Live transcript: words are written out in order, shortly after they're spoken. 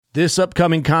This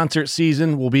upcoming concert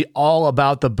season will be all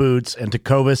about the boots, and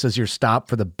Tecovas is your stop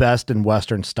for the best in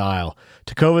Western style.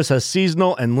 Tecovas has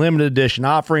seasonal and limited edition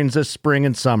offerings this spring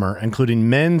and summer, including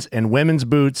men's and women's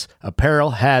boots,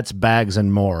 apparel, hats, bags,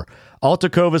 and more. All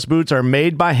Tecovas boots are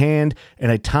made by hand in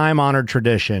a time-honored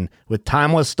tradition with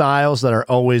timeless styles that are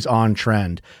always on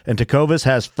trend. And Tecovas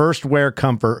has first wear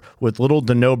comfort with little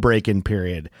to no break-in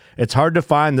period. It's hard to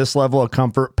find this level of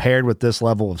comfort paired with this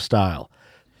level of style.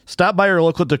 Stop by your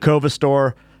local Tecovas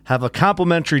store, have a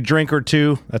complimentary drink or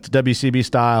two, that's WCB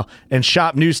style, and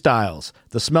shop new styles.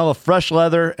 The smell of fresh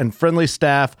leather and friendly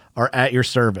staff are at your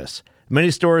service. Many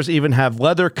stores even have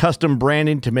leather custom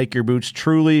branding to make your boots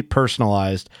truly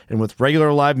personalized. And with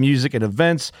regular live music and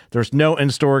events, there's no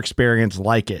in-store experience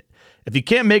like it. If you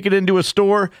can't make it into a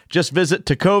store, just visit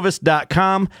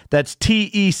tecovas.com. That's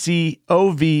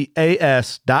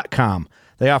TECOVAS.com.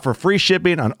 They offer free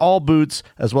shipping on all boots,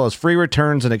 as well as free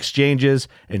returns and exchanges,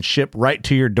 and ship right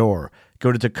to your door.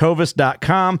 Go to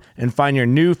tecovas.com and find your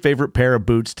new favorite pair of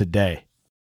boots today.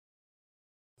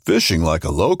 Fishing like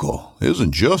a local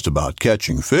isn't just about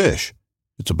catching fish.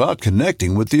 It's about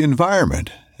connecting with the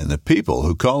environment and the people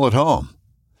who call it home.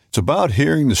 It's about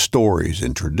hearing the stories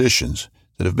and traditions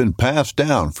that have been passed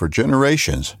down for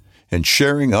generations and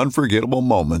sharing unforgettable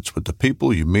moments with the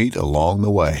people you meet along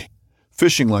the way.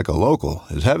 Fishing like a local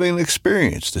is having an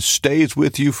experience that stays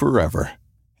with you forever.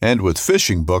 And with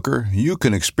Fishing Booker, you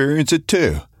can experience it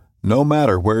too, no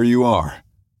matter where you are.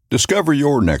 Discover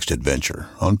your next adventure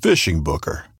on Fishing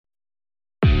Booker.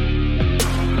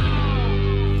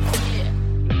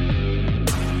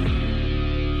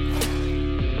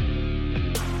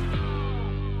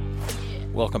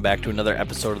 Welcome back to another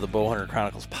episode of the Bowhunter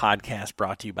Chronicles podcast,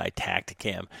 brought to you by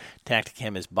Tacticam.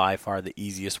 Tacticam is by far the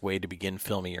easiest way to begin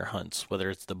filming your hunts. Whether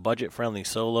it's the budget-friendly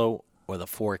solo or the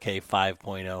 4K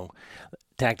 5.0,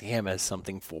 Tacticam has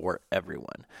something for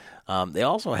everyone. They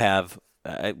also have,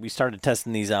 we started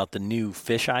testing these out, the new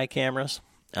fisheye cameras.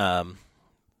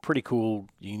 Pretty cool.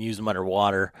 You can use them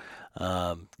underwater.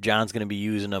 John's going to be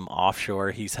using them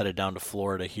offshore. He's headed down to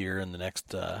Florida here in the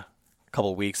next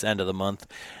couple of weeks, end of the month,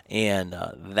 and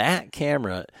that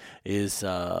camera is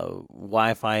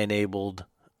Wi-Fi enabled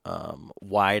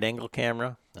wide angle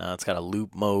camera. It's got a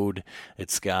loop mode.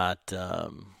 It's got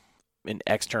an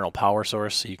external power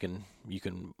source, so you can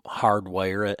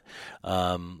hardwire it.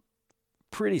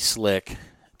 Pretty slick,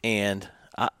 and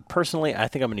personally, I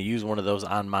think I'm going to use one of those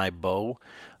on my bow.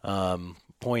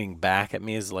 Pointing back at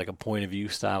me is like a point of view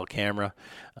style camera.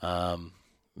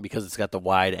 Because it's got the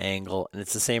wide angle, and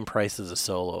it's the same price as a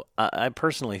solo. I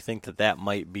personally think that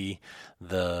might be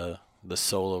the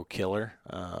solo killer,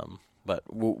 but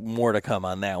more to come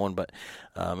on that one. But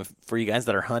for you guys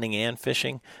that are hunting and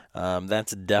fishing,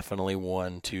 that's definitely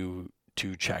one to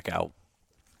check out.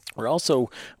 We're also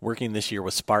working this year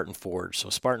with Spartan Forge. So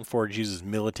Spartan Forge uses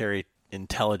military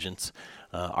intelligence,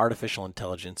 artificial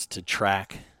intelligence, to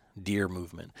track deer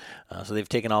movement. So they've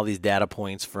taken all these data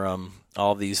points from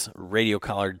all these radio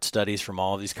collared studies from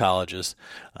all of these colleges.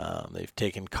 They've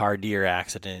taken car deer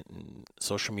accident and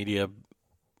social media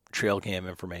trail cam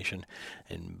information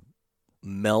and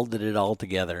melded it all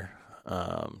together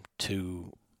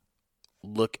to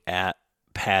look at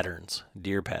patterns,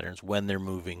 deer patterns, when they're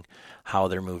moving, how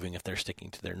they're moving, if they're sticking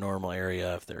to their normal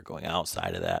area, if they're going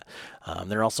outside of that.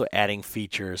 They're also adding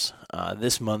features.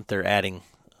 This month they're adding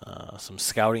some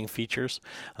scouting features,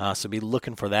 so be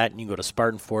looking for that. You can go to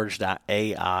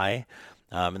SpartanForge.ai,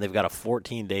 and they've got a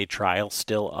 14-day trial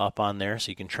still up on there,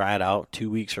 so you can try it out 2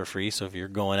 weeks for free. So if you're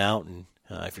going out and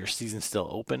if your season's still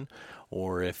open,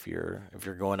 or if you're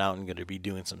going out and going to be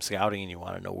doing some scouting and you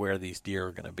want to know where these deer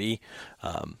are going to be,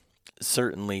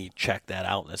 certainly check that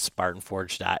out. That's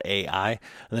SpartanForge.ai.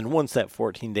 And then once that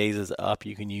 14 days is up,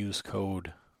 you can use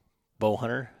code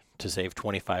Bowhunter to save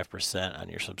 25% on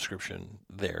your subscription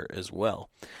there as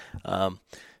well.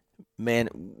 Man,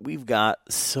 we've got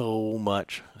so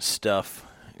much stuff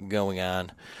going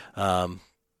on.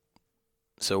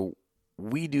 So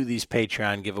we do these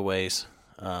Patreon giveaways.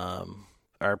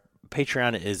 Our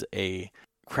Patreon is a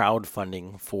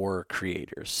crowdfunding for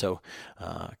creators. So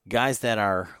guys that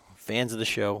are fans of the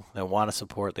show, that want to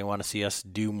support, they want to see us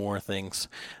do more things.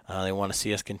 They want to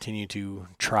see us continue to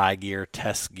try gear,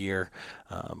 test gear,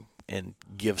 and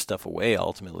give stuff away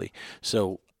ultimately.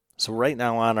 So right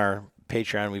now on our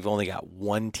Patreon, we've only got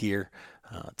one tier.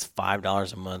 It's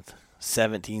 $5 a month,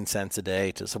 17 cents a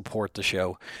day to support the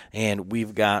show. And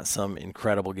we've got some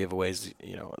incredible giveaways.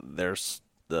 You know,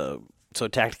 so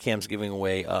Tacticam's giving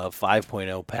away a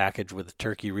 5.0 package with a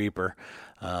Turkey Reaper.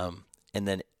 And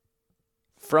then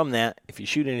from that, if you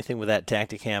shoot anything with that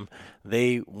Tacticam,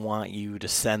 they want you to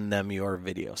send them your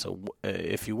video. So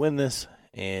if you win this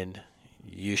and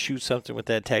you shoot something with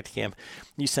that Tacticam,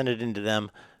 you send it into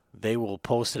them. They will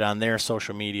post it on their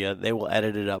social media. They will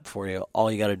edit it up for you.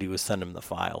 All you got to do is send them the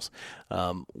files.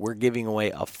 We're giving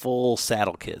away a full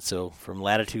saddle kit. So from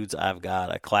Latitudes, I've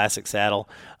got a classic saddle.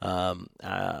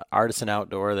 Artisan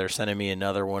Outdoor, they're sending me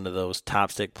another one of those top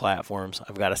stick platforms.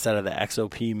 I've got a set of the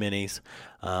XOP minis.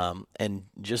 And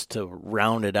just to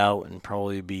round it out and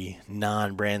probably be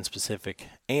non-brand specific,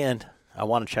 and I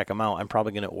want to check them out, I'm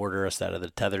probably going to order a set of the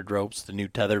tethered ropes, the new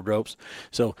tethered ropes.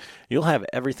 So you'll have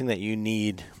everything that you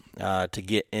need to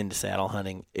get into saddle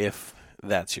hunting if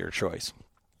that's your choice.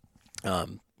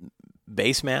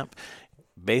 Base Map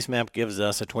gives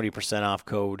us a 20% off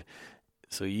code.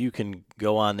 So you can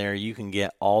go on there, you can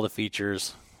get all the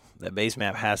features that Base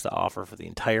Map has to offer for the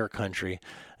entire country.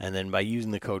 And then by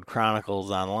using the code Chronicles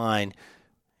online,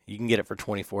 you can get it for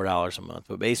 $24 a month.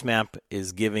 But Base Map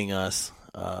is giving us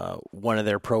one of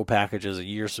their pro packages, a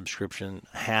year subscription,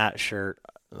 hat, shirt,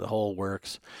 the whole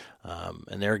works.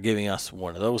 And they're giving us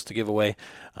one of those to give away.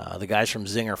 The guys from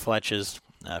Zinger Fletches,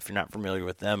 if you're not familiar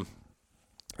with them,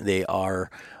 they are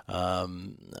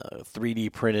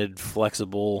 3D printed,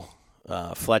 flexible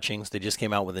fletchings. They just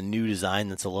came out with a new design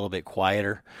that's a little bit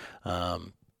quieter.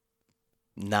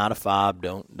 Not a fob.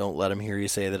 Don't let them hear you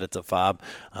say that it's a fob.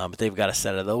 But they've got a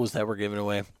set of those that we're giving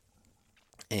away.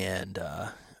 And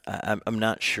I'm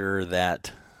not sure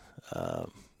that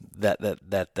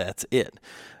that's it.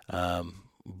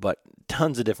 But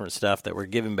tons of different stuff that we're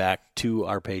giving back to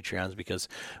our Patreons because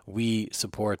we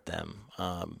support them.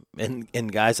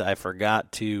 And guys, I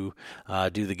forgot to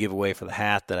do the giveaway for the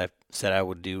hat that I said I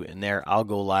would do in there. I'll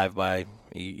go live by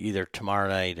either tomorrow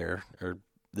night or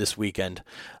this weekend.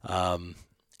 So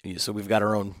we've got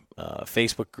our own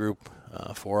Facebook group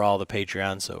for all the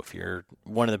Patreons. So if you're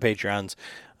one of the Patreons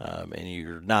and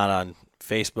you're not on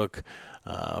Facebook,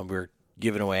 we're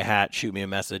giving away a hat. Shoot me a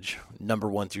message, number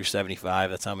 1 through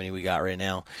 75. That's how many we got right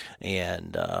now,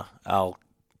 and I'll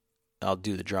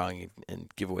do the drawing and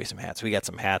give away some hats. We got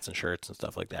some hats and shirts and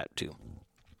stuff like that too.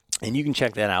 And you can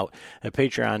check that out at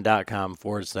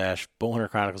patreon.com/Bowhunter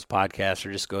Chronicles Podcast,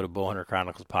 or just go to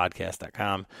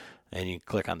bowhunterchroniclespodcast.com and you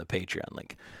click on the Patreon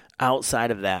link.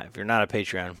 Outside of that, if you're not a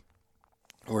Patreon,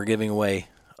 we're giving away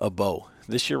a bow.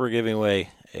 This year we're giving away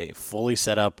a fully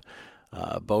set up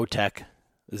Bowtech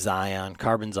Zion,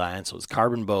 carbon Zion. So it's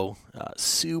carbon bow,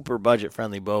 super budget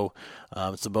friendly bow.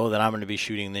 It's the bow that I'm going to be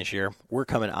shooting this year. We're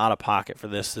coming out of pocket for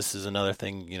this. This is another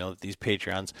thing, these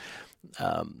Patreons,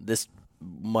 this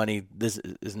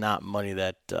is not money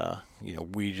that,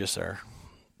 we just are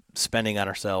spending on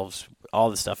ourselves. All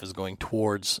the stuff is going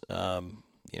towards,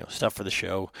 stuff for the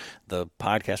show, the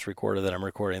podcast recorder that I'm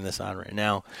recording this on right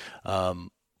now.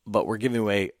 But we're giving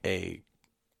away a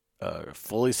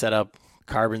fully set up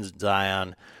carbon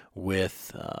Zion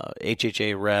with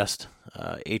HHA rest,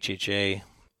 HHA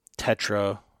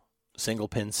Tetra single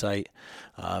pin sight.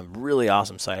 Really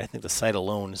awesome sight. I think the sight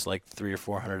alone is like $300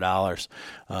 or $400.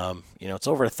 It's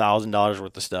over $1,000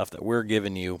 worth of stuff that we're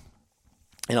giving you,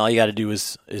 and all you got to do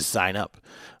is sign up.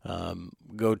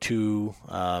 Go to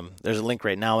there's a link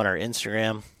right now on our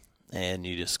Instagram, and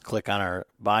you just click on our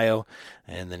bio,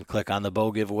 and then click on the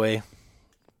bow giveaway.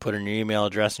 Put in your email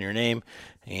address and your name,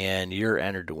 and you're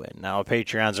entered to win. Now,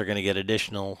 Patreons are going to get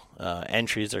additional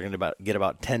entries. They're going to get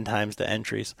about 10 times the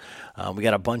entries. We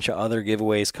got a bunch of other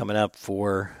giveaways coming up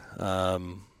for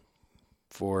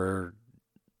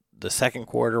the second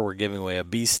quarter. We're giving away a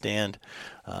beast stand.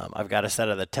 I've got a set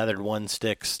of the tethered one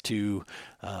sticks to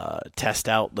test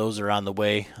out. Those are on the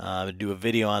way. Do a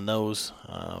video on those.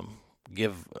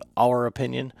 Give our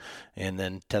opinion, and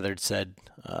then Tethered said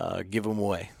give them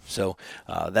away. So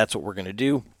that's what we're going to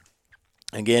do.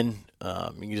 Again,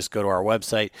 you can just go to our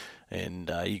website, and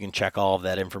you can check all of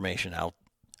that information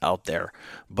out there.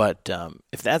 But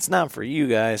if that's not for you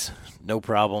guys, no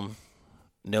problem.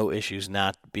 No issues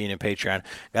not being a Patreon.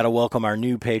 Got to welcome our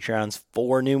new Patreons,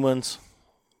 4 new ones.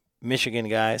 Michigan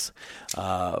guys,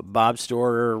 Bob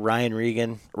Storer, Ryan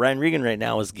Regan. Ryan Regan right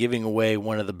now is giving away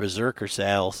one of the Berserker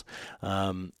saddles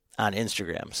on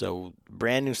Instagram. So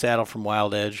brand new saddle from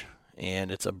Wild Edge,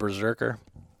 and it's a Berserker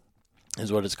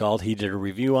is what it's called. He did a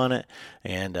review on it,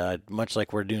 and much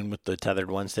like we're doing with the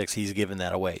tethered one sticks, he's giving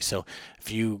that away. So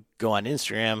if you go on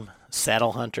Instagram,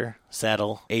 Saddle Hunter,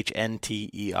 Saddle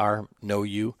HNTER, no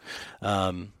U.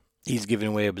 He's giving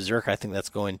away a Berserker. I think that's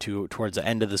going towards the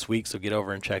end of this week, so get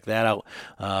over and check that out.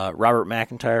 Robert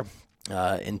McIntyre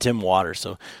and Tim Waters.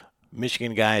 So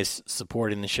Michigan guys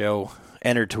supporting the show,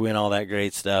 entered to win all that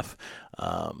great stuff.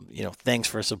 Thanks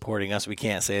for supporting us. We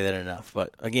can't say that enough.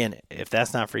 But again, if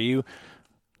that's not for you,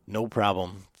 no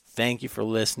problem. Thank you for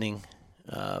listening.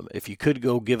 If you could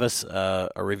go give us a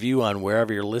review on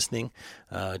wherever you're listening,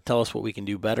 tell us what we can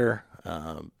do better.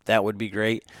 That would be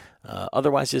great.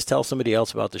 Otherwise, just tell somebody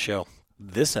else about the show.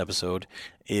 This episode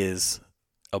is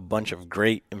a bunch of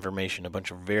great information, a bunch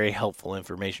of very helpful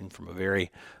information from a very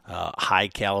high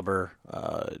caliber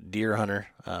deer hunter.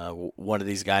 One of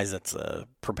these guys that's a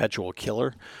perpetual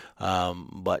killer.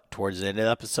 But towards the end of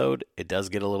the episode, it does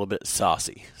get a little bit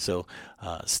saucy. So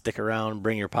stick around,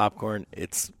 bring your popcorn.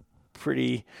 It's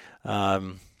pretty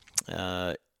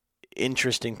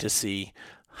interesting to see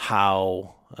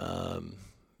how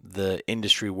the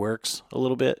industry works a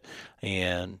little bit.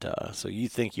 And so you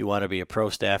think you want to be a pro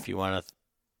staff, you want to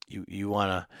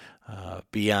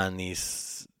be on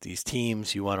these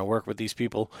teams, you want to work with these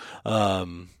people.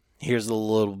 Here's a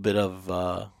little bit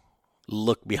of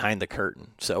look behind the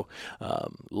curtain. So a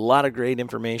lot of great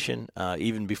information,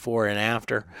 even before and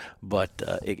after, but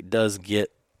it does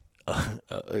get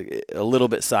a little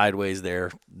bit sideways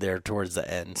there towards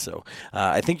the end. So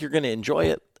I think you're going to enjoy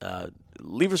it.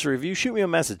 Leave us a review, shoot me a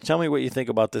message, tell me what you think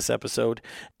about this episode,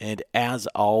 and as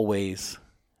always,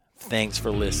 thanks for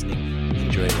listening.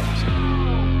 Enjoy the episode.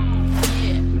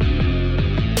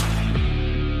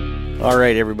 All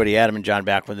right, everybody, Adam and John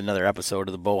back with another episode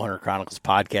of the Bowhunter Chronicles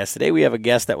podcast. Today we have a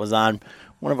guest that was on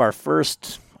one of our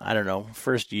first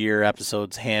year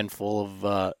episodes, handful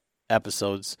of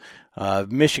episodes.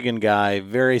 Michigan guy,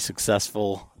 very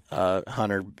successful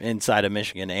hunter inside of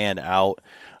Michigan and out.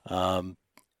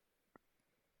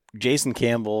 Jason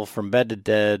Campbell from Bed to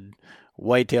Dead,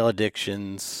 Whitetail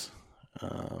Addictions,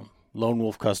 Lone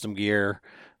Wolf Custom Gear,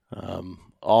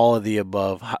 all of the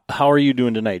above. How are you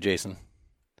doing tonight, Jason?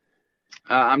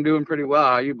 I'm doing pretty well.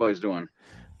 How are you boys doing?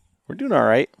 We're doing all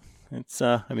right. It's,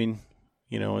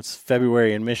 it's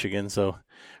February in Michigan, so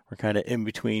we're kind of in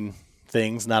between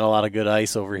things. Not a lot of good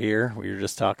ice over here. We were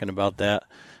just talking about that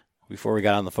before we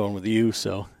got on the phone with you.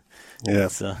 So yeah,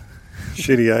 it's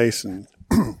shitty ice, and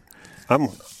I'm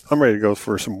ready to go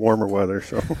for some warmer weather.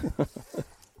 So.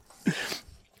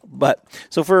 But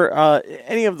so for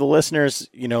any of the listeners,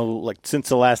 like since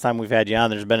the last time we've had you on,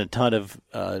 there's been a ton of,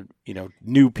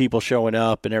 new people showing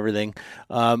up and everything.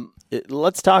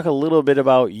 Let's talk a little bit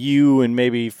about you and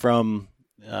maybe from,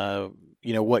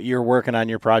 what you're working on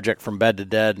your project from Bed to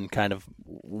Dead and kind of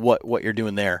what you're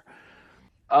doing there.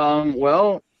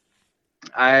 Well,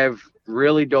 I've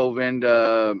really dove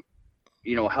into,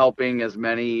 helping as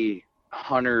many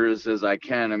hunters as I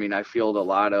can. I mean, I field a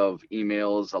lot of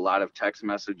emails, a lot of text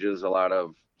messages, a lot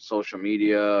of social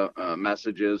media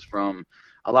messages from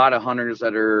a lot of hunters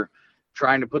that are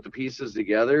trying to put the pieces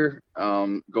together,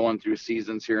 going through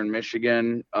seasons here in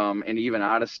Michigan, and even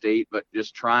out of state, but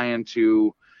just trying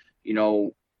to,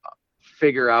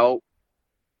 figure out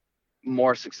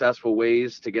more successful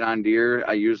ways to get on deer.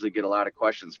 I usually get a lot of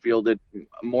questions fielded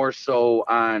more so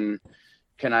on,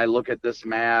 can I look at this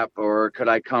map, or could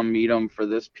I come meet them for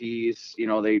this piece?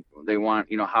 They want,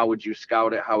 how would you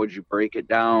scout it? How would you break it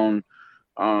down?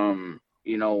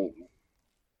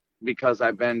 Because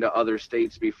I've been to other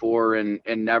states before and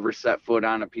never set foot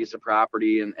on a piece of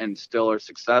property and still are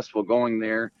successful going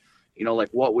there,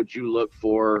 what would you look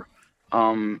for?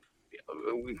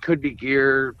 It could be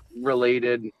gear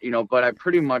related, but I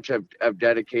pretty much have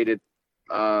dedicated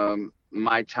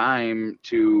my time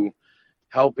to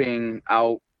helping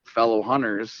out fellow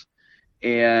hunters.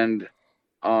 And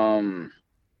I'm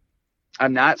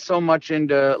not so much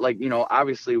into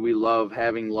obviously we love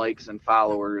having likes and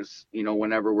followers,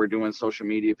 whenever we're doing social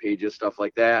media pages, stuff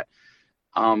like that.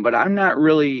 But I'm not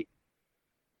really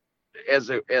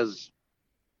as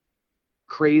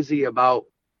crazy about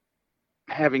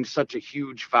having such a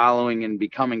huge following and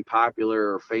becoming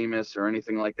popular or famous or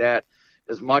anything like that,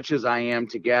 as much as I am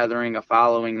to gathering a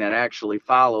following that actually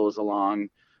follows along,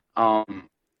 and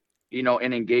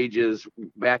engages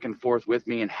back and forth with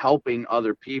me and helping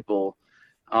other people.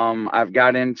 I've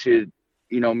got into,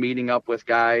 meeting up with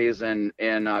guys and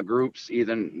groups,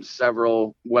 even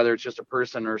several, whether it's just a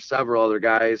person or several other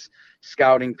guys,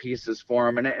 scouting pieces for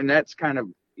them. And that's kind of,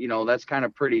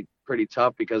 pretty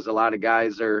tough, because a lot of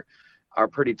guys are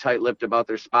pretty tight-lipped about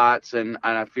their spots. And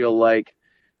I feel like,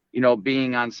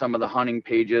 being on some of the hunting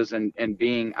pages and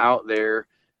being out there,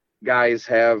 guys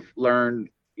have learned,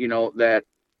 that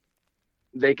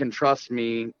they can trust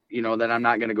me, that I'm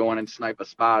not going to go in and snipe a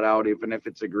spot out, even if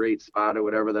it's a great spot or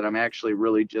whatever, that I'm actually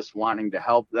really just wanting to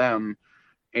help them.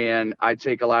 And I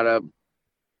take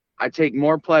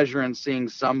more pleasure in seeing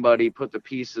somebody put the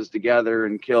pieces together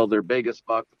and kill their biggest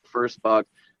buck, first buck,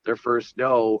 their first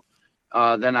doe,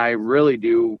 than I really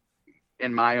do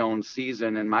in my own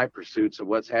season and my pursuits of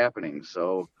what's happening.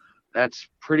 So that's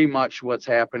pretty much what's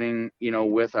happening,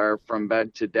 with our From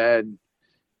Bed to Dead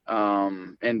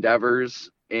endeavors,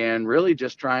 and really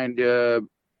just trying to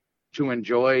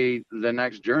enjoy the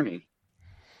next journey.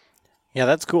 Yeah,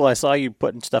 that's cool. I saw you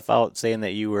putting stuff out saying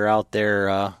that you were out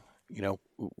there,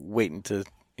 waiting to,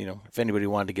 if anybody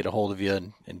wanted to get a hold of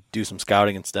you and do some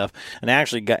scouting and stuff. And I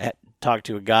actually talked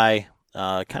to a guy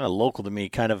kind of local to me,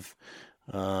 kind of,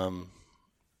 I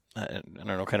don't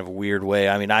know, kind of a weird way.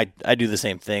 I mean, I do the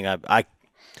same thing. I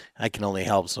can only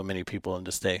help so many people and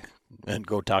just stay and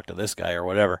go talk to this guy or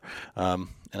whatever. And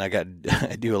I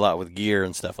do a lot with gear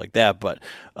and stuff like that. But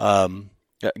a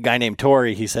guy named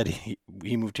Tori, he said he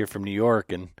moved here from New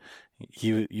York, and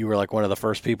you were like one of the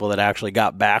first people that actually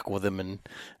got back with him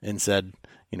and said,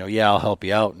 yeah, I'll help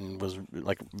you out, and was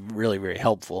like really, very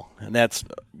helpful. And that's,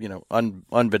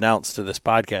 unbeknownst to this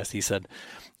podcast, he said,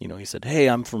 hey,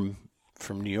 I'm from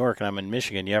New York and I'm in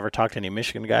Michigan. You ever talk to any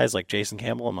Michigan guys like Jason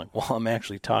Campbell? I'm like, well, I'm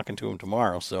actually talking to him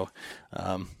tomorrow. So,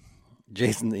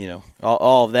 Jason,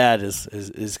 all of that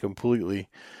is completely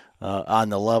on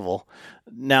the level.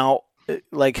 Now,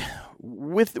 like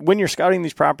when you're scouting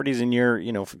these properties and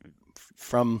you're,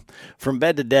 from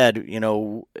bed to dead,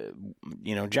 John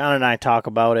and I talk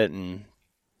about it, and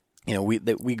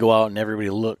we go out and everybody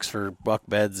looks for buck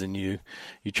beds, and you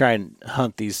try and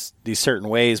hunt these certain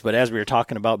ways. But as we were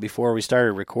talking about before we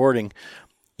started recording,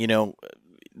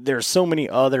 there's so many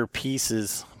other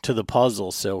pieces to the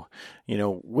puzzle. So,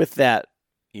 with that,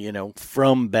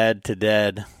 from bed to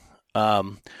dead,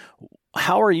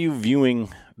 how are you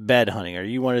viewing bed hunting? Are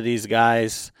you one of these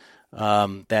guys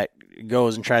that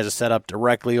goes and tries to set up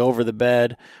directly over the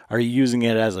bed? Are you using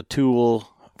it as a tool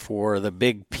for the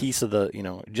big piece of the,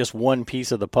 just one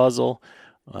piece of the puzzle?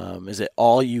 Is it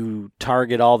all you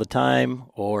target all the time,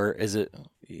 or is it,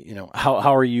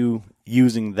 how are you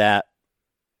using that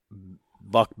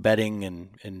buck bedding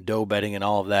and doe bedding and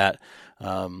all of that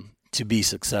to be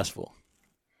successful?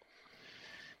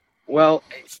 Well,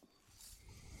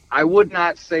 I would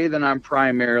not say that I'm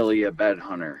primarily a bed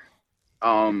hunter,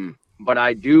 but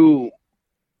I do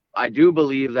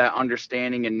believe that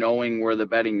understanding and knowing where the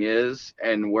bedding is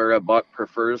and where a buck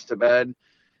prefers to bed,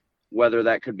 whether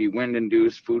that could be wind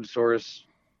induced, food source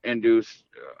induced,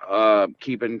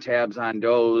 keeping tabs on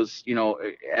does,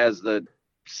 as the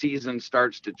season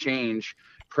starts to change,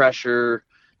 pressure,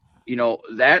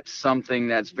 that's something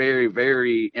that's very,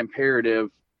 very imperative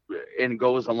and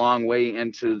goes a long way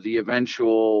into the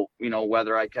eventual,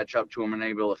 whether I catch up to them and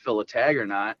able to fill a tag or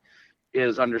not,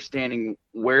 is understanding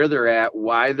where they're at,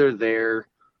 why they're there,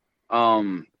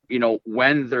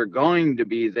 when they're going to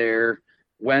be there,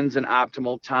 when's an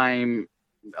optimal time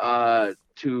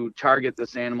to target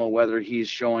this animal, whether he's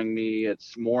showing me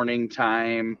it's morning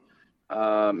time,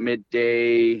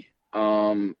 midday,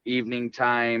 evening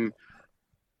time.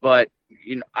 But,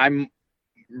 I'm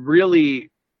really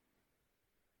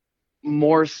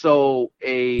more so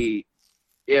if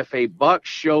a buck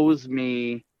shows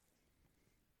me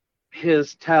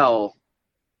his tell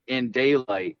in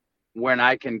daylight when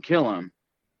I can kill him,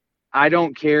 I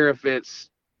don't care if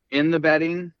it's in the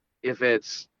bedding, if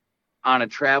it's on a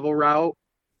travel route,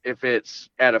 if it's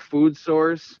at a food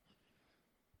source.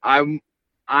 I'm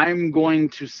going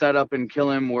to set up and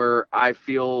kill him where I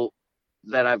feel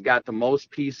that I've got the most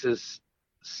pieces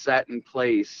set in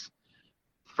place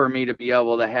for me to be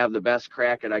able to have the best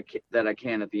crack that I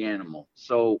can at the animal.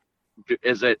 So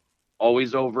is it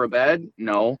always over a bed?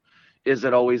 No. Is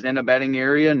it always in a bedding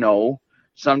area? No.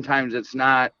 Sometimes it's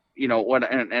not,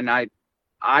 and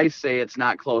I say it's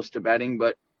not close to bedding,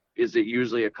 but is it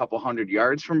usually a couple hundred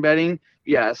yards from bedding?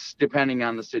 Yes, depending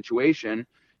on the situation.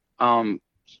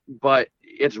 But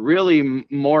it's really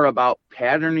more about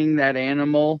patterning that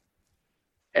animal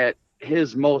at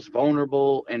his most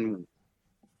vulnerable and,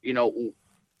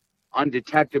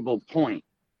 undetectable point.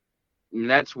 And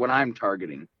that's what I'm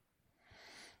targeting.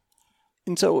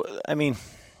 And so, I mean,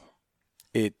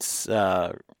 it's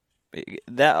that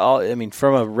all. I mean,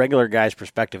 from a regular guy's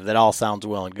perspective, that all sounds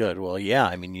well and good. Well, yeah,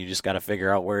 I mean, you just got to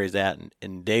figure out where he's at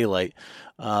in daylight.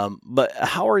 But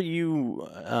how are you?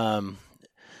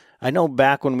 I know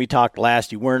back when we talked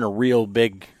last, you weren't a real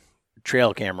big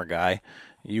trail camera guy.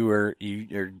 You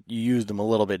used them a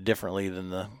little bit differently than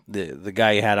the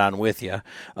guy you had on with you.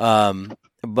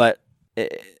 But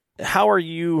how are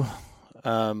you?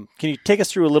 Can you take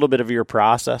us through a little bit of your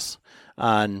process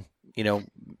on,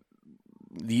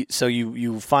 so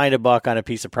you find a buck on a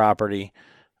piece of property,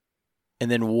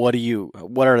 and then what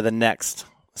are the next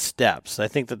steps? I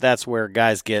think that's where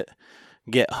guys get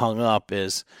hung up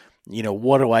is,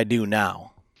 what do I do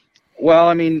now? Well,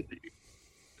 I mean,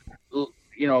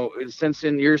 since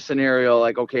in your scenario,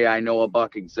 like, okay, I know a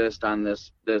buck exists on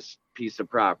this piece of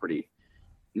property.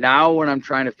 Now what I'm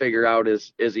trying to figure out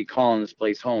is he calling this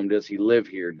place home? Does he live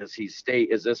here? Does he stay?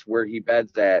 Is this where he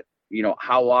beds at?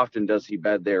 How often does he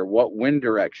bed there? What wind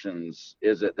directions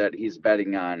is it that he's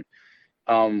bedding on?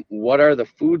 What are the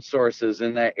food sources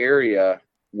in that area?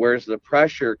 Where's the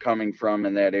pressure coming from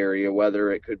in that area?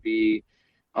 Whether it could be,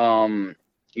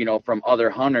 from other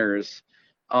hunters.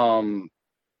 Um,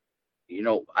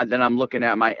 and then I'm looking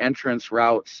at my entrance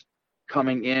routes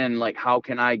coming in, like how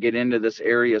can I get into this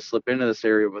area, slip into this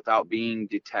area without being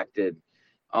detected?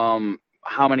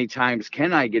 How many times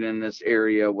can I get in this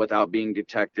area without being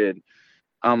detected?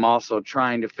 I'm also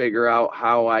trying to figure out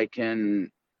how I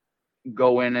can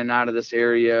go in and out of this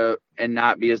area and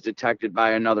not be as detected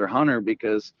by another hunter,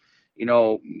 because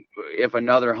if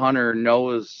another hunter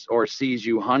knows or sees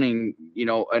you hunting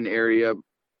an area,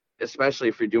 especially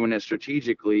if you're doing it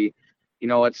strategically,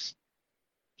 it's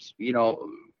you know,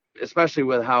 especially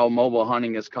with how mobile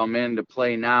hunting has come into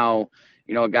play now,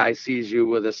 a guy sees you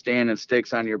with a stand and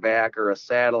sticks on your back or a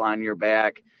saddle on your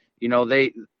back,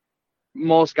 they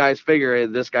most guys figure, hey,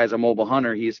 this guy's a mobile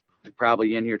hunter. He's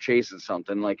probably in here chasing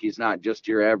something. Like, he's not just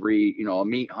your every, a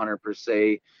meat hunter per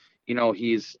se.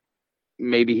 He's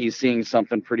seeing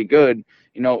something pretty good,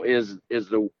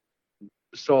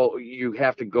 so you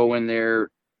have to go in there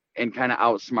and kind of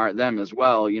outsmart them as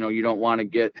well. You don't want to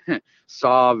get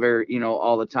saw very,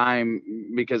 all the time,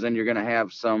 because then you're going to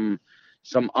have some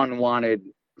unwanted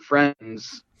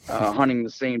friends hunting the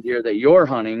same deer that you're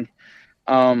hunting.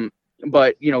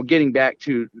 But getting back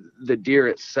to the deer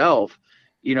itself,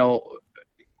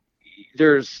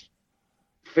 there's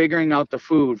figuring out the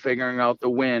food, figuring out the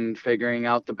wind, figuring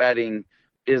out the bedding.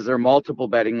 Is there multiple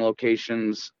bedding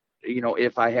locations?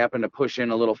 If I happen to push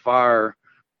in a little far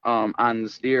on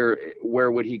this deer,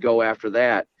 where would he go after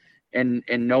that? And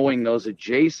knowing those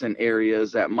adjacent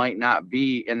areas that might not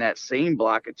be in that same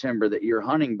block of timber that you're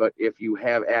hunting, but if you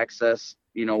have access,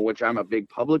 which I'm a big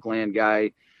public land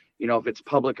guy, if it's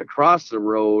public across the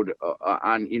road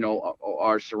on,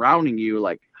 or surrounding you,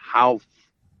 like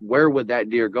where would that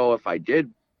deer go if I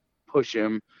did push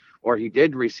him or he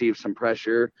did receive some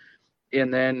pressure?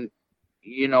 And then,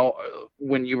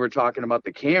 when you were talking about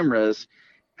the cameras,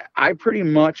 I pretty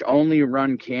much only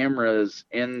run cameras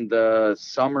in the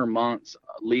summer months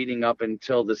leading up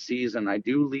until the season. I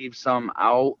do leave some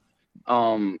out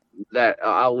that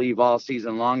I'll leave all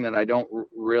season long, that I don't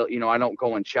really, I don't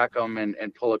go and check them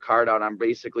and pull a card out. I'm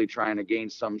basically trying to gain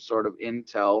some sort of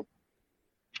intel.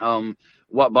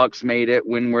 What bucks made it,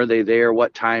 when were they there,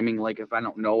 what timing, like if I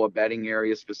don't know a bedding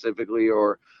area specifically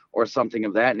or something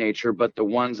of that nature. But the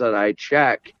ones that I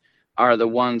check are the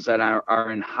ones that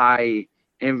are in high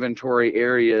inventory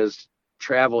areas,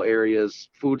 travel areas,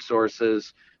 food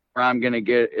sources, where I'm going to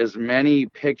get as many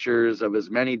pictures of as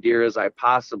many deer as I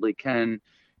possibly can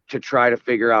to try to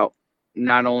figure out,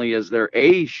 not only is there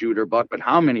a shooter buck, but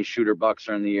how many shooter bucks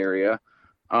are in the area.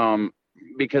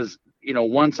 Because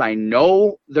once I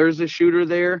know there's a shooter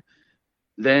there,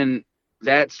 then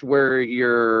that's where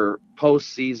your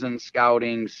postseason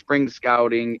scouting, spring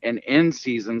scouting, and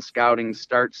in-season scouting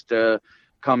starts to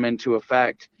come into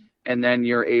effect. And then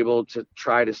you're able to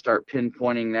try to start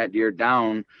pinpointing that deer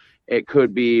down. It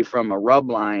could be from a rub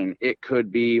line. It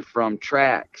could be from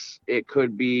tracks. It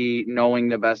could be knowing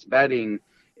the best bedding.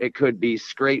 It could be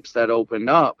scrapes that opened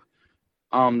up.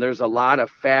 There's a lot of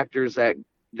factors that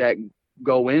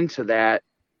go into that,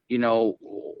 into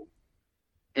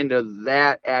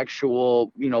that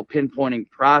actual, pinpointing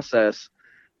process.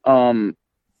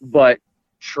 But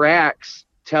tracks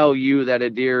tell you that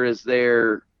a deer is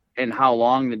there and how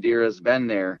long the deer has been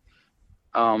there.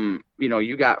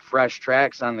 You got fresh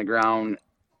tracks on the ground,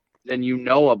 then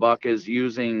a buck is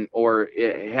using, or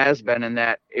it has been in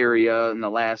that area in the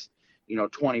last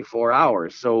 24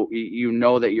 hours. So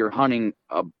that you're hunting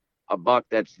a buck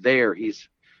that's there. He's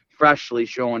freshly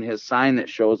showing his sign that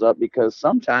shows up, because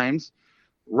sometimes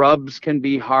rubs can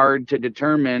be hard to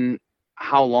determine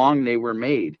how long they were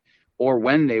made or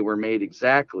when they were made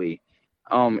exactly.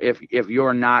 If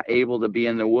you're not able to be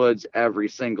in the woods every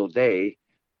single day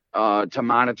to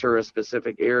monitor a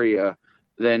specific area,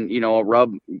 then a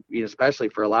rub, especially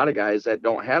for a lot of guys that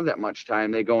don't have that much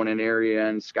time, they go in an area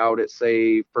and scout it,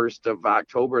 say 1st of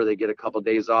October, they get a couple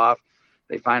days off,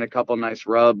 they find a couple nice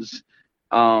rubs,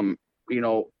 and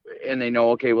they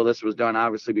know, okay, well, this was done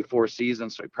obviously before season,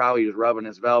 so he probably is rubbing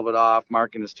his velvet off,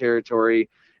 marking his territory.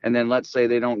 And then let's say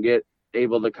they don't get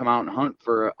able to come out and hunt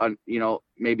for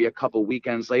maybe a couple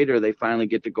weekends later, they finally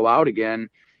get to go out again.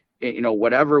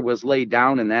 Whatever was laid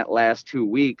down in that last 2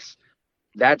 weeks,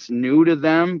 that's new to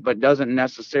them, but doesn't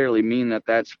necessarily mean that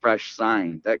that's fresh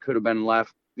sign. That could have been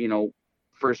left,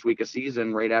 first week of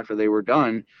season right after they were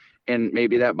done, and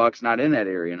maybe that buck's not in that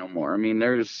area no more. I mean,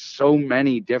 there's so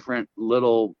many different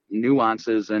little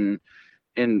nuances and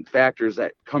factors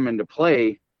that come into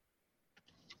play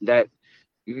that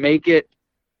make it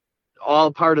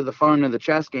all part of the fun of the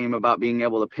chess game about being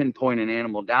able to pinpoint an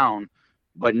animal down.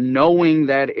 But knowing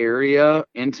that area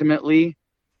intimately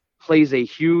plays a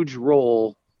huge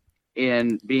role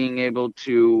in being able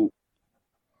to,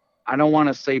 I don't want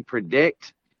to say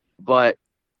predict, but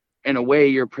in a way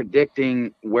you're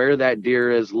predicting where that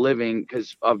deer is living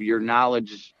because of your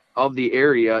knowledge of the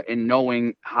area and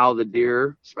knowing how the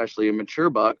deer, especially a mature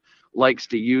buck, likes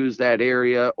to use that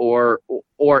area or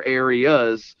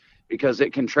areas, because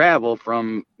it can travel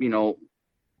from, new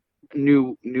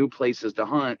places to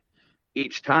hunt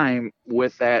each time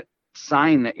with that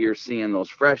sign that you're seeing, those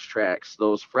fresh tracks,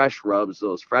 those fresh rubs,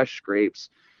 those fresh scrapes,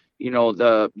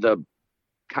 the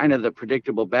kind of the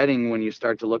predictable bedding when you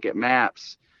start to look at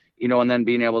maps, and then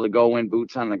being able to go in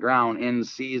boots on the ground in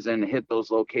season, hit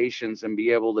those locations and be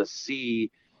able to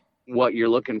see what you're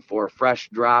looking for, fresh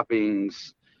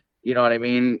droppings. You know what I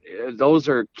mean? Those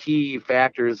are key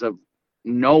factors of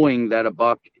knowing that a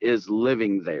buck is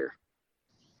living there.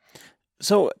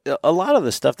 So a lot of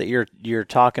the stuff that you're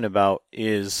talking about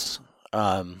is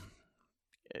a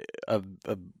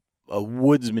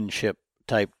woodsmanship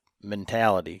type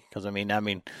mentality. Because I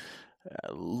mean,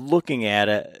 looking at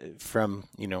it from,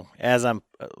 as I'm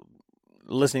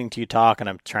listening to you talk, and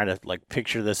I'm trying to like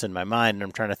picture this in my mind, and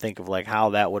I'm trying to think of like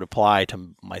how that would apply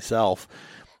to myself.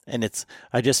 And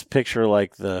I just picture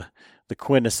like the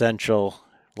quintessential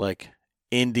like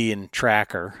Indian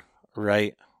tracker,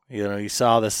 right? You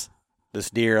saw this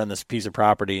deer on this piece of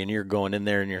property, and you're going in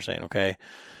there and you're saying, okay,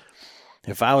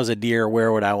 if I was a deer,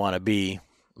 where would I want to be?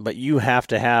 But you have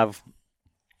to have,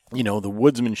 the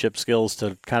woodsmanship skills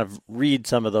to kind of read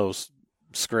some of those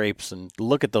scrapes and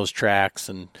look at those tracks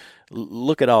and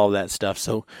look at all of that stuff.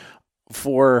 So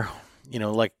for,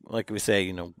 like we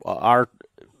say, our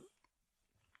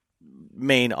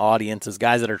main audience is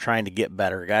guys that are trying to get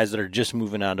better, guys that are just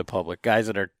moving on to public, guys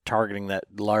that are targeting that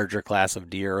larger class of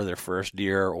deer or their first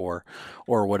deer or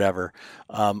whatever.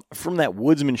 From that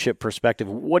woodsmanship perspective,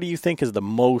 what do you think is the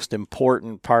most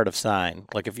important part of sign?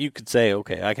 Like if you could say,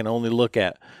 okay, I can only look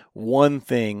at one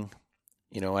thing,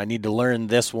 I need to learn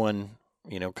this one,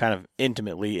 kind of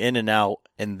intimately in and out,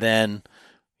 and then,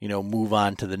 move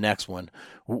on to the next one.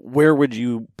 Where would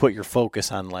you put your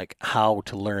focus on, like how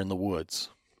to learn the woods?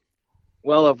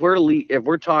 Well, if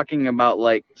we're talking about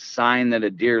like sign that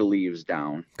a deer leaves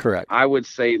down, correct, I would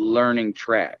say learning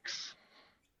tracks,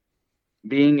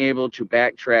 being able to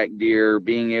backtrack deer,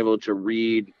 being able to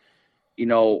read,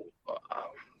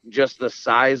 just the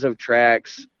size of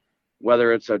tracks,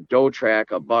 whether it's a doe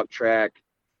track, a buck track,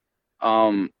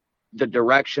 the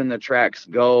direction the tracks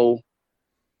go,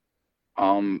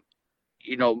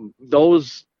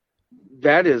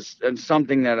 that is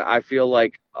something that I feel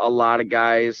like a lot of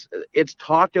guys, it's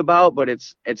talked about, but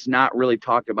it's not really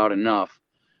talked about enough,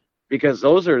 because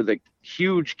those are the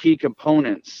huge key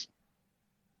components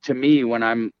to me when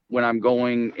I'm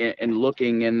going and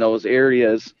looking in those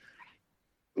areas,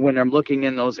 where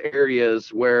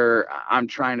I'm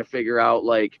trying to figure out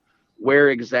like where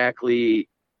exactly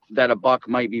that a buck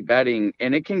might be bedding.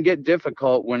 And it can get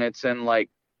difficult when it's in like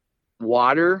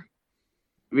water,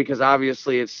 because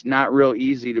obviously it's not real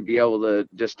easy to be able to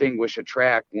distinguish a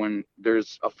track when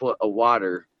there's a foot of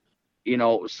water,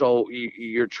 so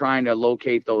you're trying to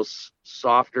locate those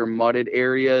softer mudded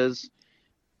areas.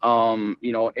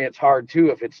 It's hard too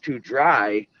if it's too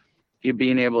dry, you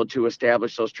being able to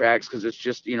establish those tracks, because it's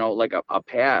just, like a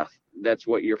path. That's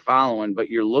what you're following, but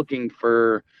you're looking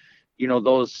for,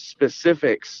 those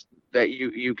specifics that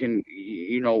you can,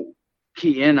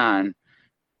 key in on.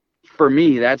 For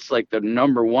me, that's like the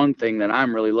number one thing that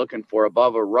I'm really looking for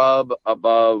above a rub,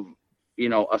 above,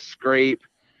 a scrape,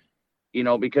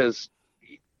 because,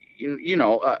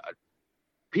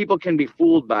 people can be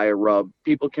fooled by a rub.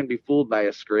 People can be fooled by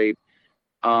a scrape,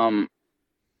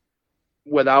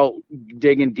 without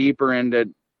digging deeper into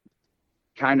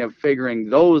kind of figuring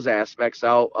those aspects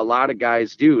out. A lot of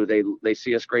guys do. They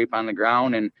see a scrape on the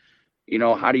ground, and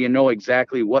how do you know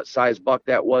exactly what size buck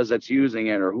that was that's using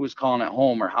it, or who's calling it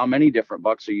home, or how many different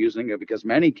bucks are using it? Because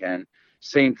many can.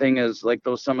 Same thing as like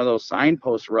some of those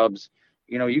signpost rubs.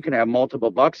 You can have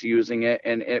multiple bucks using it,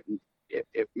 and it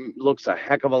looks a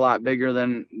heck of a lot bigger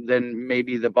than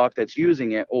maybe the buck that's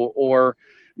using it, or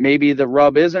maybe the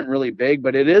rub isn't really big,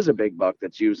 but it is a big buck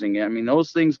that's using it. I mean,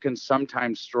 those things can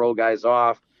sometimes throw guys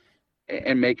off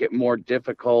and make it more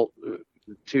difficult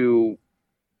to,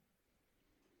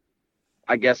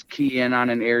 I guess, key in on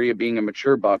an area being a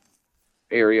mature buck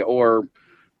area or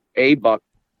a buck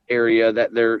area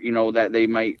that they're, that they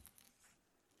might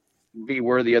be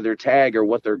worthy of their tag or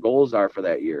what their goals are for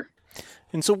that year.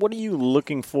 And so what are you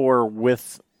looking for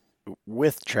with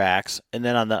tracks? And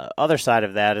then on the other side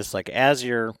of that is like, as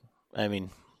you're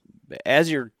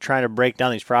trying to break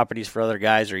down these properties for other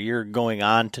guys, or you're going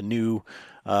on to new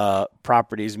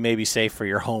properties, maybe say for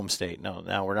your home state. No,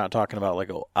 now we're not talking about like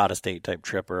a out of state type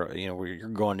trip, or where you're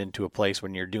going into a place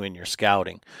when you're doing your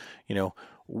scouting.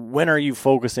 When are you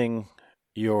focusing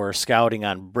your scouting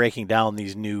on breaking down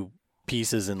these new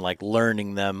pieces and like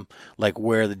learning them, like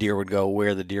where the deer would go,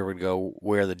 where the deer would go,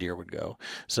 where the deer would go?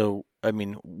 So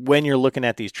when you're looking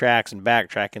at these tracks and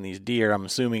backtracking these deer, I'm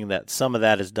assuming that some of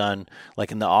that is done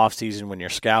like in the off season when you're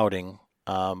scouting.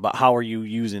 But how are you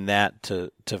using that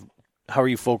how are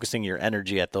you focusing your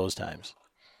energy at those times?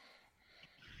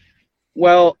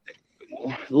 Well,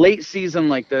 late season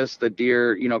like this, the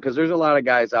deer, because there's a lot of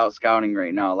guys out scouting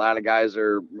right now. A lot of guys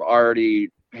are already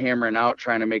hammering out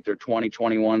trying to make their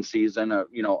 2021 season a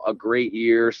great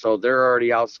year. So they're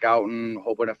already out scouting,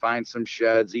 hoping to find some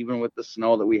sheds, even with the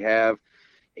snow that we have.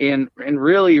 And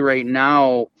really right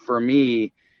now, for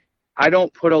me, I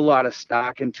don't put a lot of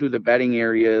stock into the bedding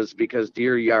areas because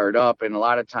deer yard up, and a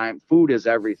lot of time food is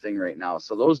everything right now.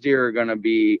 So those deer are going to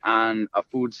be on a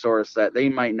food source that they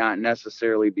might not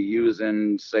necessarily be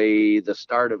using, say, the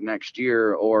start of next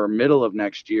year or middle of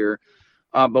next year.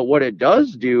 But what it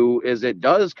does do is it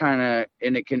does kind of,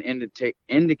 and it can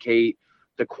indicate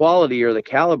the quality or the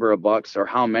caliber of bucks or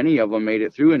how many of them made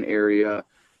it through an area,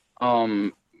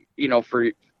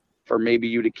 for maybe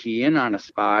you to key in on a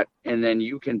spot, and then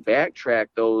you can backtrack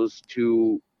those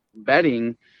to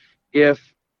bedding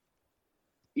if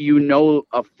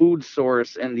a food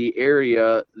source in the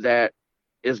area that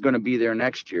is going to be there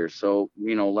next year. So,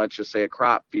 let's just say a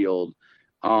crop field,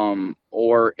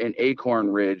 or an acorn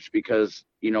ridge, because,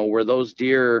 where those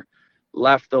deer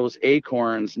left those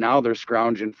acorns, now they're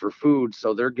scrounging for food.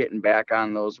 So they're getting back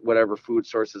on those, whatever food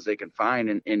sources they can find.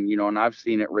 And I've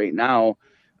seen it right now,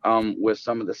 with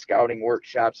some of the scouting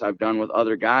workshops I've done with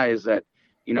other guys that,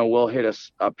 we'll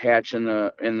hit a patch in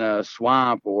the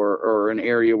swamp or an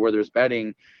area where there's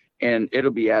bedding, and it'll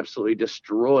be absolutely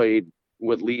destroyed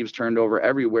with leaves turned over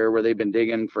everywhere where they've been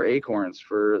digging for acorns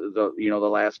for the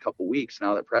last couple weeks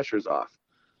now that pressure's off.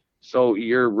 So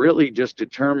you're really just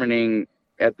determining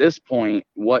at this point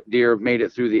what deer have made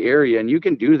it through the area, and you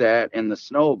can do that in the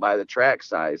snow by the track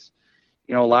size.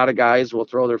 A lot of guys will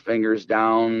throw their fingers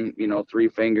down, 3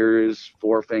 fingers,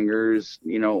 4 fingers,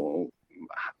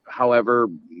 however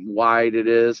wide it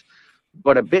is.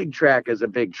 But a big track is a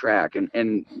big track.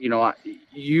 And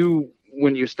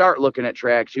when you start looking at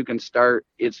tracks, you can start,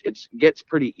 it gets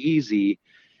pretty easy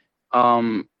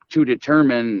to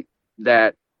determine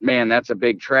that, man, that's a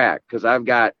big track, because I've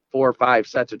got 4 or 5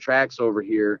 sets of tracks over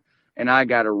here, and I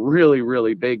got a really,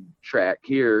 really big track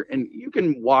here. And you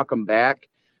can walk them back.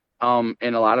 And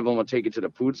a lot of them will take it to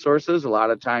the food sources. A lot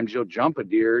of times you'll jump a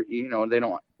deer, they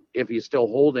don't, if he's still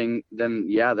holding, then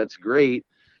yeah, that's great.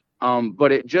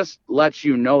 But it just lets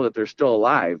you know that they're still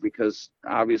alive, because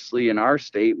obviously in our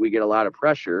state, we get a lot of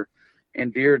pressure,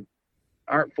 and deer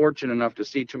aren't fortunate enough to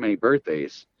see too many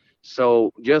birthdays.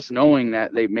 So just knowing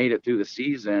that they've made it through the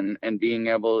season and being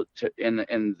able to,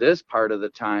 in this part of the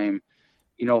time,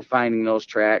 finding those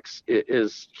tracks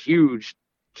is huge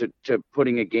to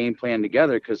putting a game plan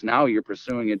together, because now you're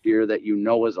pursuing a deer that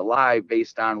is alive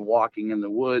based on walking in the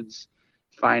woods,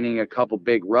 finding a couple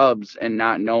big rubs and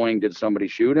not knowing, did somebody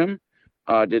shoot him?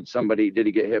 Did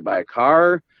he get hit by a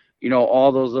car?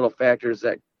 All those little factors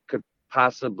that could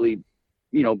possibly,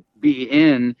 be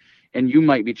in, and you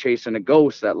might be chasing a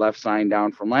ghost that left sign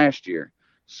down from last year.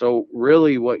 So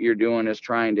really what you're doing is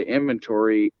trying to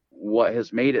inventory what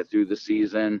has made it through the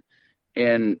season,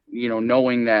 and,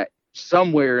 knowing that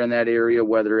somewhere in that area,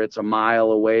 whether it's a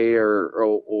mile away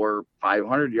or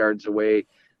 500 yards away,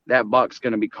 that buck's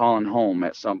going to be calling home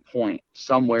at some point,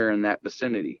 somewhere in that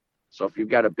vicinity. So if you've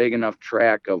got a big enough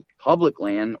tract of public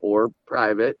land or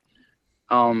private,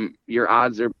 your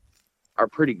odds are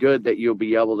pretty good that you'll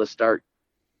be able to start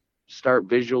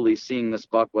visually seeing this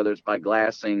buck, whether it's by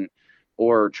glassing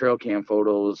or trail cam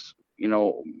photos,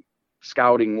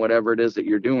 scouting, whatever it is that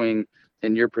you're doing,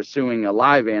 and you're pursuing a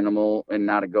live animal and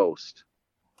not a ghost.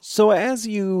 So as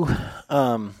you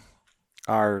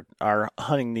are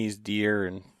hunting these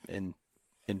deer and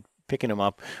picking them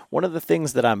up, one of the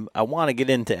things that I want to get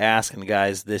into asking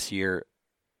guys this year,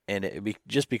 and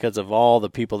just because of all the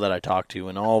people that I talk to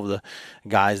and all of the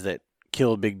guys that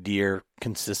kill big deer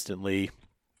consistently,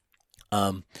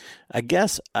 I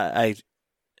guess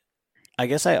I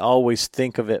guess I always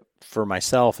think of it for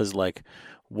myself as like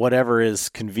whatever is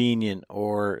convenient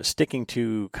or sticking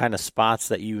to kind of spots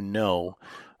that you know.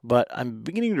 But I'm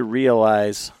beginning to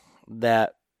realize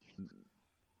that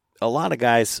a lot of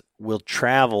guys will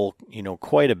travel,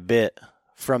 quite a bit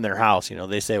from their house.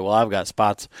 They say, well, I've got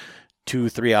spots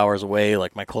 2-3 hours away.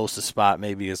 Like my closest spot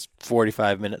maybe is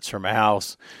 45 minutes from my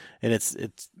house. And it's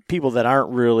people that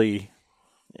aren't really,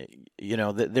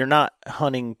 they're not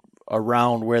hunting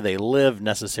around where they live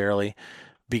necessarily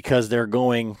because they're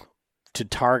going to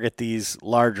target these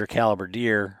larger caliber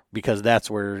deer because that's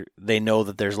where they know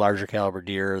that there's larger caliber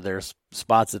deer. Or there's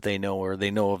spots that they know or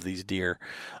they know of these deer.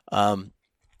 And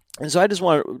so I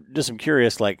I'm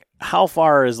curious, like how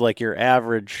far is like your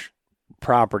average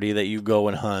property that you go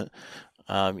and hunt,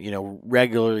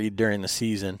 regularly during the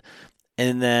season?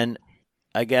 And then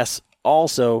I guess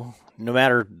also, no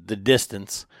matter the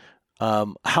distance,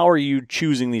 how are you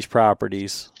choosing these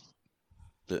properties,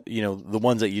 the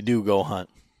ones that you do go hunt?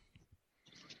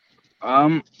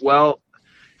 Well,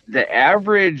 the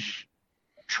average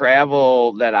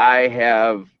travel that I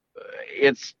have,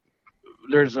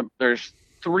 there's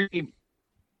three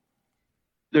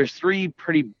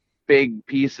pretty big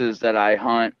pieces that I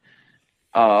hunt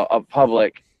of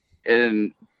public,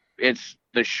 and it's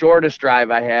the shortest drive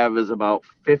I have is about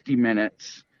 50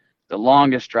 minutes. The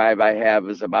longest drive I have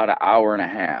is about an hour and a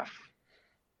half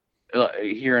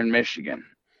here in Michigan.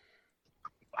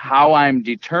 How I'm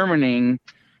determining,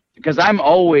 because I'm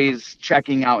always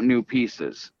checking out new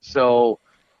pieces. So,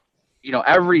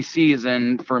 every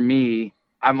season for me,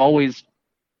 I'm always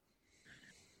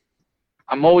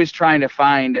trying to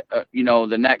find,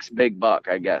 the next big buck,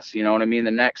 I guess, you know what I mean?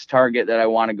 The next target that I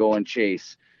want to go and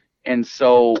chase. And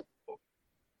so,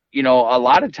 a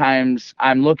lot of times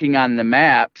I'm looking on the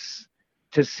maps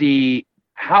to see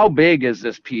how big is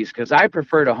this piece, because I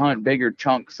prefer to hunt bigger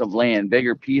chunks of land,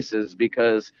 bigger pieces,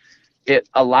 because it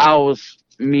allows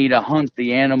me to hunt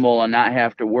the animal and not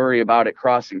have to worry about it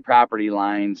crossing property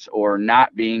lines or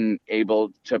not being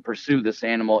able to pursue this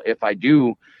animal. If I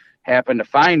do happen to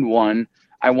find one,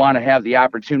 I want to have the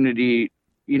opportunity,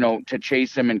 to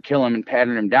chase him and kill him and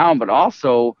pattern him down. But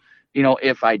also,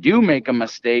 if I do make a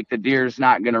mistake, the deer's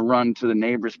not going to run to the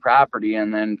neighbor's property.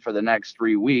 And then for the next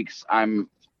 3 weeks, I'm,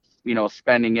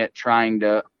 spending it trying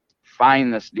to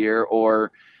find this deer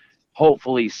or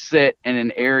hopefully sit in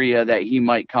an area that he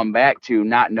might come back to,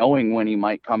 not knowing when he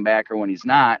might come back or when he's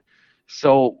not.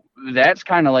 So that's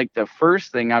kind of like the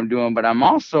first thing I'm doing, but I'm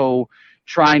also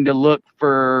trying to look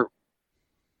for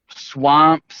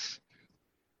swamps,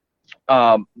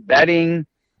 bedding,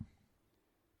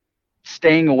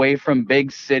 staying away from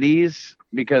big cities,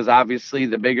 because obviously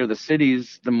the bigger the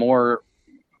cities, the more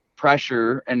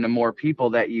pressure and the more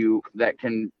people that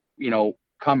can,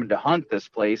 come to hunt this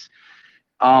place.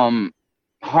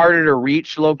 Harder to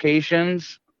reach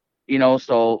locations,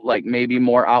 so like maybe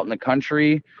more out in the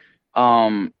country.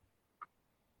 And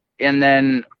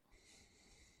then,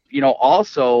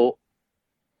 also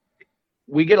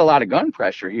we get a lot of gun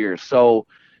pressure here. So,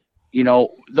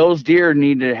 those deer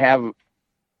need to have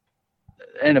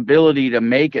an ability to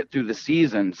make it through the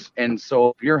seasons. And so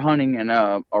if you're hunting in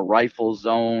a rifle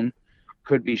zone,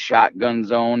 could be shotgun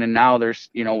zone, and now there's,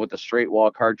 with the straight wall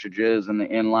cartridges and the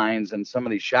inlines and some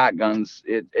of these shotguns,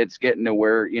 it's getting to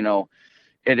where,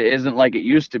 it isn't like it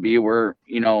used to be where,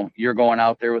 you're going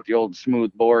out there with the old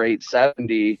smooth bore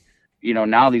 870.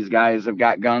 Now these guys have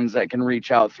got guns that can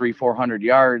reach out 300-400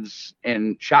 yards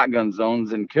in shotgun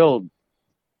zones and kill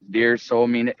deer. So, I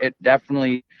mean, it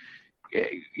definitely,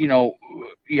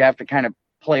 you have to kind of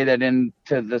play that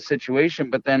into the situation,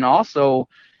 but then also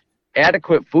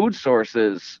adequate food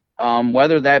sources,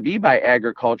 whether that be by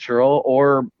agricultural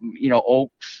or,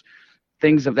 oaks,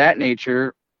 things of that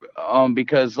nature.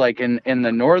 Because like in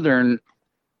the northern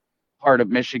part of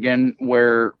Michigan,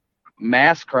 where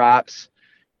mass crops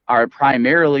are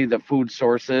primarily the food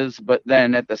sources, but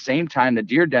then at the same time, the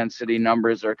deer density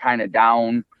numbers are kind of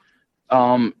down.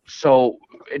 So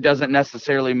it doesn't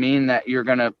necessarily mean that you're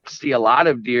going to see a lot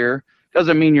of deer.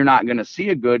 Doesn't mean you're not going to see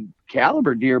a good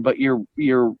caliber deer, but you're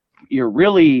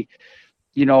really,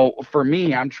 for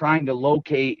me, I'm trying to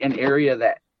locate an area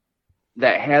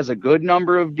that has a good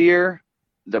number of deer.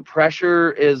 The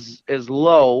pressure is as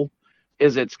low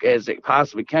as it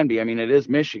possibly can be. I mean, it is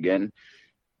Michigan.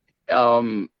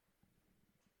 And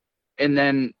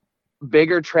then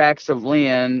bigger tracts of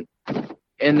land.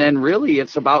 And then really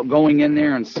it's about going in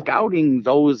there and scouting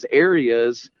those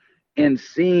areas and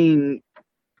seeing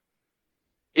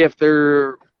if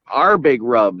there are big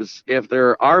rubs, if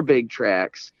there are big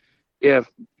tracks. if,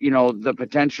 the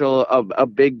potential of a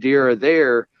big deer are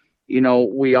there.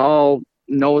 We all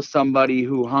know somebody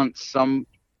who hunts some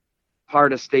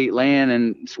part of state land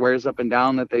and swears up and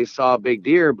down that they saw a big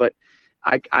deer, but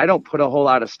I don't put a whole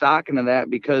lot of stock into that,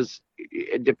 because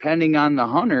depending on the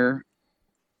hunter,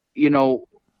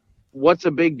 what's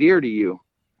a big deer to you?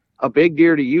 A big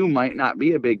deer to you might not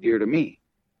be a big deer to me.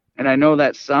 And I know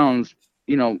that sounds,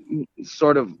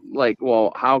 sort of like,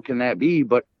 well, how can that be?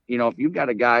 But, if you've got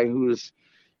a guy who's,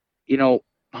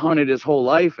 hunted his whole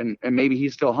life, and maybe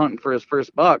he's still hunting for his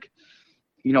first buck,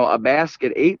 a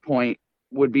basket 8-point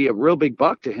would be a real big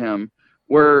buck to him,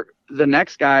 where the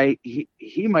next guy,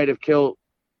 he might have killed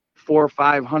 4 or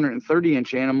 5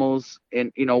 130-inch animals,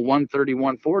 and 130,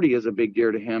 140 is a big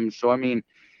deer to him. So I mean,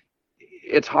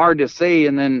 it's hard to say.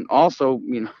 And then also,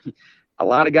 a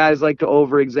lot of guys like to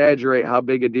over exaggerate how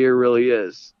big a deer really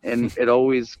is, and it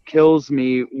always kills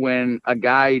me when a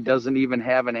guy doesn't even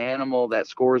have an animal that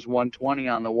scores 120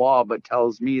 on the wall but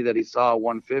tells me that he saw a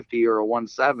 150 or a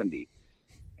 170.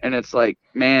 And it's like,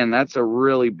 man, that's a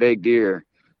really big deer.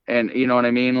 And you know what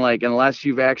I mean? Like, unless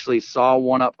you've actually saw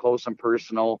one up close and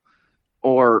personal,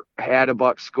 or had a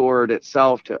buck scored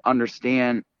itself to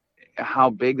understand how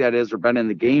big that is, or been in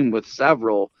the game with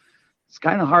several, it's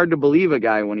kind of hard to believe a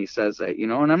guy when he says that,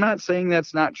 and I'm not saying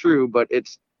that's not true, but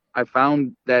I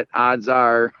found that odds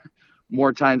are,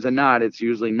 more times than not, it's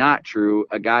usually not true.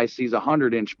 A guy sees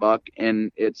 100-inch buck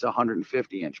and it's a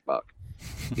 150-inch buck,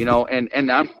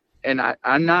 and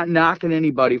I'm not knocking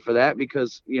anybody for that,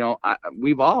 because,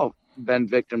 we've all been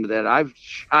victim to that. I've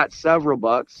shot several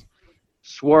bucks,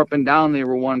 swore up and down they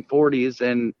were 140s,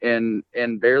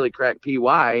 and barely cracked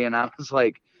PY. And I was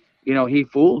like, he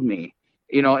fooled me.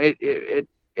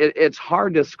 It's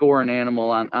hard to score an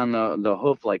animal on the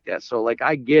hoof like that. So like,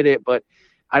 I get it, but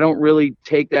I don't really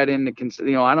take that into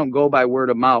consideration. I don't go by word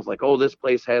of mouth, like, oh, this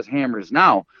place has hammers.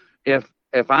 Now, if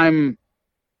I'm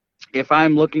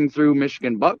looking through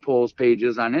Michigan Buck Polls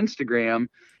pages on Instagram,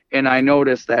 and I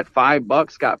notice that 5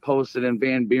 bucks got posted in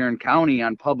Van Buren County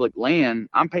on public land,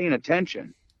 I'm paying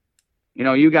attention.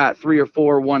 You got 3 or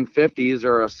 4 150s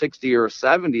or a 60 or a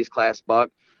 70s class buck.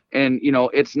 And,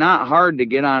 it's not hard to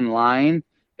get online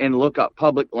and look up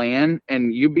public land.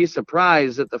 And you'd be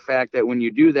surprised at the fact that when you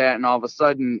do that, and all of a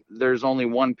sudden there's only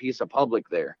one piece of public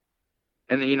there.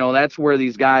 And, that's where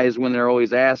these guys, when they're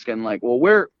always asking, like, well,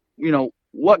 where,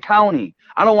 what county?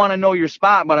 I don't want to know your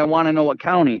spot, but I want to know what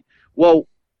county. Well,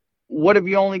 what if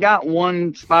you only got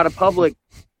one spot of public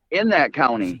in that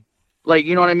county? Like,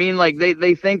 you know what I mean? Like,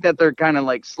 they think that they're kind of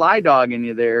like sly dogging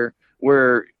you there,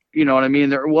 where, you know what I mean?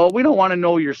 Well, we don't want to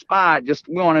know your spot. Just,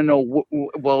 we want to know,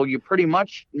 well, you pretty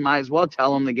much might as well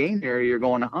tell them the game area you're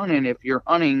going to hunt in, if you're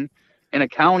hunting in a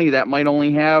county that might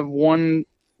only have one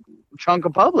chunk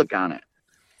of public on it.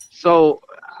 So,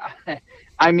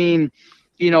 I mean,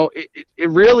 it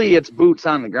really, it's boots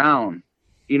on the ground.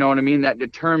 You know what I mean? That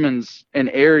determines an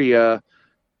area.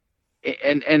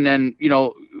 And then,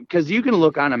 because you can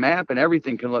look on a map and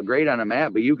everything can look great on a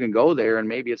map, but you can go there and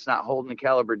maybe it's not holding the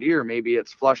caliber deer. Maybe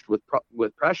it's flushed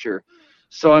with pressure.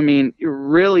 So, I mean,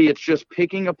 really, it's just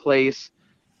picking a place,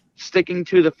 sticking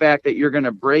to the fact that you're going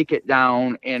to break it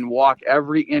down and walk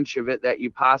every inch of it that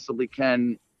you possibly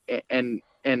can, and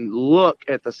look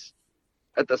at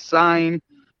the sign,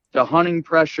 the hunting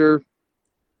pressure,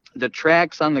 the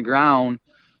tracks on the ground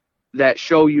that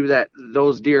show you that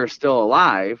those deer are still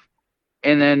alive.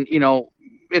 And then,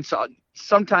 it's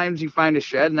sometimes you find a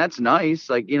shed, and that's nice.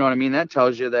 Like, you know what I mean? That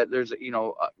tells you that there's,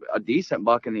 a decent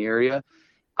buck in the area.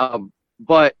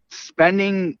 But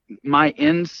spending my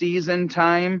in-season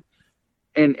time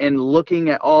and looking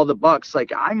at all the bucks,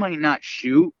 like, I might not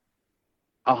shoot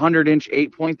a 100-inch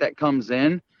 8-point that comes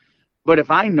in, but if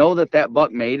I know that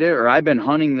buck made it, or I've been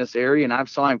hunting this area and I've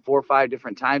saw him 4 or 5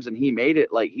 different times and he made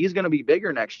it, like, he's going to be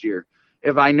bigger next year.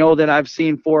 If I know that I've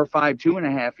seen 4 or 5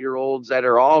 2.5-year-olds that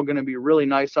are all going to be really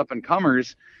nice up and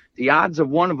comers, the odds of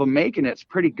one of them making it's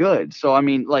pretty good. So, I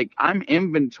mean, like, I'm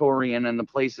inventorying in the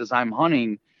places I'm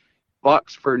hunting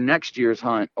bucks for next year's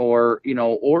hunt, or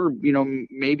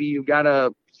maybe you got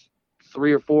a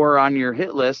 3 or 4 on your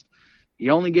hit list.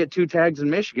 You only get 2 tags in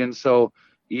Michigan. So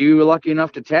you're lucky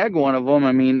enough to tag one of them.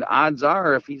 I mean, odds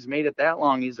are, if he's made it that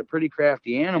long, he's a pretty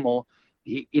crafty animal.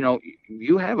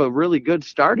 You have a really good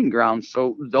starting ground.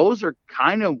 So those are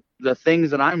kind of the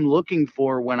things that I'm looking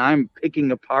for when I'm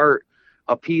picking apart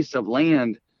a piece of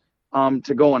land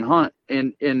to go and hunt,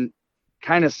 and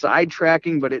kind of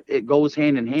sidetracking, but it goes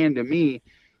hand in hand to me.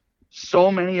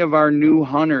 So many of our new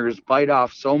hunters bite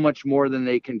off so much more than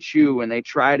they can chew, and they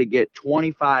try to get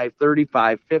 25,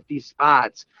 35, 50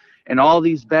 spots and all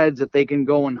these beds that they can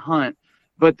go and hunt.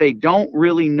 but they don't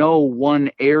really know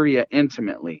one area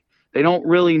intimately. They don't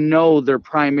really know their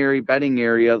primary bedding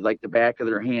area like the back of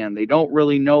their hand. They don't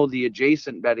really know the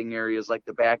adjacent bedding areas like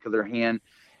the back of their hand.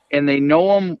 And they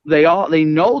know them, they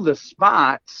know the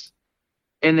spots,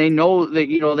 and they know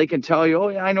that, they can tell you, oh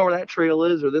yeah, I know where that trail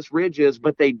is or this ridge is,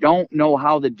 but they don't know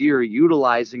how the deer are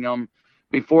utilizing them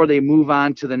before they move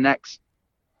on to the next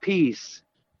piece.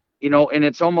 And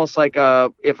it's almost like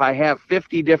if I have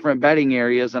 50 different bedding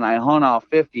areas and I hunt all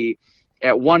 50,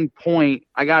 at one point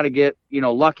I got to get,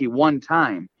 lucky one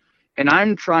time. And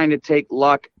I'm trying to take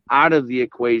luck out of the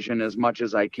equation as much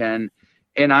as I can.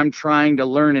 And I'm trying to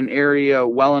learn an area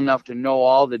well enough to know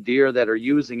all the deer that are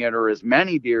using it, or as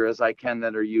many deer as I can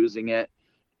that are using it.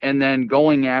 And then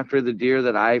going after the deer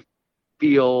that I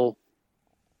feel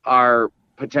are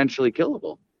potentially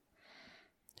killable.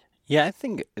 Yeah, I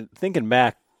think thinking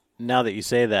back now that you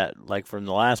say that, like from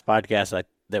the last podcast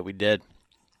that we did,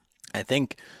 I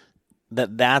think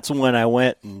that's when I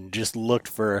went and just looked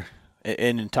for,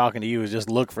 and in talking to you, was just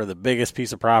look for the biggest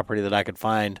piece of property that I could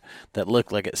find that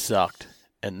looked like it sucked.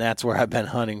 And that's where I've been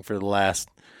hunting for the last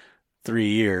 3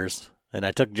 years. And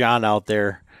I took John out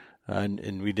there,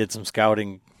 and we did some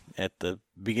scouting at the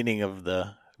beginning of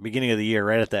the year,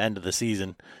 right at the end of the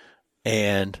season.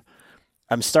 And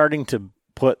I'm starting to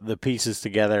put the pieces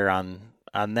together on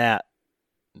that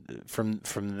from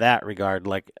that regard.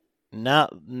 Like,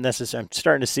 not necessarily, I'm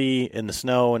starting to see in the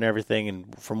snow and everything,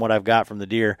 and from what I've got from the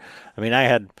deer, I mean, I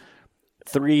had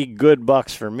 3 good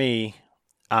bucks for me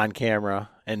on camera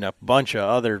and a bunch of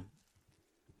other,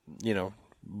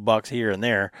 bucks here and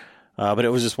there. But it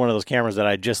was just one of those cameras that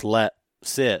I just let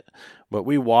sit. But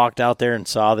we walked out there and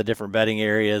saw the different bedding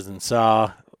areas and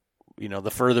saw,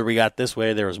 the further we got this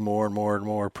way, there was more and more and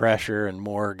more pressure and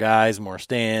more guys, more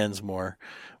stands, more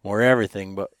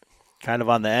everything. But kind of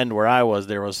on the end where I was,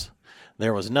 there was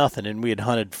nothing, and we had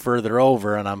hunted further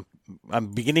over, and I'm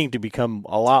beginning to become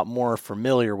a lot more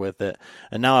familiar with it,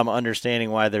 and now I'm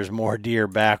understanding why there's more deer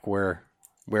back where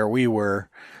we were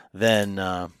than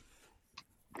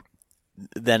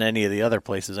any of the other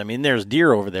places. I mean, there's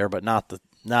deer over there, but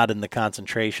not in the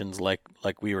concentrations like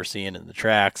we were seeing in the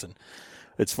tracks. And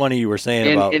it's funny you were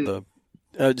saying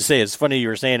it's funny you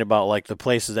were saying about like the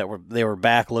places that they were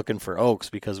back looking for oaks,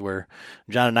 because where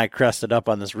John and I crested up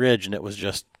on this ridge and it was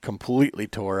just completely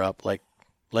tore up, like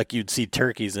you'd see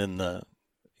turkeys in the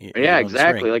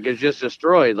exactly, like it's just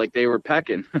destroyed, like they were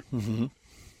pecking. Mm-hmm.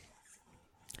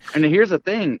 And here's the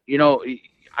thing,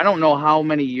 I don't know how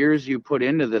many years you put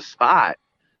into this spot,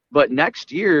 but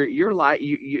next year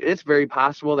it's very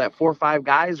possible that 4 or 5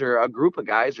 guys, or a group of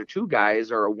guys, or 2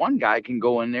 guys, or one guy can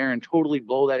go in there and totally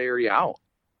blow that area out.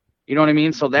 You know what I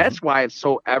mean? So that's why it's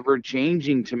so ever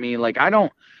changing to me. Like,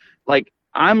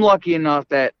 I'm lucky enough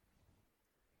that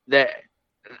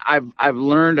I've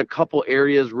learned a couple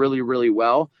areas really, really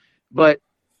well, but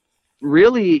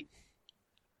really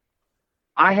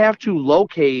I have to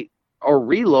locate or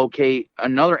relocate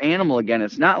another animal again.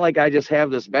 It's not like I just have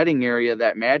this bedding area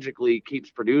that magically keeps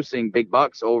producing big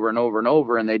bucks over and over and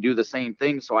over, and they do the same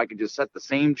thing, so I could just set the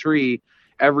same tree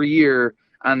every year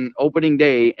on opening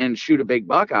day and shoot a big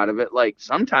buck out of it. Like,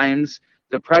 sometimes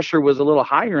the pressure was a little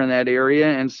higher in that area,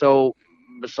 and so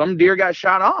some deer got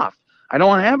shot off. I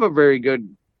don't have a very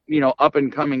good, up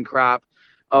and coming crop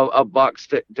of bucks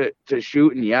to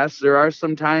shoot. And yes, there are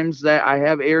some times that I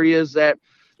have areas that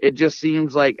it just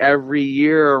seems like every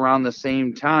year around the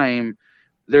same time,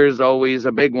 there's always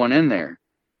a big one in there.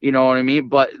 You know what I mean?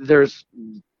 But there's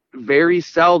very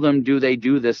seldom do they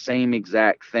do the same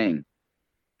exact thing.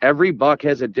 Every buck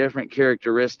has a different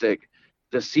characteristic.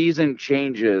 The season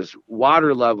changes,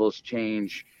 water levels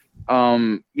change,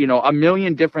 a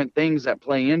million different things that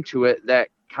play into it that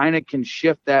kind of can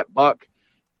shift that buck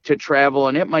to travel.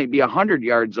 And it might be 100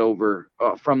 yards over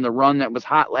from the run that was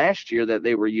hot last year that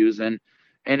they were using.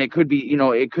 And it could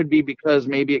be, because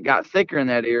maybe it got thicker in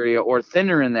that area or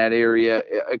thinner in that area.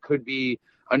 It could be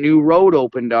a new road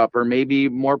opened up, or maybe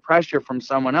more pressure from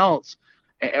someone else.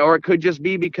 Or it could just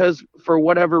be because, for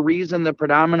whatever reason, the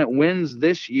predominant winds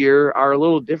this year are a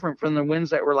little different from the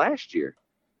winds that were last year.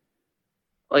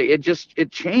 Like,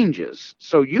 it changes.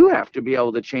 So you have to be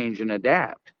able to change and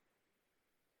adapt.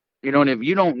 And if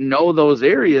you don't know those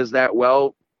areas that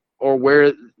well, or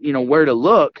where to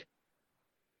look,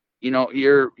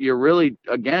 you're really,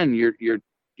 again,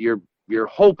 you're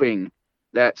hoping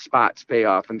that spots pay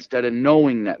off instead of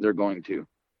knowing that they're going to.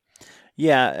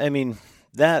 Yeah, I mean,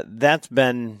 that's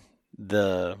been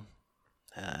the,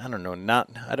 I don't know,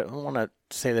 I don't want to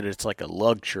say that it's like a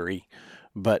luxury,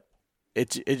 but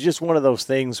it's just one of those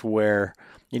things where,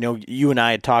 you and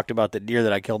I had talked about the deer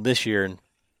that I killed this year, and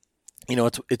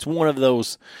it's one of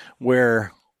those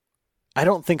where I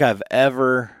don't think I've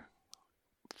ever,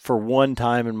 for one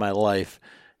time in my life,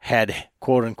 had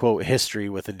quote unquote history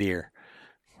with a deer.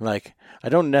 Like, I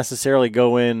don't necessarily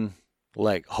go in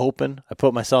like hoping. I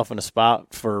put myself in a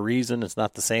spot for a reason. It's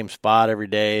not the same spot every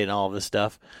day and all this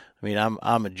stuff. I mean,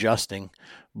 I'm adjusting,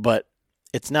 but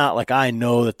it's not like I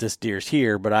know that this deer's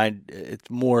here, but it's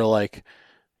more like,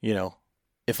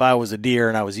 if I was a deer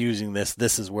and I was using this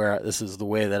is the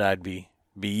way that I'd be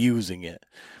using it.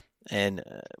 And,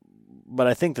 but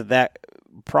I think that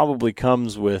probably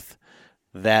comes with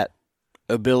that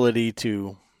ability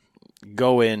to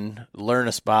go in, learn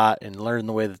a spot and learn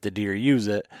the way that the deer use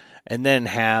it, and then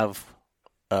have,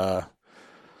 I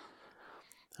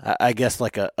guess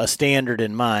like a standard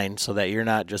in mind so that you're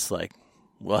not just like,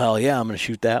 well, hell yeah, I'm going to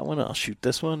shoot that one. I'll shoot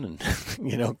this one. And,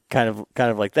 kind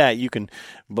of like that. You can,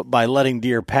 but by letting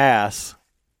deer pass,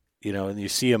 and you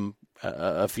see them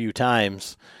a few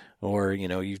times, or,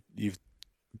 you've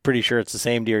pretty sure it's the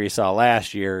same deer you saw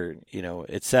last year,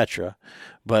 et cetera.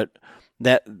 But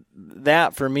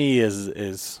that for me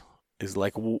is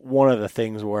like one of the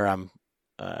things where I'm,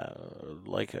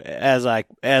 like as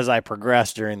I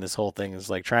progress during this whole thing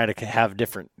is like trying to have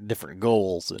different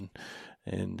goals, and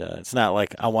it's not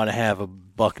like I want to have a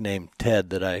buck named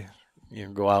Ted that I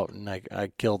go out and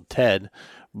I killed Ted,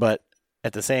 but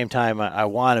at the same time I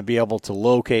want to be able to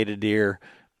locate a deer,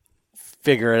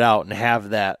 figure it out, and have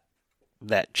that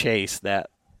chase, that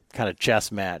kind of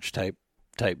chess match type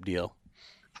deal.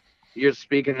 You're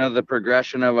speaking of the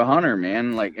progression of a hunter,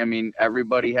 man. Like, I mean,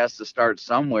 everybody has to start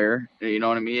somewhere. You know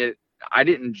what I mean? I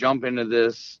didn't jump into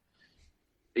this,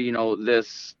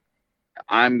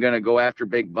 I'm going to go after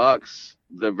big bucks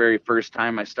the very first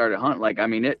time I started hunting. Like, I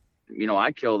mean,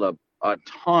 I killed a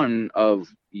ton of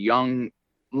young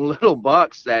little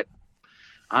bucks that,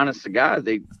 honest to God,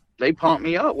 they pumped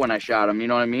me up when I shot them. You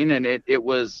know what I mean? And it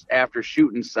was after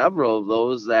shooting several of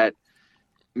those that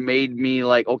made me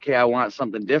like, okay, I want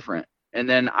something different. And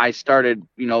then I started,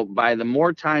 by the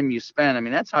more time you spend, I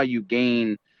mean, that's how you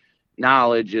gain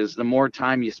knowledge, is the more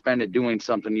time you spend at doing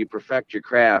something, you perfect your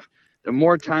craft. The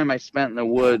more time I spent in the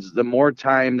woods, the more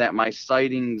time that my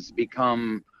sightings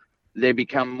become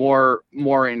more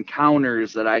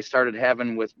encounters that I started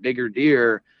having with bigger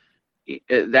deer.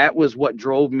 That was what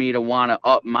drove me to want to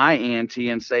up my ante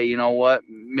and say, you know what,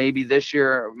 maybe this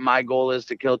year my goal is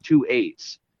to kill 2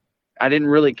 8s. I didn't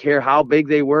really care how big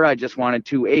they were. I just wanted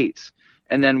 2 8s.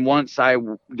 And then once I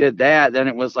did that, then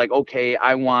it was like, okay,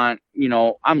 I'm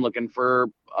looking for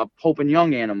a Pope and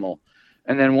Young animal.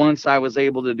 And then once I was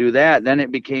able to do that, then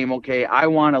it became, okay, I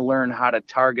want to learn how to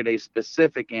target a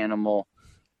specific animal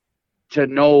to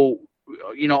know,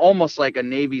 almost like a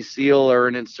Navy SEAL or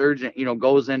an insurgent,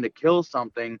 goes in to kill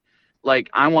something. Like,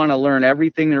 I want to learn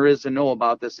everything there is to know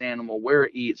about this animal, where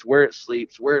it eats, where it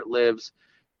sleeps, where it lives,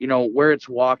 where it's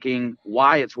walking,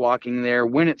 why it's walking there,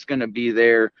 when it's going to be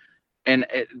there. And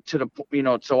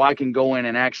so I can go in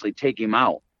and actually take him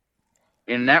out.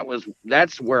 And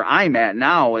that's where I'm at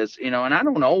now is, and I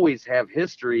don't always have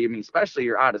history. I mean, especially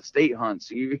your out of state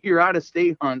hunts, you're out of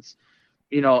state hunts,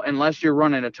 unless you're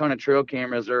running a ton of trail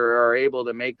cameras or are able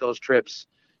to make those trips,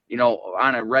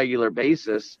 on a regular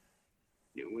basis.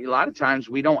 A lot of times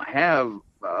we don't have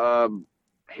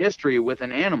history with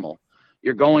an animal.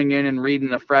 You're going in and reading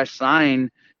the fresh sign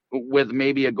with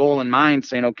maybe a goal in mind,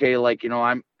 saying, okay, like,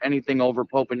 I'm anything over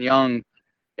Pope and Young,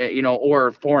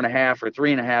 or 4.5 or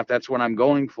 3.5. That's what I'm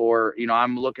going for.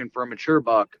 I'm looking for a mature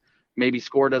buck. Maybe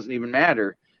score doesn't even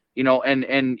matter,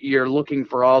 and you're looking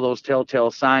for all those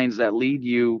telltale signs that lead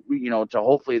you, to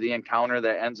hopefully the encounter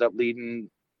that ends up leading,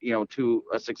 to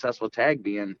a successful tag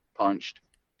being punched.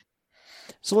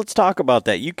 So let's talk about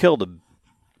that. You killed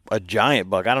a giant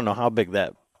buck. I don't know how big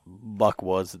that buck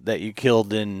was that you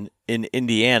killed in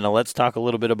Indiana. Let's talk a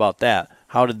little bit about that.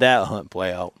 How did that hunt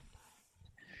play out?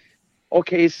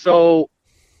 Okay, so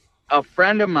a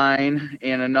friend of mine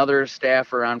and another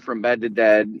staffer on From Bed to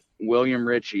Dead, William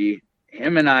Ritchie,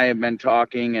 him and I have been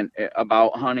talking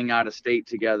about hunting out of state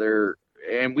together,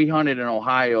 and we hunted in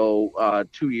Ohio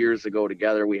 2 years ago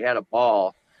together. We had a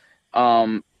ball.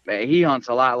 He hunts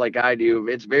a lot like I do.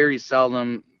 It's very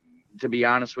seldom, to be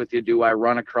honest with you, do I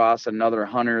run across another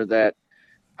hunter that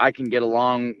I can get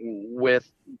along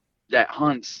with that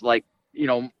hunts like,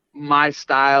 my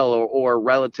style or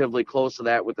relatively close to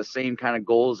that with the same kind of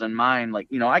goals in mind. Like,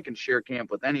 I can share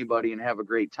camp with anybody and have a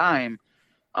great time.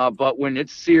 But when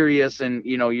it's serious and,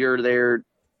 you're there,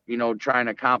 trying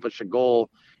to accomplish a goal,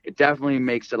 it definitely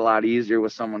makes it a lot easier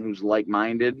with someone who's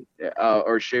like-minded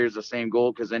or shares the same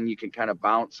goal, because then you can kind of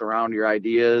bounce around your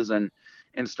ideas and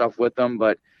stuff with them.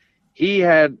 But he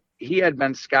had he had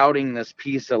been scouting this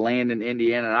piece of land in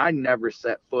Indiana, and I never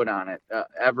set foot on it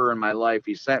ever in my life.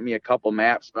 He sent me a couple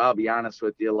maps, but I'll be honest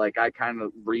with you, like I kind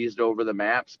of breezed over the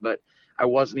maps, but I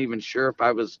wasn't even sure if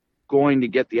I was going to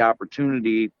get the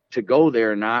opportunity to go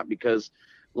there or not, because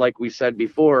like we said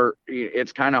before,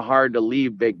 it's kind of hard to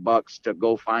leave big bucks to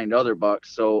go find other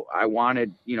bucks. So I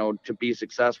wanted, to be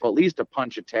successful, at least to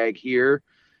punch a tag here,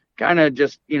 kind of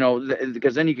just,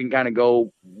 because then you can kind of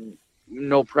go,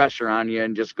 no pressure on you,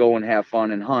 and just go and have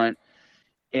fun and hunt.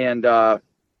 And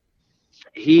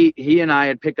he and I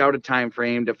had picked out a time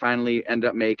frame to finally end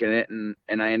up making it, and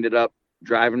I ended up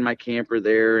driving my camper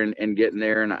there and getting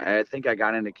there, and I think I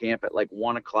got into camp at like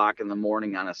 1:00 in the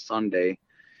morning on a Sunday,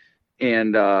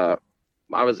 and I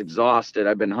was exhausted.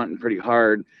 I've been hunting pretty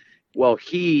hard. Well,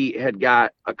 he had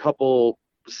got a couple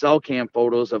cell cam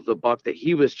photos of the buck that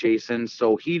he was chasing,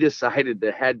 so he decided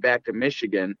to head back to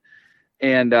Michigan.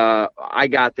 And I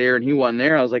got there and he wasn't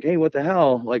there. I was like, hey, what the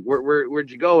hell? Like, where'd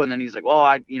you go? And then he's like, well,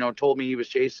 I told me he was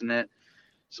chasing it.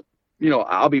 So,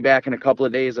 I'll be back in a couple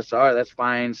of days. I said, all right, that's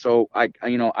fine. So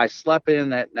I slept in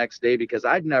that next day because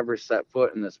I'd never set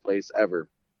foot in this place ever.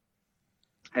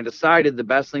 I decided the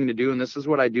best thing to do, and this is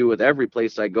what I do with every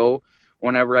place I go,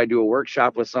 whenever I do a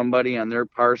workshop with somebody on their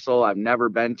parcel I've never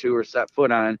been to or set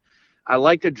foot on, I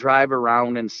like to drive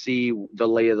around and see the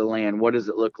lay of the land. What does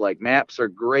it look like? Maps are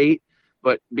great,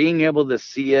 but being able to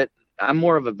see it, I'm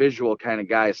more of a visual kind of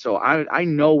guy. So I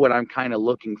know what I'm kind of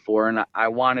looking for. And I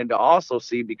wanted to also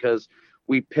see, because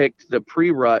we picked the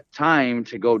pre-rut time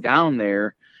to go down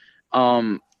there,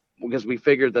 because we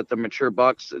figured that the mature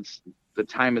bucks, it's the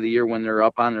time of the year when they're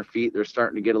up on their feet, they're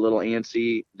starting to get a little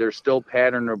antsy. They're still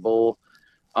patternable.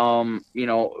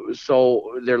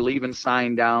 So they're leaving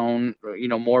sign down,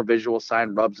 more visual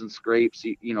sign, rubs and scrapes.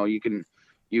 You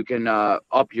can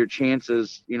up your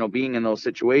chances, being in those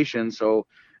situations. So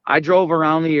I drove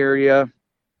around the area.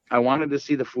 I wanted to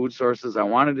see the food sources. I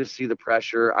wanted to see the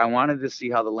pressure. I wanted to see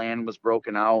how the land was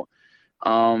broken out.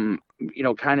 Kind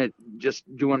of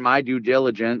just doing my due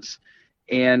diligence.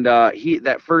 And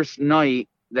that first night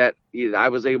that I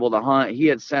was able to hunt, he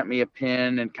had sent me a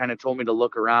pin and kind of told me to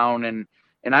look around, and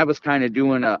I was kind of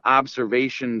doing an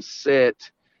observation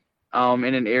sit in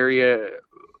an area,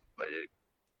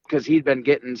 because he'd been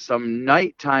getting some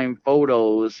nighttime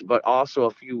photos, but also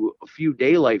a few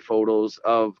daylight photos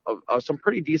of some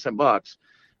pretty decent bucks,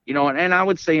 and I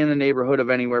would say in the neighborhood of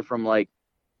anywhere from like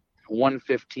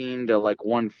 115 to like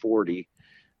 140.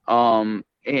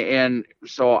 And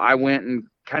so I went and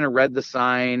kind of read the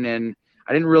sign, and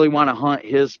I didn't really want to hunt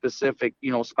his specific,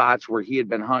 spots where he had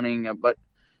been hunting, but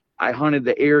I hunted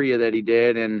the area that he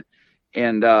did,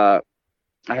 and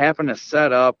I happened to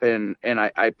set up, and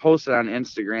I posted on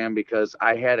Instagram because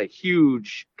I had a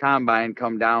huge combine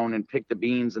come down and pick the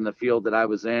beans in the field that I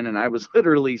was in, and I was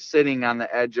literally sitting on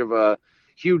the edge of a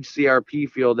huge CRP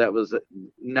field that was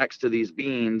next to these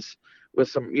beans with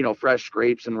some, fresh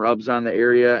scrapes and rubs on the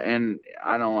area, and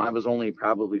I don't know, I was only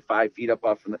probably 5 feet up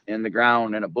off in the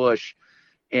ground in a bush,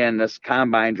 and this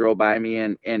combine drove by me,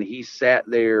 and he sat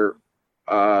there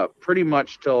pretty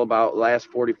much till about last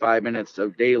 45 minutes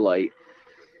of daylight.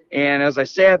 And as I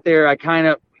sat there, I kind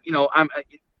of,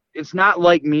 it's not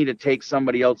like me to take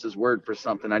somebody else's word for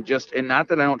something. And not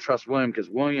that I don't trust William, because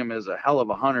William is a hell of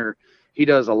a hunter. He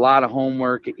does a lot of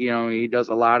homework, he does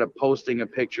a lot of posting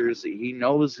of pictures. He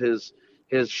knows his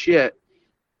shit.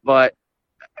 But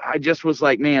I just was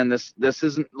like, man, this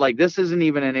isn't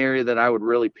even an area that I would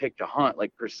really pick to hunt,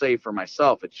 like per se for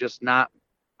myself. It's just not,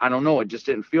 I don't know. It just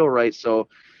didn't feel right. So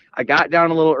I got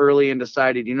down a little early and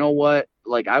decided, you know what?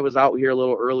 Like, I was out here a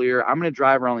little earlier. I'm going to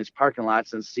drive around these parking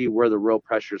lots and see where the real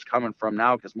pressure is coming from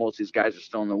now, because most of these guys are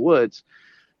still in the woods.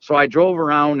 So I drove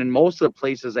around, and most of the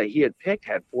places that he had picked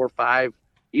had 4, 5,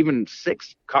 even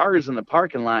 6 cars in the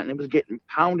parking lot, and it was getting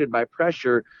pounded by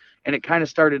pressure. And it kind of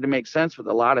started to make sense with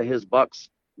a lot of his bucks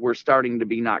were starting to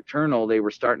be nocturnal. They were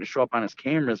starting to show up on his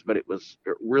cameras, but it was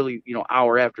really,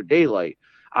 hour after daylight,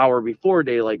 hour before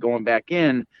daylight, going back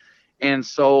in. And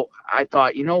so I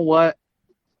thought, you know what?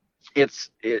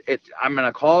 I'm going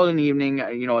to call it an evening.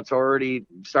 It's already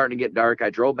starting to get dark. I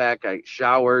drove back. I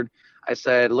showered. I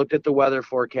said, looked at the weather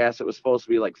forecast. It was supposed to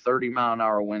be like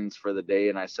 30-mile-an-hour winds for the day.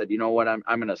 And I said, you know what? I'm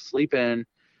going to sleep in.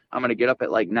 I'm going to get up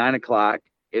at like 9 o'clock.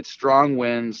 It's strong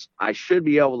winds. I should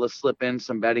be able to slip in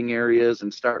some bedding areas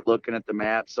and start looking at the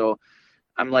map. So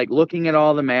I'm like looking at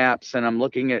all the maps, and I'm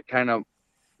looking at kind of,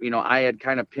 I had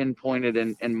kind of pinpointed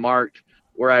and marked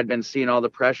where I'd been seeing all the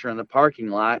pressure in the parking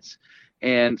lots.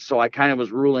 And so I kind of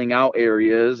was ruling out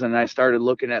areas, and I started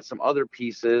looking at some other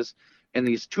pieces, and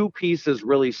these 2 pieces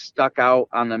really stuck out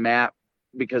on the map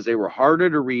because they were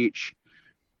harder to reach.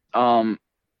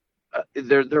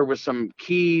 there was some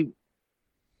key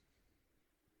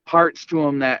parts to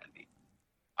them that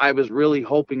I was really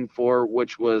hoping for,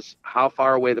 which was how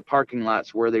far away the parking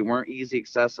lots were. They weren't easy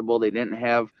accessible. They didn't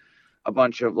have a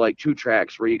bunch of like 2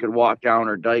 tracks where you could walk down,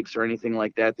 or dikes or anything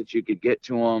like that you could get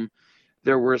to them.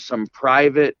 There were some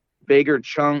private, bigger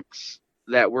chunks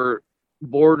that were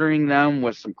bordering them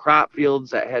with some crop fields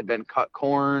that had been cut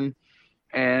corn.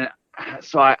 And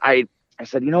so I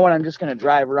said, you know what, I'm just going to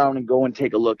drive around and go and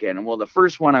take a look at them. Well, the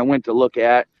first one I went to look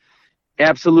at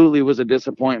absolutely was a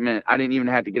disappointment. I didn't even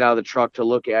have to get out of the truck to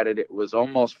look at it. It was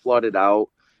almost flooded out.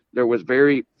 There was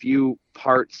very few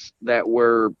parts that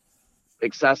were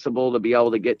accessible to be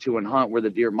able to get to and hunt where the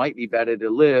deer might be bedded to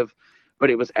live, but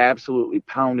it was absolutely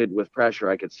pounded with pressure.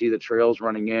 I could see the trails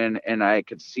running in, and I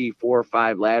could see 4 or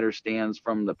 5 ladder stands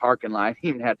from the parking lot. I didn't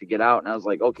even have to get out, and I was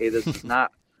like, okay, this is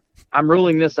not, I'm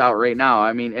ruling this out right now.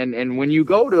 I mean, and when you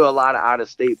go to a lot of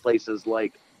out-of-state places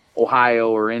like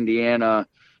Ohio or Indiana,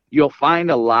 you'll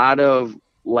find a lot of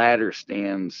ladder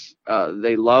stands.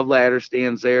 They love ladder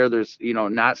stands there. There's,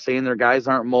 not saying their guys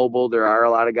aren't mobile. There are a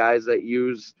lot of guys that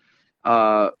use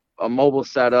mobile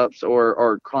setups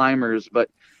or climbers, but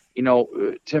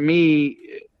to me,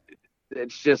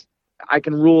 it's just, I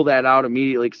can rule that out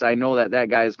immediately, because I know that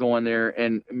guy's going there,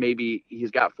 and maybe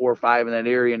he's got 4 or 5 in that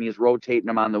area and he's rotating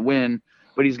them on the wind,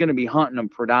 but he's going to be hunting them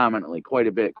predominantly quite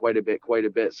a bit.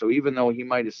 So even though he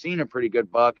might have seen a pretty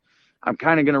good buck, I'm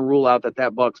kind of going to rule out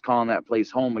that buck's calling that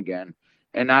place home again.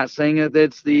 And not saying that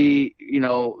it's that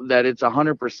it's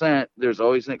 100%. There's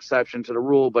always an exception to the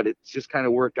rule, but it's just kind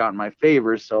of worked out in my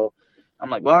favor. So I'm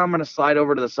like, well, I'm going to slide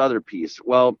over to this other piece.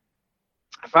 Well,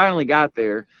 I finally got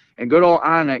there, and good old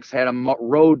Onyx had a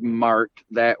road marked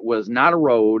that was not a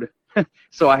road.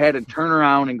 So I had to turn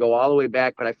around and go all the way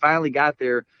back, but I finally got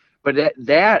there. But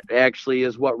that actually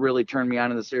is what really turned me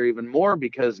on to this area even more,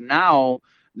 because now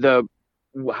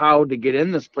how to get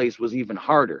in this place was even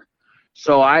harder.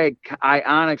 So I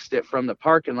onyxed it from the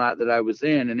parking lot that I was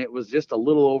in, and it was just a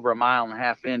little over 1.5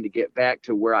 miles in to get back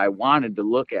to where I wanted to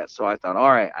look at. So I thought,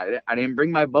 all right, I didn't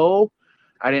bring my bow.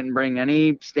 I didn't bring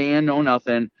any stand, no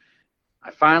nothing.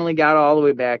 I finally got all the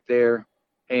way back there,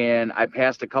 and I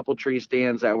passed a couple tree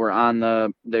stands that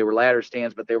were they were ladder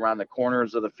stands, but they were on the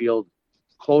corners of the field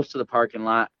close to the parking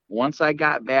lot. Once I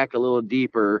got back a little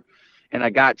deeper, and I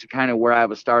got to kind of where I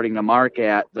was starting to mark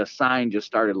at, the sign just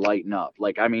started lighting up.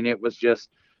 Like, I mean, it was just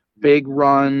big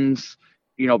runs,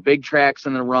 big tracks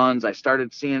in the runs. I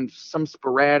started seeing some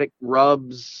sporadic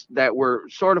rubs that were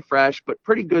sort of fresh, but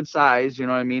pretty good size. You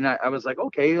know what I mean? I was like,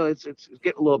 okay, it's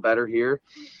getting a little better here.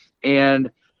 And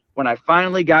when I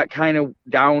finally got kind of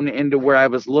down into where I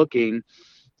was looking,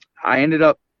 I ended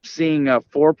up seeing a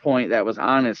 4-point that was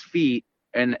on his feet,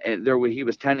 and he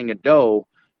was tending a doe,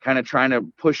 kind of trying to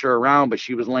push her around, but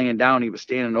she was laying down. He was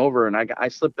standing over, and I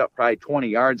slipped up probably 20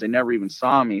 yards. They never even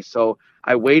saw me. So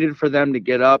I waited for them to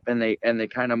get up, and they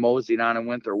kind of moseyed on and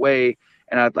went their way.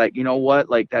 And I was like, you know what?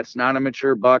 Like, that's not a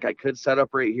mature buck. I could set up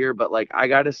right here, but like, I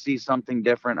got to see something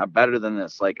different, better than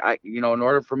this. Like, in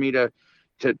order for me to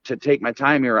take my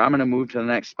time here, I'm going to move to the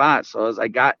next spot. So as I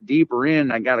got deeper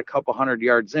in, I got a couple 100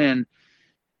 yards in,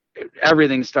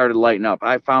 everything started lighting up.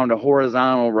 I found a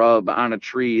horizontal rub on a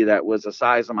tree that was the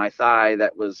size of my thigh,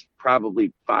 that was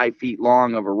probably 5 feet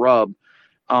long of a rub.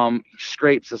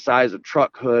 Scrapes the size of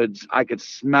truck hoods. I could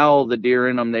smell the deer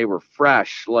in them. They were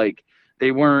fresh. Like,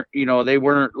 they weren't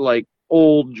like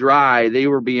old dry. They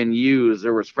were being used.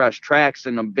 There was fresh tracks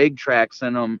in them, big tracks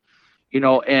in them,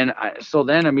 and so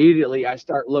then immediately I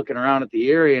start looking around at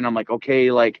the area, and I'm like,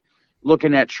 okay, like,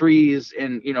 looking at trees,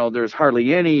 and there's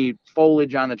hardly any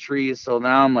foliage on the trees. So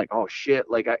now I'm like, oh shit,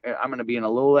 like I'm going to be in a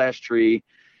little ass tree.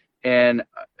 And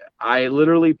I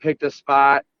literally picked a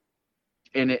spot,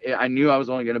 and I knew I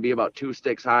was only going to be about 2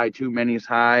 sticks high, 2 minis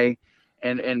high,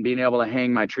 and being able to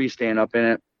hang my tree stand up in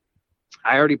it.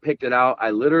 I already picked it out. I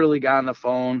literally got on the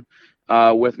phone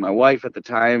with my wife at the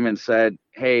time and said,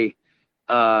 hey,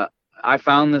 I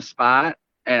found this spot.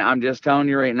 And I'm just telling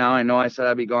you right now, I know I said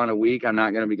I'd be gone a week. I'm not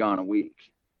going to be gone a week.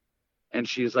 And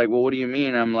she's like, well, what do you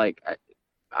mean? I'm like,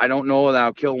 I don't know that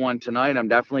I'll kill one tonight. I'm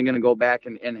definitely going to go back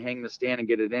and hang the stand and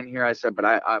get it in here. I said,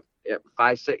 but if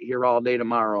I sit here all day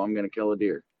tomorrow, I'm going to kill a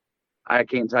deer. I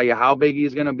can't tell you how big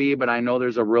he's going to be, but I know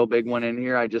there's a real big one in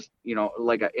here. I just,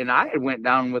 and I had went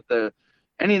down with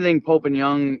anything Pope and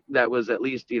Young that was at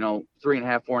least, 3.5,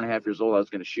 4.5 years old, I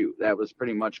was going to shoot. That was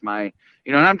pretty much my,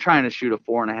 and I'm trying to shoot a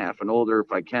 4.5 and older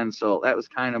if I can. So that was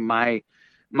kind of my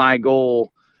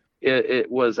goal.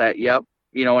 It was that, yep.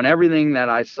 And everything that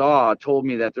I saw told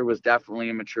me that there was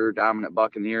definitely a mature dominant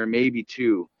buck in the area, maybe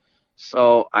 2.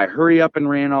 So I hurry up and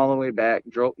ran all the way back,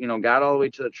 drove, got all the way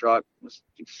to the truck, was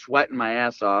sweating my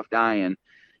ass off, dying,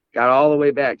 got all the way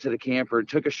back to the camper,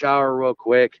 took a shower real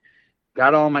quick,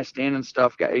 got all my standing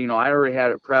stuff. I already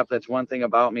had it prepped. That's one thing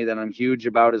about me that I'm huge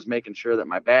about, is making sure that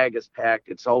my bag is packed.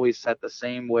 It's always set the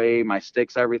same way. My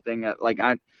sticks, everything. Like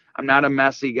I'm not a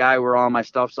messy guy where all my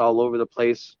stuff's all over the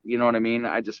place. You know what I mean?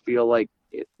 I just feel like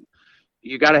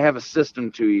you got to have a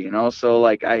system to you. So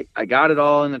like I got it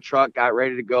all in the truck, got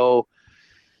ready to go.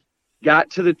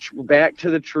 Got to back to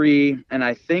the tree, and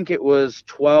I think it was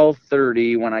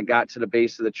 12:30 when I got to the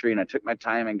base of the tree, and I took my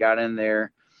time and got in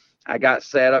there. I got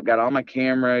set up, got all my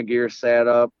camera gear set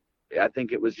up. I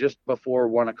think it was just before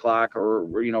 1 o'clock, or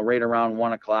right around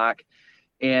 1 o'clock,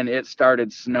 and it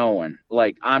started snowing.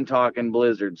 Like, I'm talking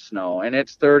blizzard snow, and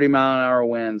it's 30-mile-an-hour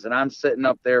winds, and I'm sitting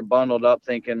up there bundled up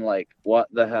thinking, like, what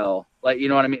the hell? Like, you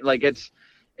know what I mean? Like,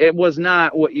 it was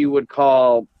not what you would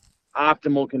call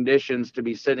optimal conditions to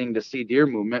be sitting to see deer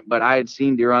movement, but I had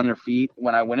seen deer on their feet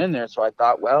when I went in there. So I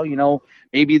thought, well,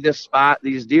 maybe this spot,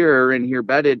 these deer are in here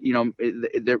bedded,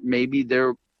 maybe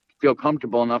they're feel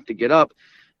comfortable enough to get up.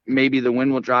 Maybe the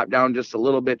wind will drop down just a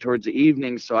little bit towards the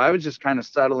evening. So I was just kind of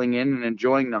settling in and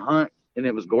enjoying the hunt, and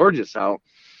it was gorgeous out.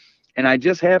 And I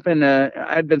just happened to,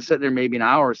 I'd been sitting there maybe an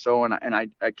hour or so, and I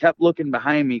kept looking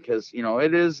behind me, because,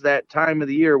 it is that time of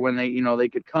the year when they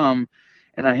could come.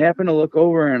 And I happened to look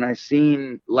over, and I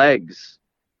seen legs,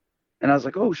 and I was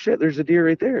like, oh shit, there's a deer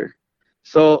right there.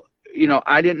 So,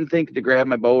 I didn't think to grab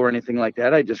my bow or anything like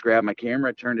that. I just grabbed my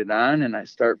camera, turned it on, and I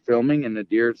start filming, and the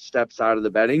deer steps out of the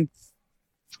bedding,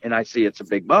 and I see it's a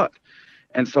big buck.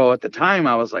 And so at the time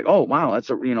I was like, oh wow, that's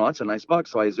a nice buck.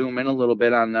 So I zoom in a little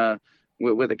bit on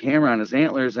with the camera on his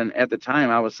antlers. And at the time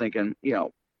I was thinking,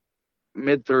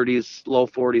 mid 30s, low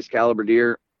 40s caliber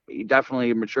deer,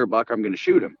 definitely a mature buck. I'm going to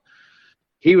shoot him.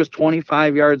 He was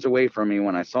 25 yards away from me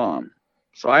when I saw him.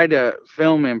 So I had to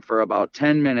film him for about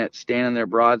 10 minutes standing there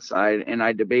broadside, and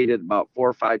I debated about 4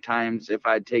 or 5 times if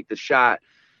I'd take the shot.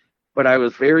 But I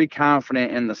was very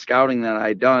confident in the scouting that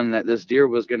I'd done that this deer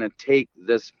was going to take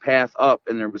this path up,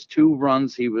 and there was 2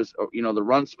 runs. He was, the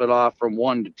run split off from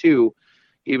 1 to 2.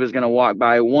 He was going to walk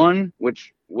by one,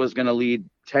 which was going to lead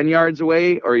 10 yards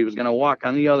away, or he was going to walk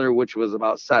on the other, which was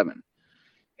about 7.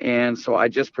 And so I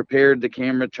just prepared the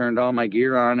camera, turned all my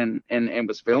gear on, and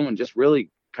was filming, just really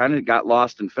kind of got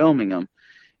lost in filming him.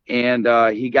 And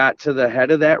he got to the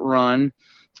head of that run,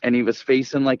 and he was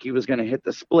facing like he was going to hit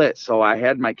the split. So I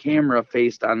had my camera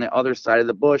faced on the other side of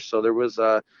the bush. So there was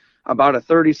about a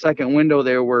 30-second window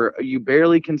there where you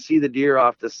barely can see the deer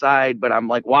off the side, but I'm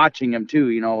like watching him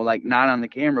too, like not on the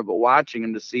camera, but watching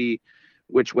him to see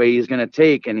which way he's going to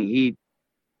take. And he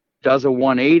does a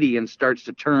 180 and starts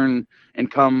to turn and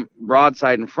come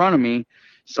broadside in front of me.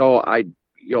 So I,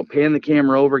 pan the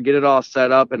camera over, get it all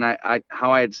set up. And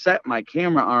how I had set my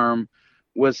camera arm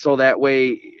was so that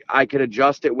way I could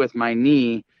adjust it with my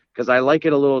knee, because I like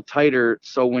it a little tighter.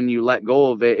 So when you let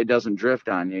go of it, it doesn't drift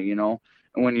on you,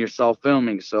 and when you're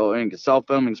self-filming. So, and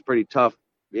self-filming is pretty tough.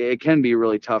 It can be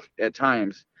really tough at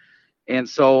times. And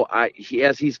so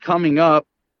as he's coming up,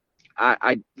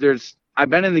 I've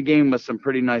been in the game with some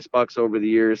pretty nice bucks over the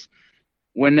years.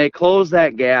 When they close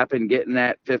that gap and get in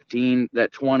that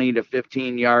 20 to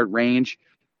 15 yard range,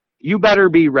 you better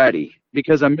be ready,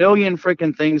 because a million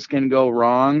freaking things can go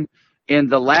wrong. And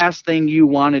the last thing you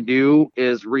want to do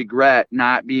is regret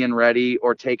not being ready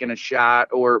or taking a shot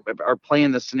or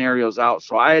playing the scenarios out.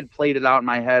 So I had played it out in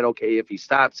my head. Okay, if he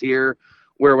stops here,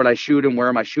 where would I shoot him? Where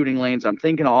are my shooting lanes? I'm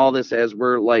thinking of all this as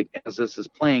this is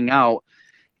playing out.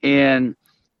 And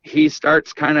he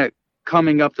starts kind of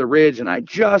coming up the ridge, and I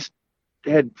just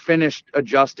had finished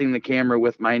adjusting the camera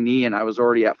with my knee, and I was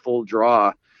already at full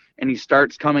draw. And he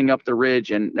starts coming up the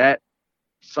ridge, and that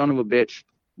son of a bitch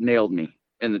nailed me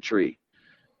in the tree.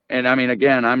 And I mean,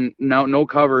 again, I'm no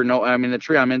cover. The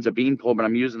tree I'm in's a beanpole, but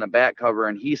I'm using the back cover,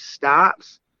 and he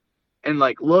stops and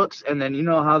like looks, and then you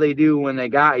know how they do when they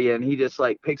got you, and he just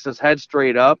like picks his head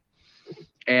straight up.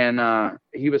 And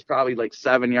he was probably like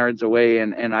 7 yards away,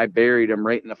 and I buried him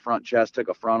right in the front chest, took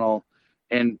a frontal,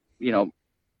 and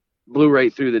blew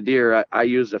right through the deer. I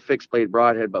used a fixed blade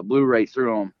broadhead, but blew right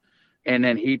through him. And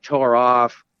then he tore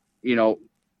off,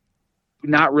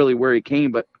 not really where he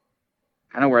came, but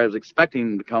kind of where I was expecting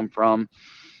him to come from.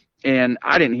 And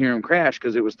I didn't hear him crash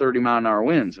because it was 30-mile-an-hour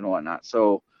winds and whatnot.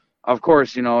 So of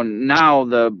course, now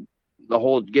the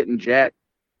whole getting jacked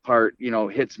part,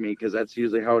 hits me, because that's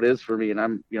usually how it is for me. And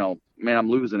I'm, I'm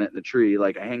losing it in the tree.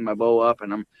 Like, I hang my bow up,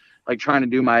 and I'm like trying to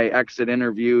do my exit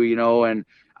interview, and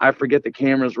I forget the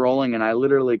camera's rolling, and I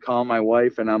literally call my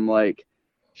wife, and I'm like,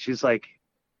 she's like,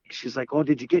 oh,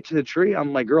 did you get to the tree?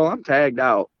 I'm like, girl, I'm tagged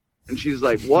out. And she's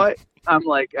like, what? I'm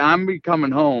like, I'm be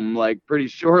coming home like pretty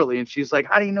shortly. And she's like,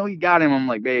 how do you know you got him? I'm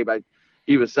like, babe,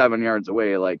 he was 7 yards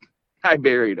away. Like, I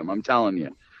buried him, I'm telling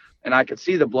you. And I could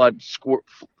see the blood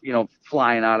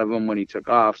flying out of him when he took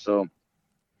off. So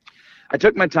I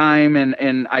took my time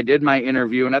and I did my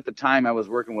interview. And at the time I was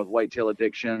working with Whitetail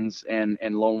Addictions and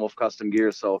Lone Wolf Custom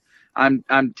Gear. So I'm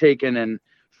taking and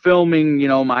filming,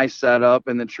 my setup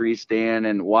and the tree stand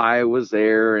and why I was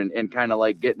there and kind of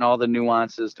like getting all the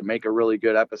nuances to make a really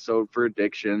good episode for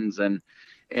Addictions.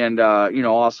 And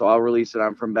also I'll release it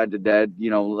on From Bed to Dead,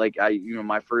 like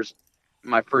my first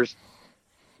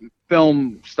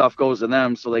film stuff goes to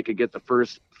them so they could get the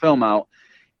first film out.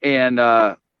 And,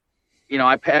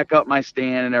 I pack up my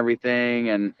stand and everything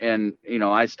and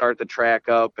I start the track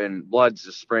up and blood's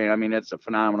just spraying. I mean, it's a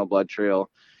phenomenal blood trail.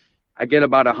 I get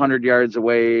about 100 yards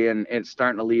away and it's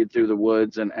starting to lead through the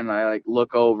woods and I like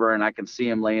look over and I can see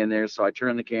him laying there. So I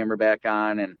turn the camera back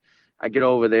on and I get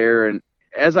over there. And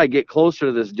as I get closer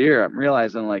to this deer, I'm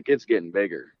realizing like it's getting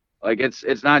bigger. Like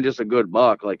it's not just a good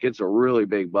buck, like it's a really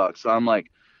big buck. So I'm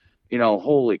like,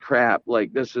 holy crap,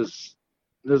 like this is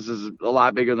a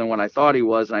lot bigger than what I thought he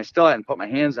was. And I still hadn't put my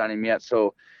hands on him yet.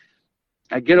 So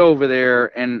I get over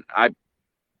there and I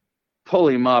pull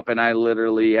him up and I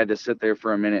literally had to sit there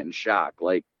for a minute in shock.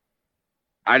 Like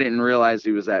I didn't realize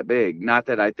he was that big. Not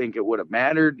that I think it would have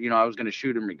mattered. I was going to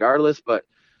shoot him regardless, but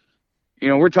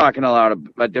we're talking a lot of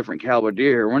a different caliber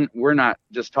deer. We're not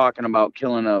just talking about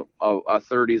killing a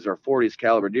 30s or 40s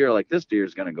caliber deer. Like this deer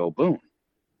is going to go boom.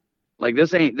 Like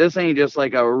this ain't just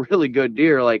like a really good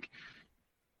deer. Like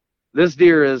this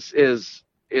deer is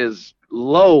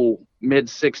low mid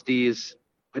 60s,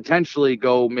 potentially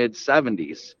go mid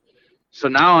 70s. So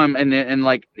now I'm and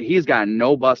like he's got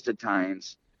no busted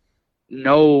tines,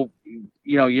 no,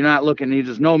 you're not looking.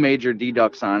 There's no major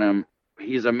deducts on him.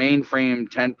 He's a mainframe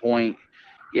 10-point.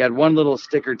 He had one little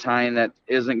sticker tine that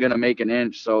isn't going to make an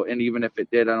inch. So, and even if it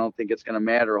did, I don't think it's going to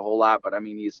matter a whole lot. But I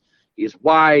mean, he's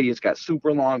wide. He's got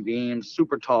super long beams,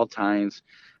 super tall tines.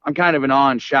 I'm kind of in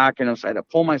awe and shock, so I had to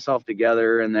pull myself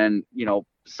together and then,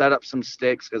 set up some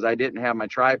sticks because I didn't have my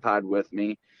tripod with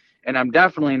me. And I'm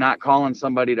definitely not calling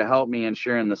somebody to help me and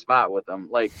sharing the spot with them.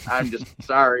 Like, I'm just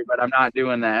sorry, but I'm not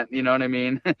doing that. You know what I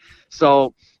mean?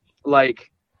 So, like,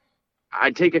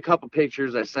 I take a couple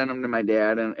pictures. I send them to my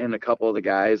dad and a couple of the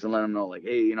guys and let them know, like,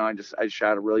 hey, I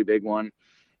shot a really big one.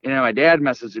 My dad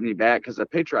messaged me back because the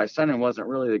picture I sent him wasn't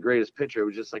really the greatest picture. It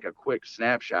was just like a quick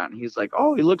snapshot. And he's like,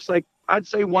 oh, he looks like, I'd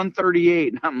say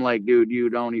 138. And I'm like, dude, you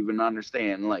don't even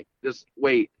understand. Like, just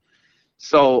wait.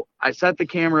 So I set the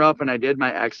camera up and I did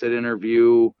my exit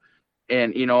interview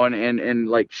and, and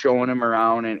like showing him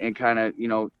around and kind of,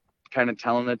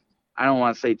 telling the, I don't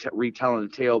want to say retelling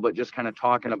the tale, but just kind of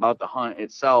talking about the hunt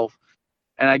itself.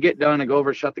 And I get done, I go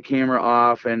over, shut the camera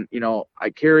off and, I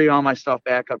carry all my stuff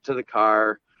back up to the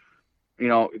car,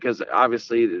 because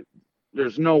obviously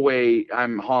there's no way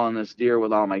I'm hauling this deer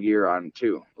with all my gear on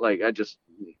too. Like I just,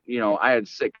 I had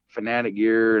sick Fanatic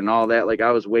gear and all that. Like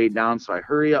I was weighed down. So I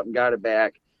hurry up and got it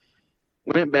back,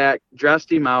 went back,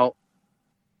 dressed him out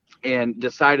and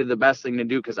decided the best thing to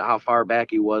do because of how far back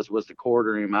he was to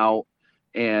quarter him out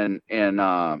and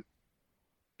skin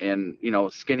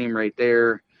him right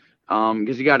there.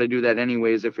 Because you got to do that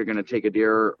anyways if you're going to take a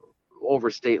deer over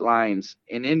state lines.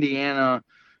 In Indiana,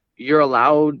 you're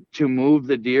allowed to move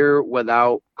the deer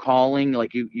without calling.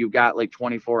 Like you've got like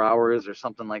 24 hours or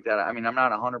something like that. I mean, I'm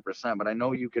not 100%, but I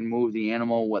know you can move the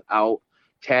animal without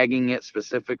tagging it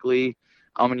specifically.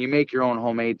 And you make your own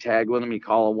homemade tag with them. You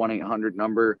call a 1-800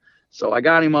 number. So I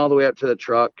got him all the way up to the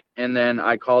truck, and then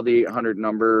I called the 800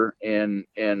 number and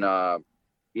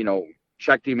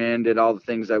checked him in, did all the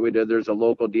things that we did. There's a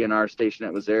local DNR station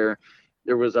that was there.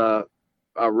 There was a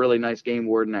really nice game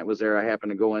warden that was there. I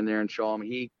happened to go in there and show him.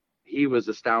 He was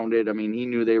astounded. I mean, he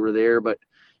knew they were there, but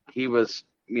he was,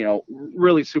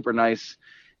 really super nice.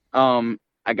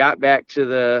 I got back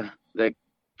to the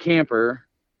camper,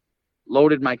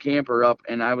 loaded my camper up,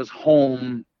 and I was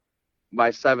home by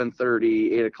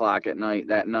 7:30, 8 o'clock at night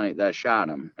that I shot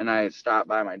him. And I stopped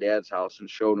by my dad's house and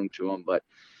showed him to him. But,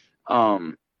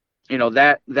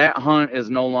 that hunt is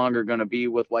no longer going to be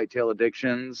with Whitetail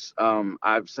Addictions.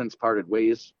 I've since parted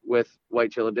ways with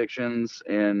Whitetail Addictions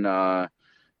and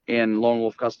Lone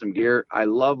Wolf Custom Gear. I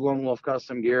love Lone Wolf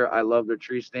Custom Gear. I love their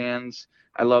tree stands.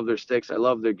 I love their sticks. I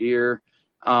love their gear.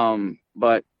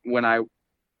 But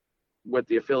with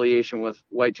the affiliation with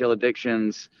Whitetail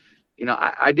Addictions,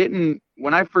 I didn't,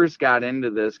 when I first got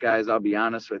into this, guys, I'll be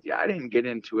honest with you, I didn't get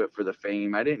into it for the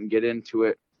fame. I didn't get into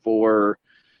it for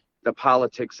the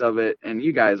politics of it. And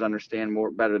you guys understand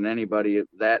better than anybody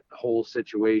that whole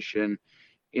situation.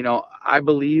 I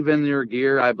believe in your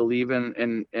gear. I believe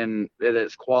in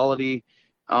its quality.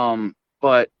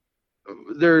 But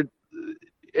they're,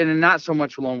 and not so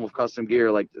much Lone Wolf Custom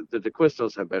Gear. Like the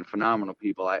DeQuistos have been phenomenal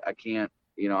people. I can't,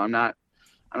 I'm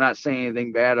not saying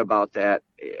anything bad about that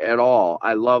at all.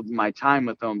 I loved my time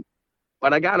with them,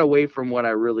 but I got away from what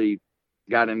I really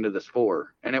got into this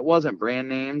for. And it wasn't brand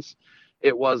names.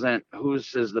 It wasn't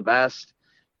whose is the best.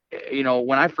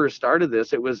 When I first started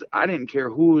this, I didn't care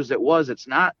whose it was. That's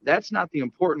not the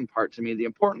important part to me. The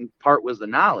important part was the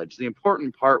knowledge. The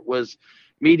important part was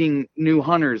meeting new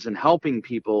hunters and helping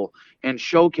people and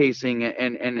showcasing it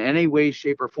in any way,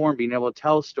 shape, or form, being able to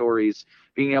tell stories,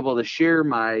 being able to share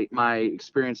my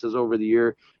experiences over the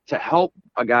year to help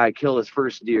a guy kill his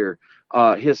first deer,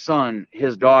 his son,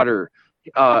 his daughter,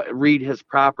 read his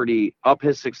property, up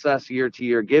his success year to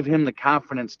year, give him the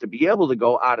confidence to be able to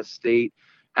go out of state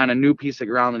on a new piece of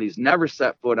ground that he's never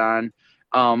set foot on,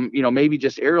 maybe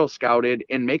just aerial scouted,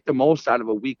 and make the most out of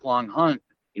a week-long hunt,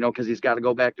 because he's got to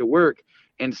go back to work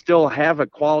and still have a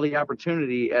quality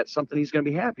opportunity at something he's going to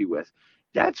be happy with.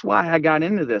 That's why I got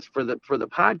into this, for the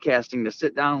podcasting, to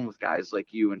sit down with guys like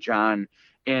you and John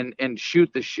and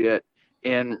shoot the shit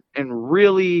and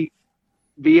really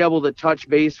be able to touch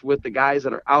base with the guys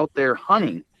that are out there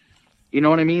hunting. You know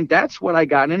what I mean? That's what I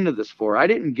got into this for. I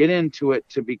didn't get into it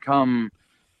to become,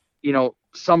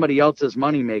 somebody else's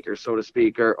moneymaker, so to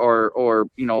speak, or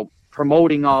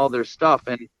promoting all their stuff.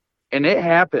 And it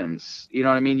happens, you know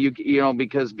what I mean?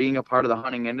 Because being a part of the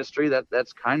hunting industry,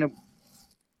 that's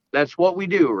what we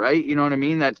do, right? You know what I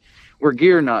mean? We're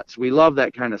gear nuts. We love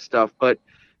that kind of stuff. But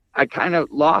I kind of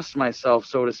lost myself,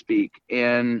 so to speak.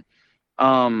 And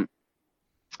I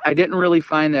didn't really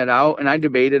find that out. And I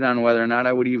debated on whether or not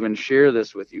I would even share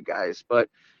this with you guys. But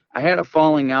I had a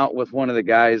falling out with one of the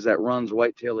guys that runs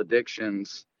Whitetail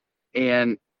Addictions.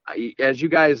 And as you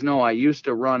guys know, I used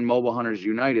to run Mobile Hunters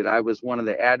United. I was one of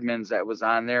the admins that was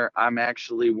on there. I'm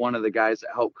actually one of the guys that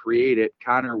helped create it.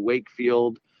 Connor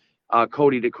Wakefield,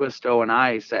 Cody DeQuisto, and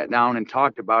I sat down and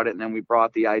talked about it. And then we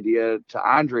brought the idea to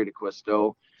Andre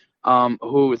DeQuisto,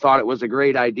 who thought it was a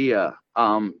great idea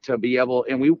to be able,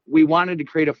 and we wanted to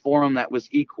create a forum that was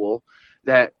equal,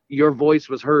 that your voice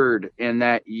was heard, and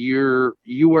that you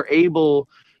were able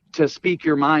to speak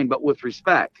your mind, but with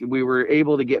respect. We were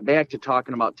able to get back to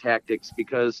talking about tactics,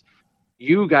 because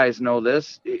you guys know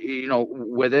this,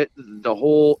 with it, the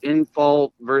whole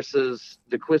Infault versus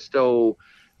DeQuisto,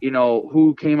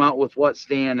 who came out with what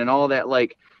stand and all that,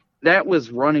 like that was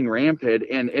running rampant,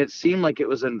 and it seemed like it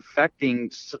was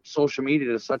infecting social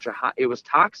media to such a high, it was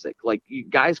toxic. Like, you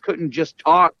guys couldn't just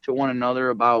talk to one another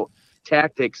about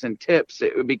tactics and tips.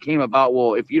 It became about,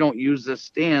 well, if you don't use this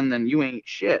stand, then you ain't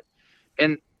shit.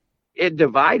 And it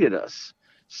divided us.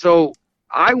 So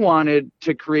I wanted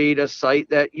to create a site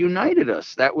that united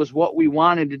us. That was what we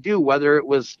wanted to do, whether it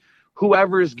was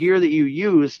whoever's gear that you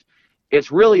used.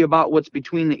 It's really about what's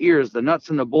between the ears, the nuts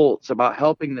and the bolts, about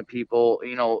helping the people,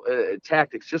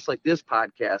 tactics, just like this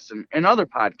podcast and other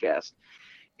podcasts.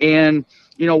 And,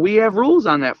 we have rules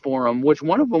on that forum, which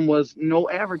one of them was no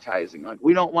advertising. Like,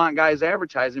 we don't want guys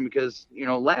advertising because,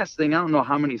 last thing, I don't know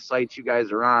how many sites you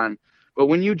guys are on, but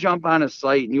when you jump on a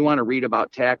site and you want to read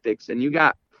about tactics, and you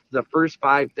got the first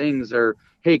 5 things are,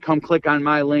 hey, come click on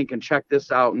my link and check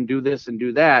this out and do this and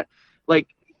do that. Like,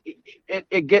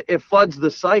 it floods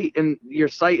the site, and your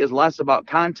site is less about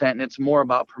content and it's more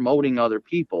about promoting other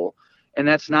people. And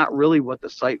that's not really what the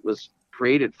site was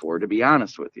created for, to be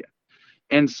honest with you.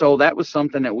 And so that was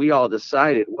something that we all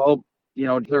decided, well,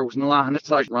 there was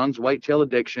Nalahana runs Whitetail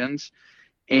Addictions,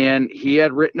 and he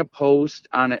had written a post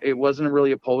on it. It wasn't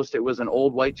really a post. It was an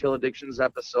old Whitetail Addictions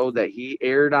episode that he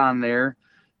aired on there,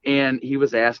 and he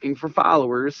was asking for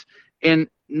followers, and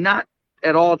not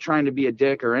at all trying to be a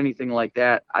dick or anything like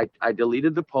that. I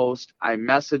deleted the post. I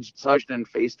messaged Sugden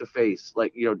face to face,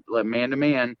 like, man to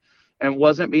man, and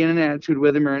wasn't being an attitude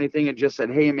with him or anything. It just said,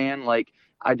 hey man, like,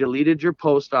 I deleted your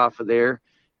post off of there.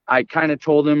 I kind of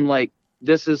told him, like,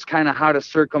 this is kind of how to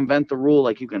circumvent the rule.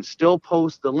 Like, you can still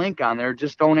post the link on there.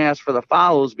 Just don't ask for the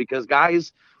follows, because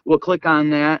guys will click on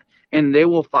that and they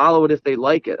will follow it if they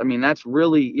like it. I mean, that's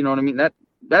really, you know what I mean?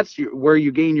 That's where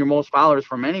you gain your most followers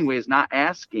from anyways, not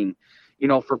asking,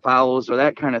 for follows or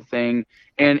that kind of thing.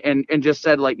 And just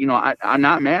said, like, I'm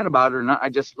not mad about it or not. I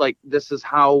just, like, this is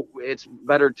how it's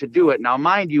better to do it. Now,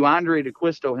 mind you, Andre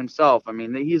DeQuisto himself, I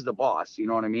mean, he's the boss, you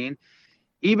know what I mean?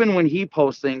 Even when he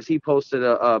posts things, he posted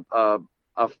a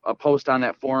post on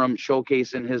that forum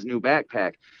showcasing his new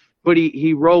backpack. But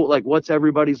he wrote, like, what's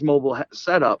everybody's mobile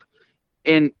setup?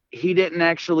 And he didn't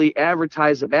actually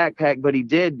advertise the backpack, but he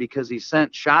did, because he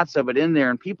sent shots of it in there,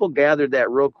 and people gathered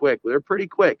that real quick. They're pretty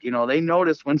quick. They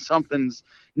notice when something's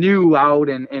new out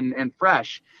and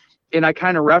fresh. And I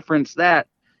kind of referenced that.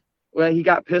 Well, he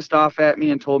got pissed off at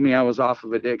me and told me I was off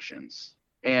of addictions.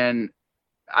 And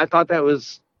I thought that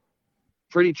was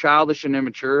pretty childish and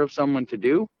immature of someone to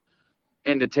do,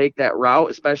 and to take that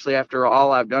route, especially after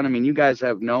all I've done. I mean, you guys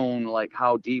have known like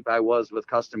how deep I was with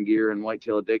custom gear and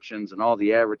whitetail addictions and all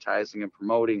the advertising and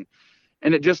promoting,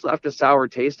 and it just left a sour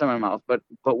taste in my mouth. But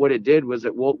what it did was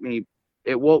it woke me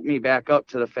back up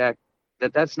to the fact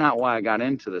that that's not why I got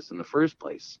into this in the first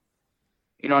place.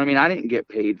 You know what I mean? I didn't get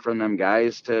paid from them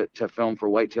guys to film for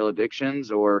whitetail addictions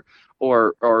or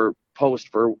post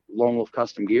for Lone Wolf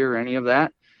Custom Gear or any of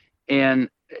that. And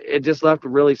it just left a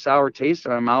really sour taste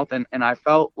in my mouth. And I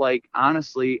felt like,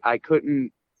 honestly, I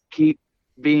couldn't keep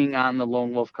being on the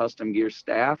Lone Wolf Custom Gear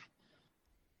staff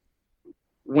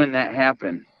when that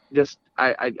happened.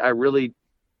 I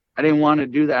didn't want to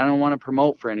do that. I don't want to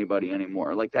promote for anybody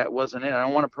anymore. Like, that wasn't it. I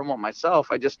don't want to promote myself.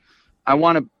 I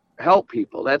want to help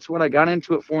people. That's what I got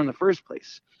into it for in the first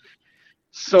place.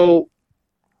 So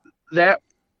that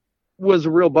was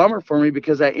a real bummer for me,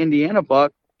 because that Indiana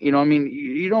buck, I mean,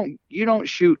 you don't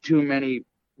shoot too many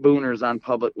booners on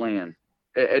public land.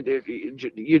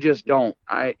 You just don't.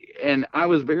 I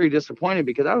was very disappointed,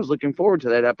 because I was looking forward to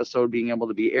that episode being able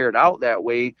to be aired out that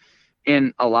way.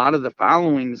 And a lot of the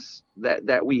followings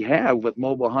that we have with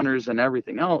mobile hunters and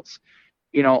everything else,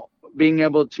 being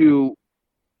able to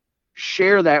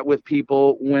share that with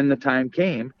people when the time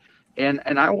came. And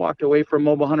I walked away from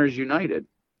Mobile Hunters United.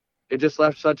 It just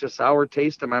left such a sour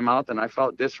taste in my mouth, and I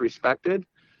felt disrespected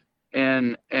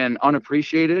and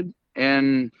unappreciated.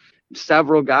 And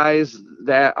several guys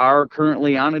that are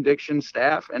currently on addiction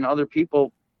staff and other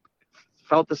people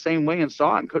felt the same way and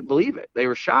saw it and couldn't believe it. They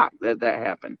were shocked that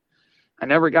happened. I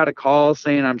never got a call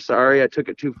saying I'm sorry, I took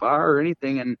it too far or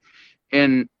anything.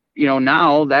 And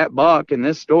now that buck in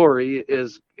this story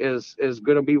is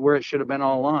going to be where it should have been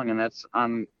all along, and that's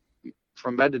on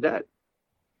From Bed to Dead.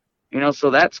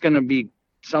 So that's going to be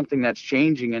something that's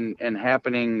changing and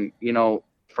happening,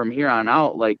 from here on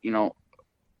out. Like,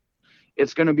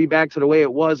 it's going to be back to the way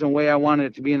it was and the way I wanted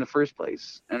it to be in the first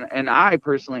place. And I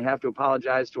personally have to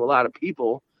apologize to a lot of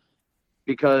people,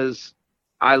 because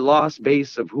I lost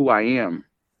base of who I am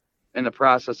in the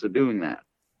process of doing that.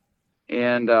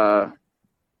 And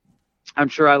I'm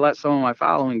sure I let some of my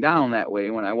following down that way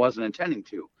when I wasn't intending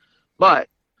to. But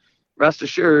rest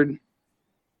assured,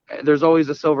 there's always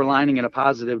a silver lining and a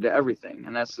positive to everything.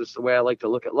 And that's just the way I like to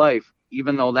look at life.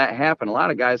 Even though that happened, a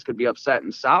lot of guys could be upset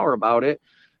and sour about it.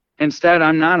 Instead,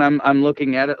 I'm not. I'm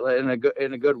looking at it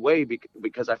in a good way,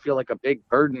 because I feel like a big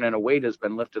burden and a weight has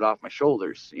been lifted off my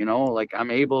shoulders. Like,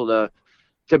 I'm able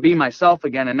to be myself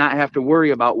again and not have to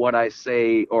worry about what I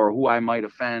say or who I might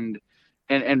offend,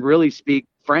 and really speak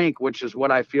frank, which is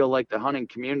what I feel like the hunting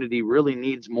community really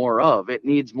needs more of. It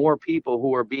needs more people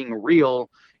who are being real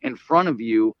in front of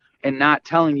you and not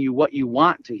telling you what you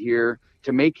want to hear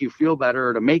to make you feel better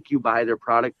or to make you buy their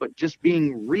product, but just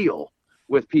being real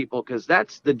with people, because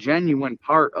that's the genuine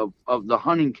part of the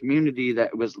hunting community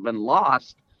that was been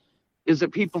lost, is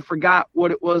that people forgot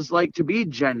what it was like to be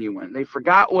genuine. They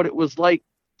forgot what it was like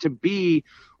to be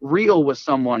real with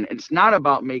someone. It's not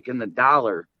about making the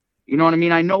dollar. You know what I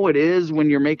mean? I know it is when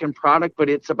you're making product, but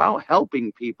it's about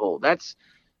helping people. That's,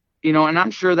 and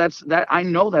I'm sure I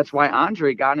know that's why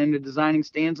Andre got into designing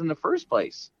stands in the first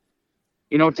place,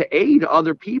 to aid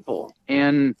other people.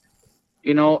 And,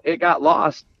 it got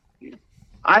lost.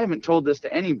 I haven't told this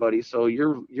to anybody, so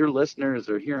your listeners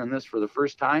are hearing this for the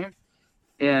first time,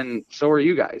 and so are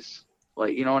you guys.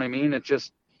 Like, you know what I mean?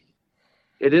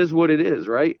 It is what it is,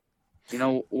 right?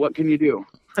 What can you do?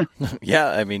 Yeah,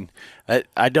 I mean,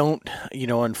 I don't,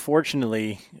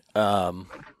 unfortunately, I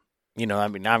mean,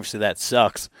 obviously that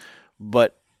sucks,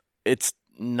 but it's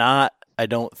not, I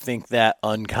don't think, that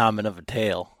uncommon of a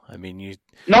tale. I mean,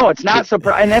 No, it's not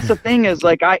surprising. And that's the thing is,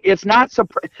 like, it's not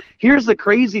surprising. Here's the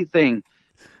crazy thing.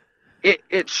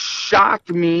 It shocked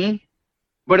me,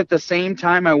 but at the same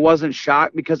time, I wasn't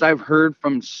shocked, because I've heard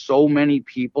from so many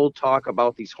people talk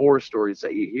about these horror stories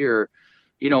that you hear,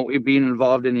 being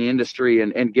involved in the industry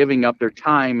and giving up their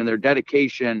time and their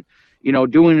dedication,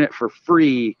 doing it for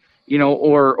free,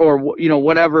 or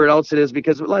whatever else it is.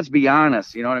 Because let's be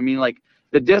honest, you know what I mean? Like,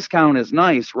 the discount is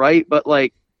nice, right? But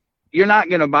like, you're not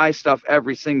going to buy stuff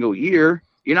every single year.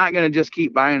 You're not going to just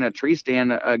keep buying a tree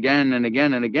stand again and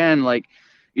again and again. Like,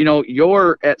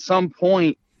 at some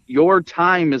point, your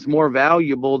time is more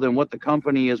valuable than what the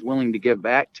company is willing to give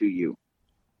back to you.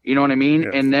 You know what I mean?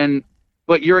 Yes. And then,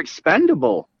 but you're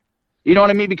expendable. You know what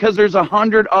I mean? Because there's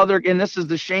 100 other, and this is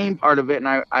the shame part of it. And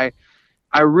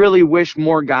I really wish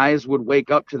more guys would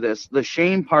wake up to this. The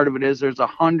shame part of it is there's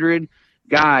 100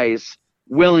 guys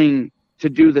willing to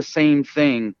do the same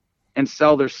thing and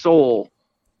sell their soul,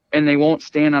 and they won't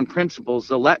stand on principles.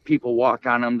 They'll let people walk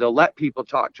on them. They'll let people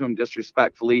talk to them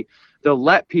disrespectfully. They'll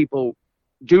let people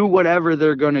do whatever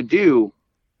they're going to do.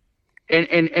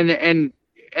 And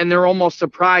they're almost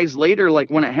surprised later, like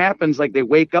when it happens, like they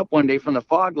wake up one day from the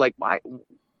fog, like, why,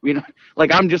 you know,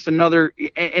 like I'm just another.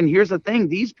 And here's the thing,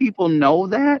 these people know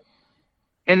that,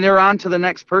 and they're on to the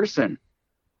next person.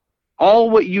 All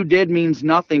what you did means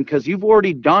nothing because you've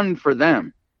already done for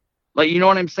them. Like, you know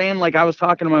what I'm saying? Like, I was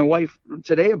talking to my wife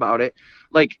today about it.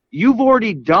 Like, you've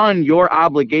already done your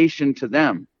obligation to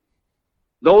them.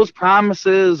 Those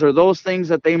promises or those things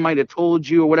that they might have told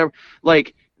you or whatever,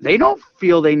 like, they don't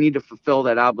feel they need to fulfill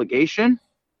that obligation.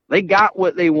 They got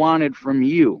what they wanted from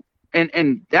you.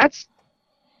 And that's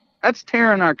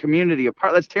tearing our community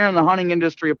apart. That's tearing the hunting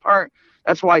industry apart.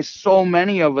 That's why so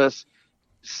many of us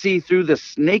see through the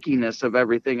snakiness of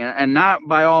everything. And not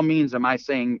by all means am I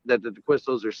saying that the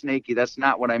DeQuistos are snaky. That's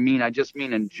not what I mean. I just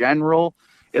mean in general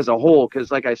as a whole, because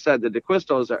like I said, the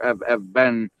DeQuistos have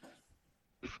been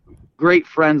great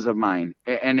friends of mine.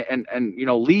 And you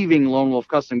know, leaving Lone Wolf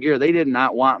Custom Gear, they did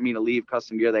not want me to leave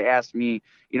Custom Gear. They asked me,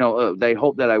 you know, they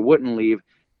hoped that I wouldn't leave.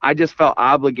 I just felt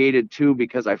obligated to,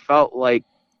 because I felt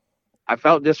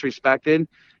disrespected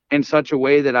in such a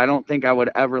way that I don't think I would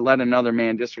ever let another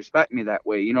man disrespect me that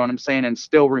way. You know what I'm saying? And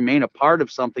still remain a part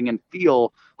of something and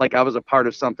feel like I was a part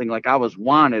of something, like I was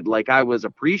wanted, like I was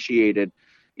appreciated,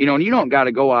 you know. And you don't got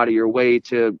to go out of your way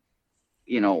to,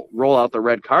 you know, roll out the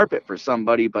red carpet for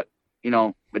somebody, but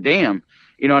damn,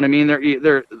 you know what I mean?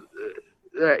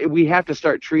 We have to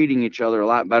start treating each other a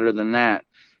lot better than that.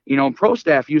 You know, pro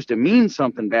staff used to mean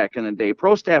something back in the day.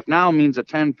 Pro staff now means a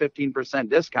 10-15%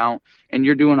 discount, and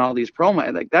you're doing all these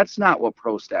promo. Like, that's not what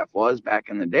pro staff was back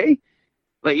in the day.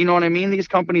 Like, you know what I mean? These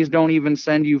companies don't even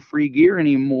send you free gear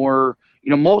anymore, you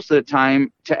know, most of the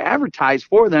time, to advertise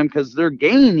for them, because they're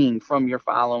gaining from your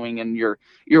following and your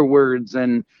words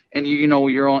and you know,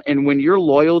 your own. And when your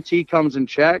loyalty comes in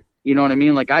check, you know what I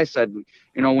mean? Like I said,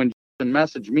 you know, when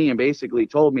messaged me and basically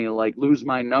told me, like, lose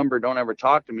my number, don't ever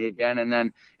talk to me again,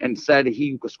 and said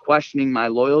he was questioning my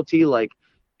loyalty. Like,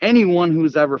 anyone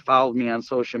who's ever followed me on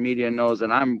social media knows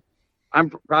that I'm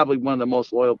probably one of the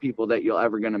most loyal people that you're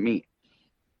ever going to meet.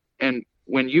 And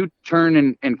when you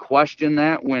turn and question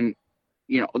that, when,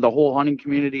 you know, the whole hunting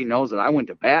community knows that I went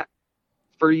to bat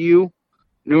for you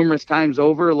numerous times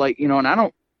over, like, you know,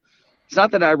 and it's not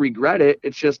that I regret it,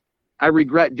 it's just I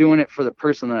regret doing it for the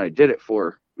person that I did it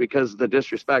for, because of the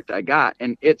disrespect I got.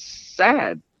 And it's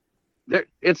sad.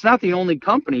 It's not the only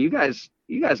company. You guys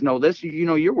know this. You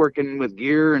know, you're working with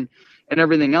gear and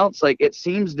everything else. Like, it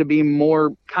seems to be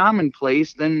more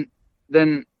commonplace than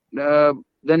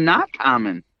not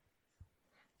common.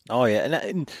 Oh yeah,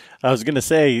 and I was gonna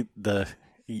say,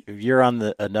 you're on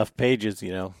the enough pages.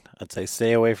 You know, I'd say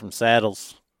stay away from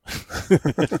saddles.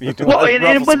 Well,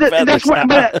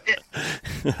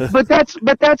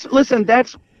 listen,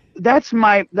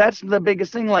 that's the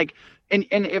biggest thing. Like, and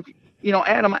if, you know,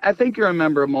 Adam, I think you're a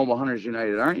member of Mobile Hunters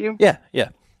United, aren't you? Yeah.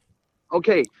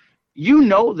 Okay. You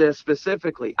know this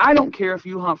specifically. I don't care if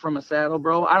you hunt from a saddle,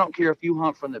 bro. I don't care if you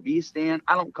hunt from the bee stand.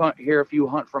 I don't care if you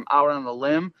hunt from out on the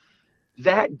limb.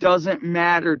 That doesn't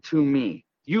matter to me.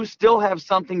 You still have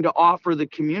something to offer the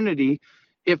community.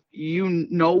 If you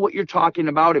know what you're talking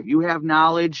about, if you have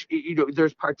knowledge, you know,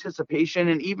 there's participation.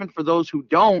 And even for those who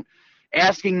don't,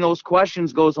 asking those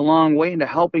questions goes a long way into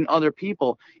helping other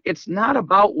people. It's not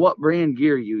about what brand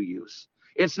gear you use.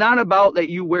 It's not about that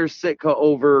you wear Sitka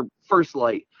over First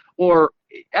Light, or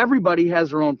everybody has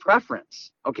their own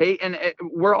preference. Okay. And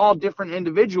we're all different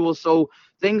individuals, so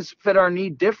things fit our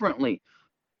need differently.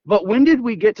 But when did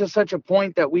we get to such a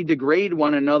point that we degrade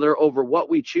one another over what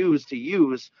we choose to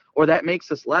use, or that makes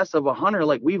us less of a hunter?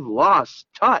 Like, we've lost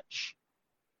touch.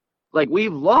 Like,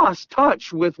 we've lost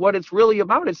touch with what it's really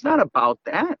about. It's not about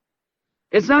that.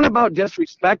 It's not about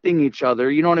disrespecting each other.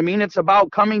 You know what I mean? It's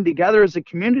about coming together as a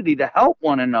community to help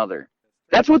one another.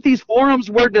 That's what these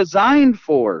forums were designed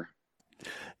for.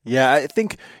 Yeah, I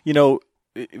think, you know,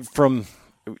 from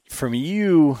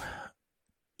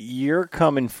you're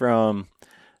coming from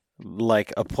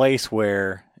like a place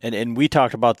where, and we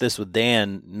talked about this with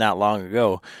Dan not long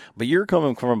ago, but you're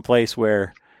coming from a place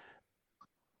where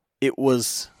it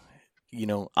was, you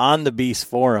know, on the Beast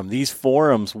Forum. These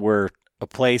forums were a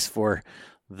place for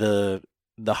the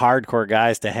hardcore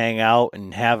guys to hang out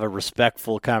and have a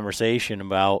respectful conversation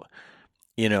about,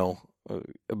 you know,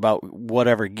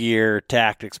 whatever gear,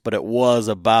 tactics, but it was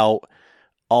about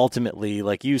ultimately,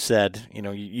 like you said,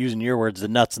 using your words, the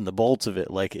nuts and the bolts of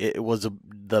it. Like it was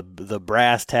the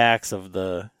brass tacks of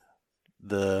the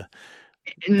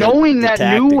knowing that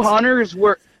tactics. New hunters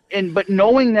were. But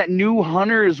knowing that new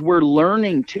hunters were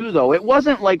learning too, though, it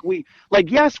wasn't like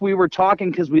yes, we were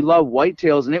talking because we love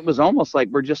whitetails, and it was almost like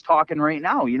we're just talking right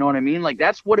now. You know what I mean? Like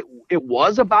that's what it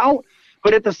was about.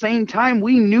 But at the same time,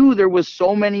 we knew there was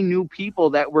so many new people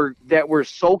that were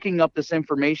soaking up this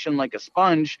information like a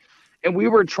sponge, and we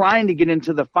were trying to get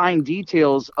into the fine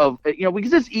details of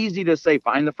because it's easy to say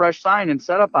find the fresh sign and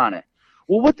set up on it.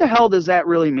 Well, what the hell does that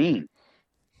really mean?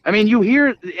 I mean, you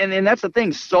hear, and that's the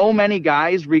thing, so many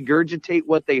guys regurgitate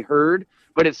what they heard,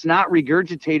 but it's not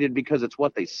regurgitated because it's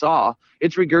what they saw.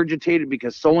 It's regurgitated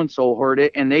because so-and-so heard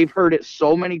it, and they've heard it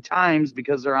so many times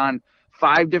because they're on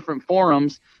 5 different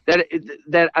forums that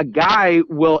a guy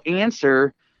will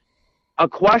answer a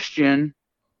question,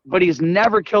 but he's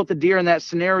never killed a deer in that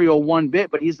scenario one bit,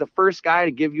 but he's the first guy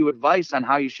to give you advice on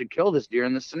how you should kill this deer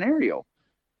in this scenario.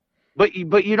 But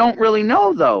you don't really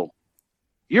know, though.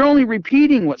 You're only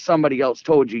repeating what somebody else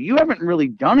told you. You haven't really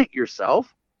done it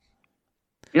yourself.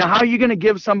 How are you going to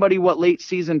give somebody what late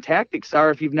season tactics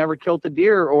are if you've never killed a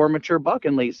deer or a mature buck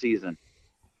in late season?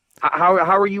 How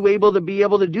are you able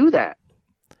to do that?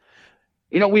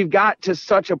 We've got to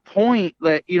such a point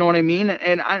that, you know what I mean?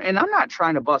 And I'm not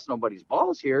trying to bust nobody's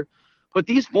balls here, but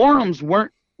these forums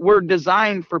were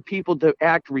designed for people to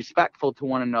act respectful to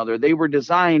one another. They were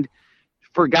designed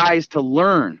for guys to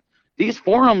learn. These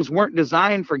forums weren't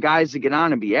designed for guys to get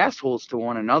on and be assholes to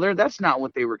one another. That's not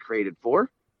what they were created for.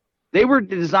 They were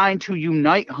designed to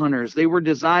unite hunters. They were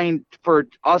designed for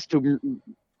us to,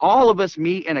 all of us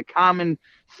meet in a common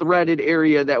threaded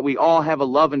area that we all have a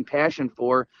love and passion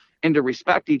for, and to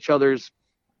respect each other's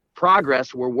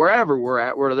progress wherever we're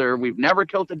at, whether we've never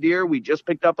killed a deer, we just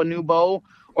picked up a new bow,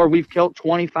 or we've killed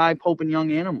 25 Pope and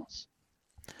Young animals.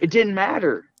 It didn't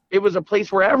matter. It was a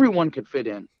place where everyone could fit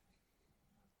in.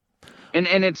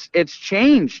 And it's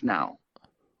changed now.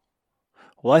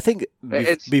 Well, I think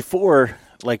before,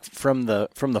 like from the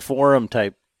forum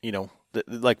type,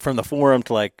 like from the forum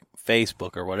to like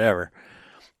Facebook or whatever,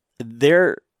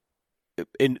 and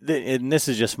this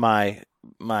is just my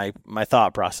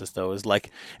thought process though, is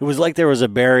like it was like there was a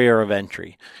barrier of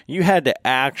entry. You had to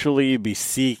actually be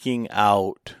seeking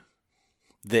out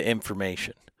the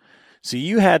information, so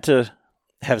you had to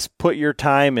have put your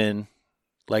time in.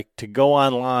 Like to go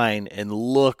online and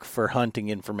look for hunting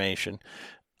information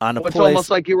on a place. It's almost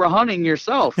like you were hunting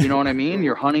yourself. You know what I mean?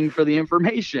 You're hunting for the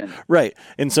information. Right.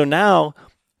 And so now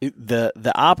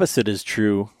the opposite is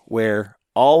true, where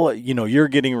you're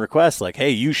getting requests like, hey,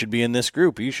 you should be in this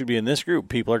group. You should be in this group.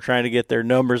 People are trying to get their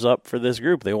numbers up for this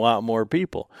group. They want more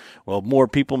people. Well, more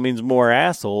people means more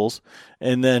assholes.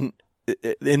 And then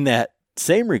in that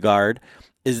same regard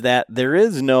is that there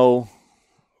is no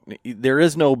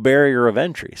barrier of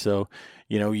entry. So,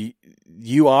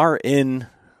 you are in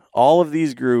all of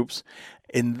these groups,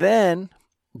 and then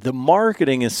the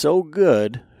marketing is so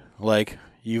good. Like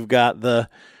you've got the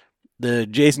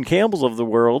Jason Campbells of the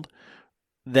world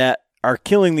that are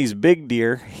killing these big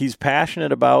deer. He's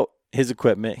passionate about his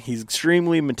equipment. He's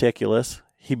extremely meticulous.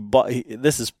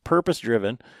 This is purpose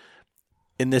driven.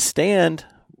 In this stand,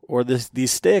 or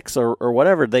these sticks or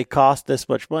whatever, they cost this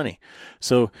much money.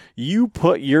 So you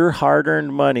put your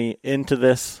hard-earned money into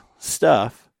this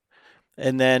stuff,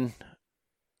 and then,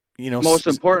 most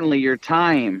importantly, your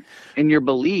time and your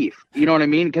belief. You know what I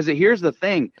mean? Because here's the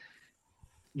thing,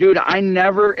 dude. I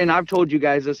never, and I've told you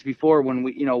guys this before when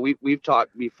we've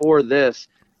talked before this.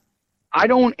 I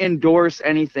don't endorse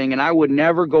anything, and I would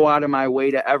never go out of my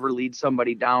way to ever lead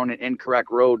somebody down an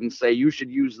incorrect road and say, you should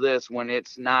use this when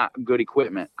it's not good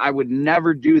equipment. I would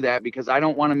never do that because I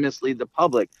don't want to mislead the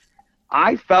public.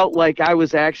 I felt like I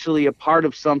was actually a part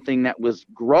of something that was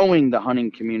growing the hunting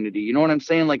community. You know what I'm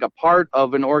saying? Like a part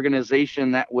of an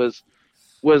organization that was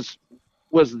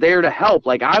there to help.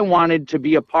 Like I wanted to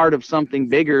be a part of something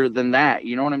bigger than that.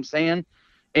 You know what I'm saying?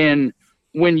 And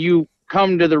when you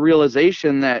come to the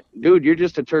realization that, dude, you're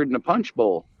just a turd in a punch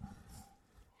bowl.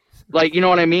 Like, you know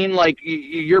what I mean? Like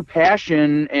your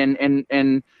passion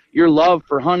and your love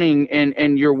for hunting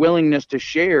and your willingness to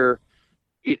share,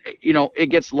 it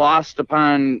gets lost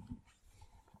upon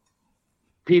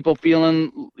people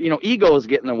feeling, egos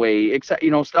get in the way, except,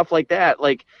 stuff like that.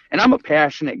 Like, and I'm a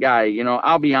passionate guy,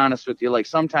 I'll be honest with you. Like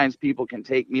sometimes people can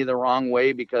take me the wrong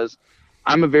way because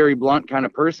I'm a very blunt kind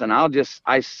of person.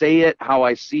 I say it how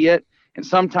I see it. And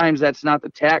sometimes that's not the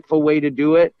tactful way to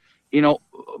do it,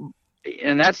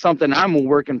 and that's something I'm a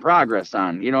work in progress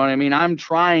on. You know what I mean? I'm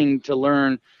trying to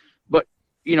learn,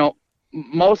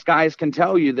 most guys can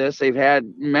tell you this. They've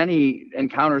had many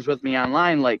encounters with me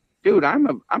online. Like, dude,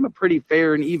 I'm a pretty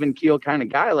fair and even keel kind of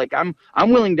guy. Like, I'm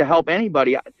willing to help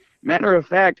anybody. Matter of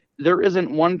fact, there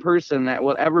isn't one person that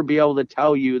will ever be able to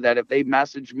tell you that if they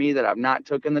message me that I've not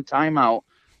taken the time out,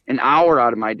 an hour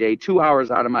out of my day, 2 hours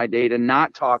out of my day, to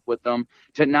not talk with them,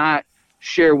 to not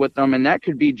share with them. And that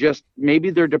could be just,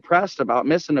 maybe they're depressed about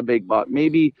missing a big buck.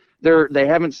 Maybe they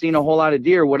haven't seen a whole lot of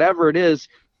deer, whatever it is.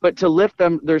 But to lift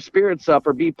their spirits up,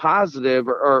 or be positive,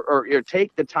 or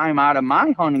take the time out of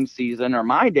my hunting season or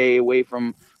my day away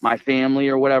from my family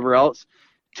or whatever else,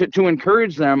 to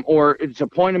encourage them, or to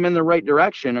point them in the right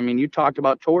direction. I mean, you talked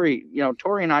about Tori.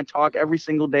 Tori and I talk every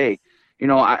single day.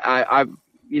 I've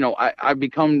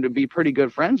become to be pretty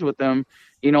good friends with him,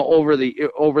 over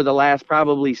the last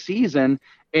probably season.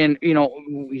 And,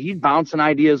 he's bouncing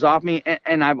ideas off me,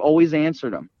 and I've always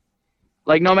answered him.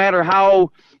 Like, no matter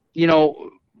how,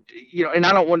 and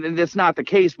I don't want, that's not the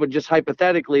case, but just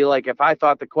hypothetically, like, if I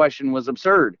thought the question was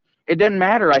absurd, it didn't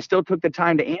matter. I still took the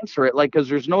time to answer it. Like, cause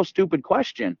there's no stupid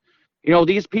question.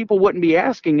 These people wouldn't be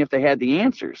asking if they had the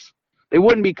answers. They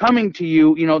wouldn't be coming to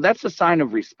you. That's a sign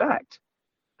of respect.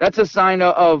 That's a sign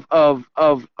of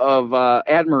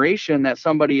admiration that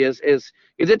somebody is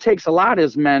it takes a lot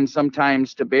as men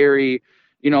sometimes to bury,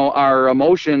 our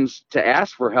emotions, to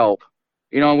ask for help.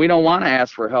 We don't want to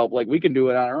ask for help. Like, we can do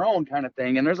it on our own, kind of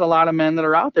thing. And there's a lot of men that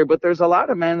are out there, but there's a lot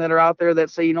of men that are out there that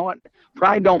say, you know what,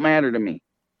 pride don't matter to me.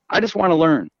 I just want to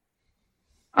learn.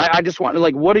 I just want to,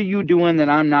 like, what are you doing that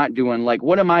I'm not doing? Like,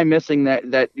 what am I missing that,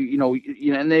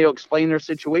 and they'll explain their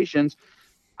situations.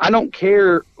 I don't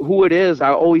care who it is.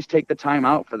 I always take the time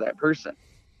out for that person,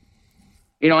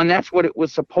 and that's what it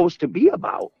was supposed to be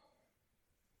about.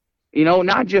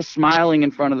 Not just smiling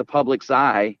in front of the public's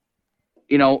eye,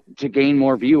 to gain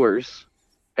more viewers,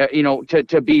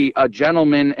 to be a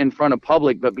gentleman in front of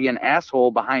public, but be an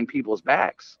asshole behind people's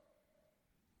backs.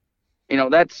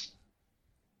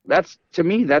 That's to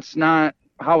me, that's not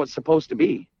how it's supposed to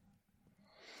be.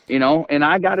 And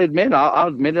I got to admit, I'll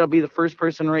admit, I'll be the first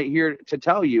person right here to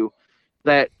tell you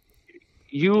that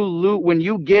when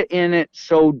you get in it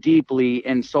so deeply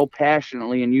and so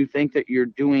passionately, and you think that you're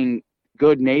doing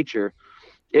good nature,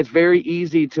 it's very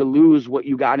easy to lose what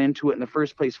you got into it in the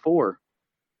first place for.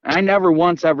 I never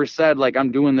once ever said, like,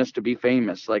 I'm doing this to be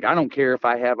famous. Like, I don't care if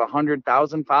I have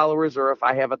 100,000 followers or if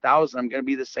I have 1,000, I'm going to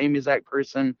be the same exact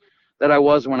person that I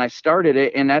was when I started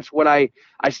it. And that's what I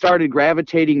started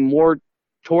gravitating more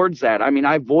towards that. I mean,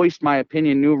 I voiced my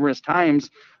opinion numerous times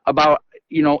about,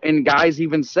 and guys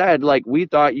even said, like, we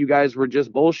thought you guys were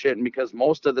just bullshitting, because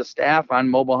most of the staff on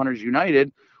Mobile Hunters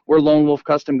United were Lone Wolf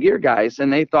Custom Gear guys.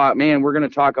 And they thought, man, we're going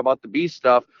to talk about the beast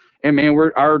stuff, and man,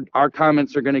 our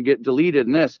comments are going to get deleted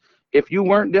in this. If you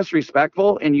weren't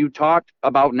disrespectful and you talked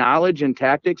about knowledge and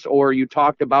tactics, or you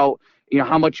talked about,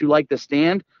 how much you like to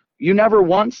stand, you never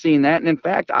once seen that. And in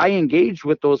fact, I engaged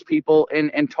with those people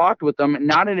and talked with them,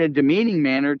 not in a demeaning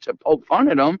manner to poke fun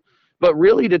at them, but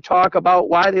really to talk about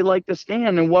why they like to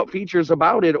stand and what features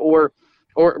about it, or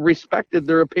respected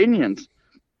their opinions.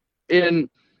 And,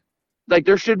 like,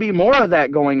 there should be more of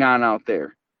that going on out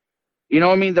there.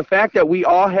 The fact that we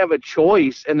all have a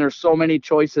choice, and there's so many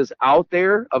choices out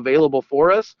there available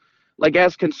for us, like,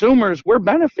 as consumers, we're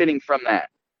benefiting from that.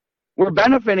 We're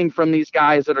benefiting from these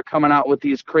guys that are coming out with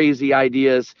these crazy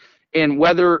ideas. And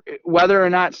whether or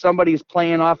not somebody's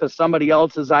playing off of somebody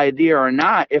else's idea or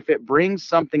not, if it brings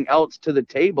something else to the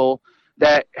table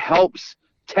that helps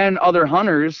 10 other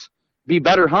hunters be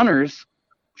better hunters,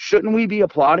 shouldn't we be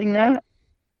applauding that?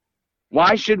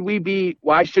 Why should we be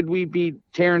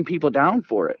tearing people down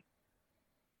for it?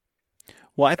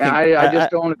 Well, I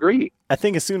just don't agree. I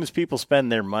think as soon as people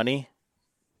spend their money,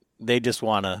 they just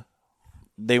want to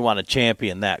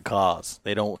champion that cause.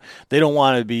 They don't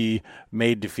want to be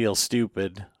made to feel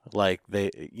stupid, like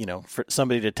for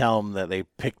somebody to tell them that they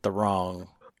picked the wrong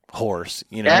horse.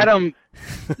 Adam,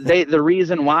 the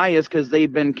reason why is because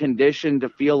they've been conditioned to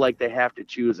feel like they have to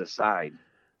choose a side.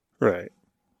 Right.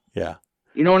 Yeah.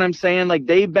 You know what I'm saying? Like,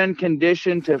 they've been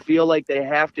conditioned to feel like they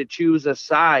have to choose a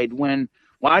side.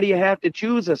 Why do you have to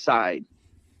choose a side?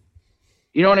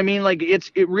 You know what I mean? Like,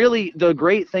 it really, the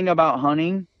great thing about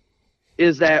hunting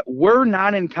is that we're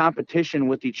not in competition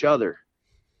with each other.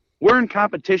 We're in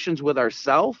competitions with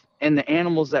ourselves and the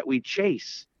animals that we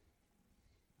chase.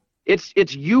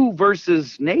 It's you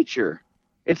versus nature.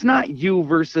 It's not you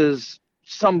versus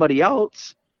somebody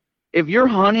else. If you're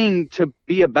hunting to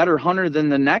be a better hunter than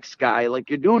the next guy, like,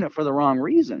 you're doing it for the wrong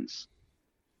reasons.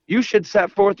 You should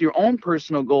set forth your own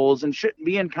personal goals and shouldn't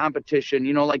be in competition.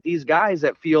 Like these guys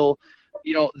that feel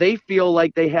they feel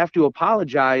like they have to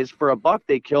apologize for a buck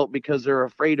they killed because they're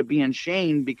afraid of being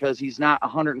shamed because he's not a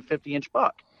 150-inch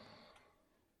buck,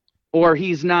 or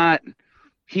he's not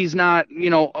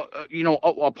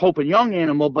a Pope and Young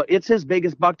animal, but it's his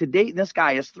biggest buck to date. And this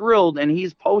guy is thrilled and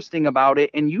he's posting about it.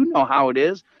 And you know how it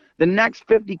is. The next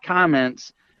 50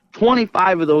 comments,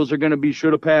 25 of those are going to be,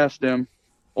 should have passed him.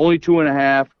 Only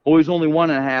 2.5. Oh, he's only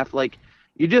 1.5. Like,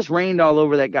 you just rained all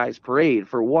over that guy's parade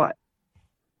for what?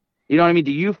 You know what I mean?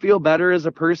 Do you feel better as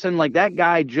a person? Like, that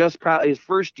guy just probably his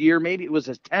first year, maybe it was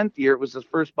his 10th year, it was his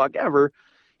first buck ever.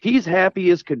 He's happy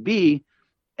as could be.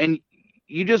 And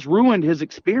you just ruined his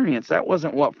experience. That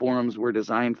wasn't what forums were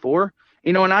designed for.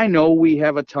 And I know we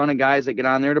have a ton of guys that get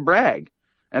on there to brag,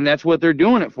 and that's what they're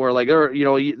doing it for. Like,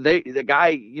 the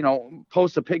guy,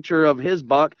 posts a picture of his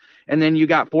buck, and then you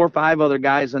got 4 or 5 other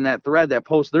guys in that thread that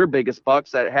post their biggest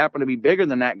bucks that happen to be bigger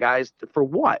than that guy's for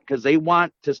what? Because they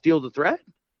want to steal the thread.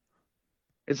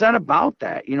 It's not about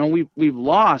that. We've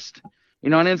lost,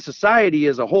 and in society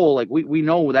as a whole, like we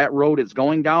know that road is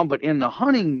going down, but in the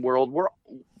hunting world,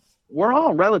 we're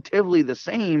all relatively the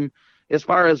same as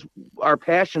far as our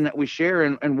passion that we share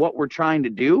and what we're trying to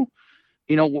do.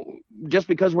 Just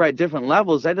because we're at different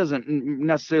levels, that doesn't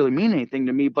necessarily mean anything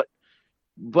to me, but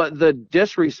the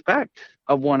disrespect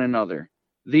of one another,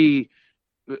 the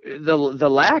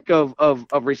lack of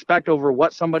respect over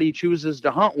what somebody chooses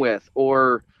to hunt with,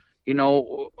 or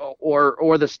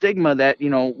the stigma that,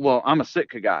 well, I'm a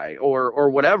Sitka guy or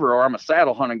whatever, or I'm a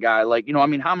saddle hunting guy. Like,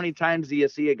 how many times do you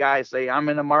see a guy say, I'm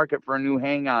in the market for a new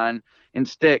hang on in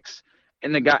sticks?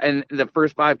 And the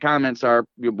first 5 comments are,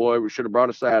 your boy, we should have brought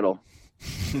a saddle.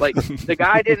 Like, the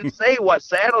guy didn't say, what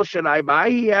saddle should I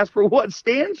buy? He asked for, what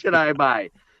stand should I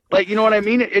buy? Like, you know what I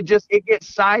mean? It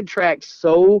gets sidetracked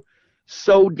so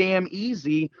damn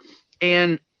easy.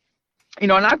 And,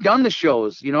 and I've done the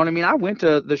shows, you know what I mean? I went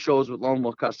to the shows with Lone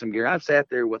Wolf Custom Gear. I've sat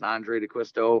there with Andre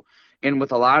DeQuisto and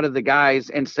with a lot of the guys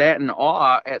and sat in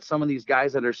awe at some of these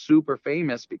guys that are super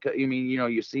famous because,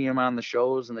 you see them on the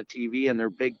shows and the TV and they're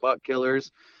big buck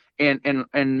killers.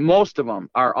 And most of them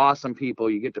are awesome people.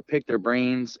 You get to pick their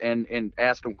brains and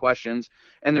ask them questions,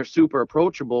 and they're super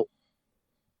approachable.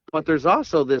 But there's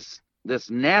also this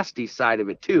nasty side of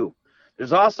it too.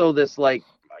 There's also this I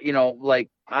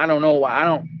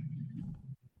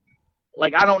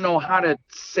don't know how to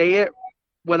say it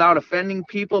without offending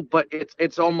people, but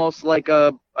it's almost like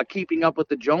a keeping up with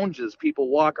the Joneses. People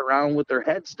walk around with their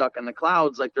heads stuck in the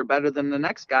clouds like they're better than the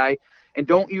next guy. And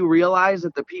don't you realize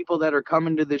that the people that are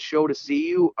coming to this show to see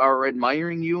you are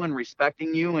admiring you and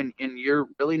respecting you, and you're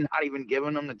really not even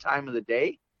giving them the time of the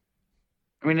day?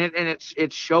 I mean,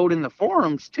 it showed in the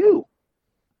forums too.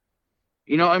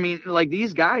 Like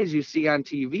these guys you see on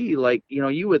TV, like,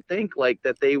 you would think like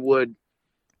that they would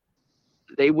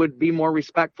be more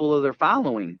respectful of their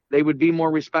following. They would be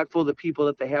more respectful of the people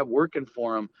that they have working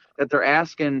for them, that they're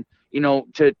asking,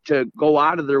 to go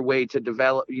out of their way to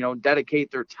develop, dedicate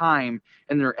their time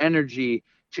and their energy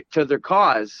to their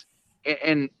cause.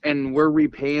 And we're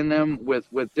repaying them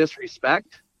with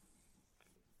disrespect.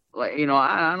 Like,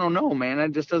 I don't know, man.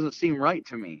 It just doesn't seem right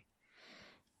to me.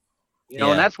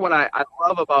 And that's what I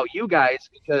love about you guys,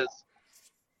 because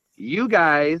you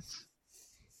guys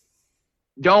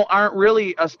aren't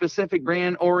really a specific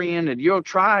brand oriented. You'll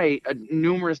try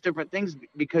numerous different things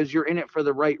because you're in it for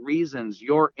the right reasons.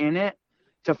 You're in it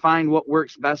to find what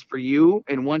works best for you.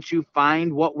 And once you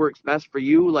find what works best for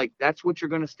you, like, that's what you're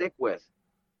going to stick with.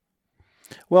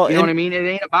 Well, you know what I mean? It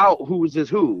ain't about who's is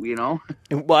who,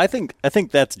 Well, I think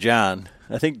that's John.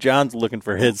 I think John's looking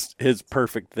for his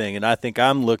perfect thing. And I think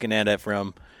I'm looking at it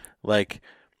from like,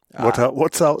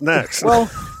 what's out next? Well,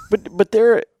 but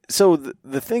there, so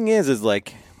the thing is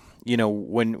like,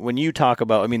 when you talk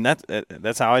about, I mean,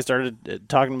 that's how I started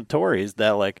talking with Tori, is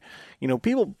that like,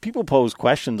 people pose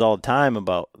questions all the time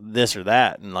about this or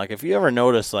that. And like, if you ever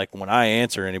notice, like when I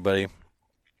answer anybody,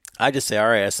 I just say, all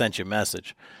right, I sent you a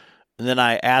message. And then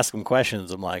I ask them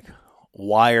questions. I'm like,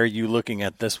 why are you looking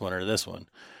at this one or this one?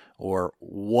 Or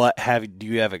what do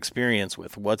you have experience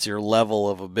with? What's your level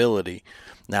of ability?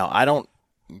 Now, I don't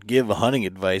give hunting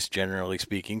advice, generally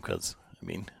speaking, because, I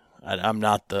mean, I'm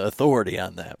not the authority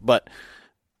on that. But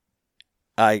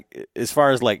as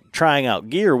far as like trying out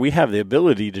gear, we have the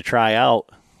ability to try out,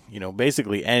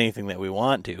 basically anything that we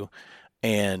want to.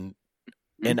 And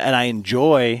I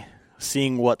enjoy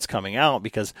seeing what's coming out,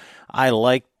 because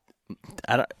I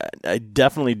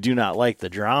definitely do not like the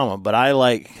drama, but I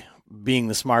like being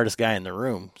the smartest guy in the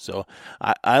room. So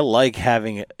I like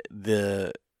having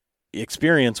the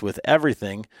experience with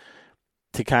everything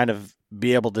to kind of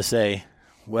be able to say,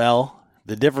 well,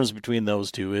 the difference between those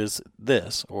two is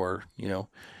this, or,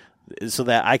 so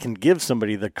that I can give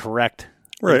somebody the correct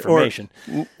right. information.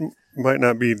 Or might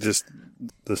not be just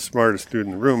the smartest dude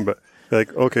in the room, but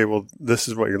like, okay, well, this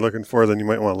is what you're looking for, then you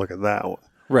might want to look at that one.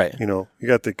 Right. You know, you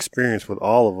got the experience with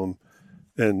all of them,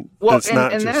 and Well, it's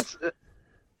not just that's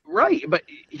right. But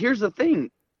here's the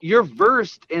thing: you're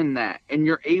versed in that, and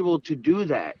you're able to do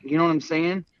that. You know what I'm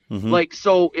saying? Mm-hmm. Like,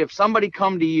 so if somebody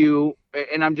come to you,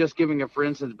 and I'm just giving a for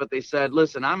instance, but they said,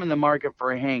 "Listen, I'm in the market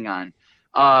for a hang-on."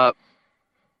 I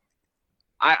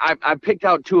picked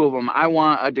out two of them. I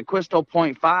want a DeQuisto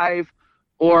 0.5,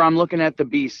 or I'm looking at the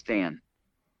B stand.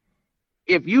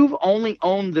 If you've only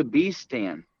owned the B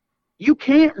stand, you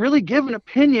can't really give an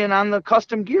opinion on the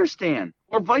custom gear stand,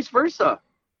 or vice versa.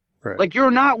 right. Like,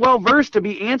 you're not well versed to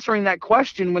be answering that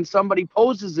question when somebody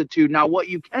poses it to. Now, what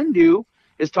you can do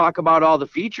is talk about all the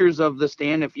features of the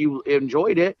stand if you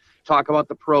enjoyed it, talk about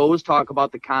the pros, talk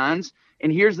about the cons.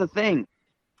 And here's the thing: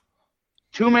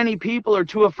 too many people are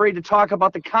too afraid to talk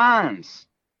about the cons.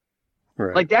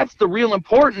 Right. Like, that's the real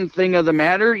important thing of the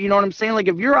matter. You know what I'm saying? Like,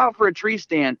 if you're out for a tree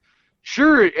stand,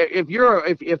 sure, if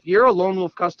you're a Lone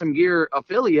Wolf Custom Gear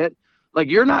affiliate, like,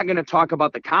 you're not going to talk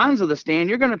about the cons of the stand.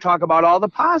 You're going to talk about all the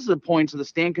positive points of the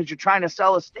stand because you're trying to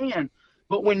sell a stand.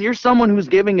 But when you're someone who's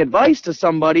giving advice to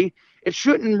somebody, it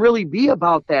shouldn't really be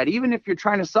about that. Even if you're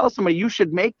trying to sell somebody, you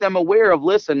should make them aware of,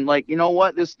 listen, like, you know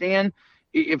what, this stand,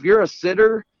 if you're a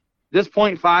sitter, this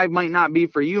 0.5 might not be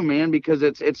for you, man, because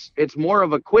it's more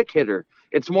of a quick hitter.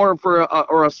 It's more for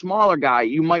a smaller guy.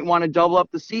 You might want to double up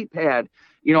the seat pad.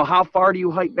 You know, how far do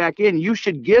you hike back in? You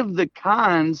should give the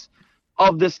cons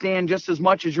of the stand just as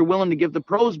much as you're willing to give the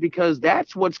pros, because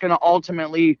that's what's going to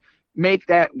ultimately make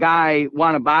that guy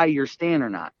want to buy your stand or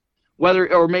not.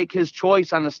 Whether or make his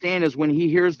choice on the stand is when he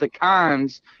hears the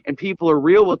cons and people are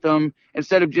real with them,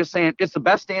 instead of just saying it's the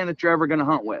best stand that you're ever going to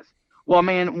hunt with. Well,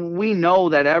 man, we know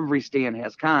that every stand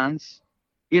has cons.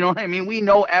 You know what I mean? We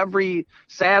know every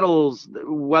saddles,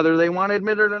 whether they want to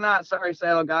admit it or not. Sorry,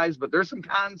 saddle guys, but there's some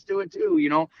cons to it too, you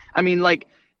know? I mean, like,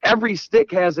 every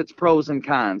stick has its pros and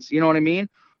cons. You know what I mean?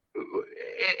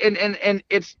 And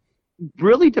it's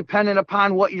really dependent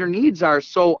upon what your needs are.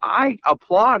 So I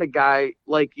applaud a guy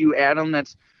like you, Adam,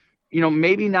 that's, you know,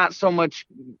 maybe not so much,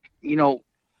 you know,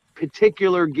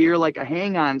 particular gear like a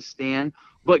hang-on stand,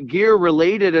 but gear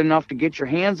related enough to get your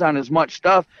hands on as much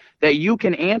stuff that you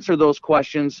can answer those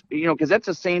questions, you know, because that's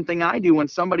the same thing I do when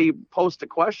somebody posts a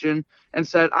question and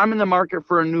said, I'm in the market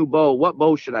for a new bow. What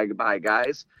bow should I buy,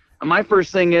 guys? And my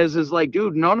first thing is like,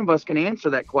 dude, none of us can answer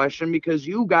that question because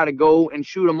you got to go and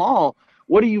shoot them all.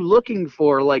 What are you looking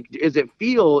for? Like, is it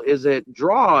feel? Is it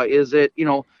draw? Is it, you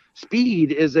know,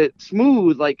 speed? Is it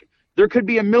smooth? Like, there could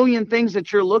be a million things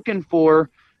that you're looking for.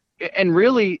 And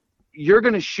really, you're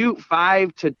going to shoot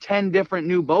 5 to 10 different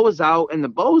new bows out, and the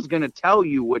bow is going to tell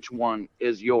you which one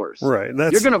is yours. Right.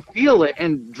 You're going to feel it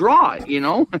and draw it, you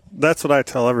know? That's what I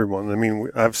tell everyone. I mean,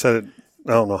 I've said it,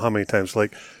 I don't know how many times.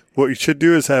 Like, what you should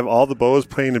do is have all the bows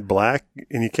painted black,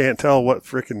 and you can't tell what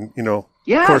freaking, you know.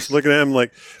 Yes. Of course, looking at them,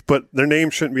 like, but their name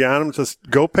shouldn't be on them.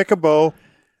 Just go pick a bow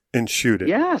and shoot it.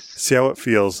 Yes. See how it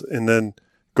feels, and then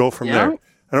go from there.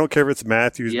 I don't care if it's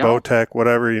Matthews, Bowtech,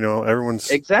 whatever, you know,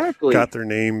 everyone's got their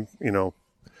name, you know,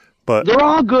 but they're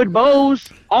all good bows.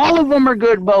 All of them are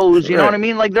good bows. You know what I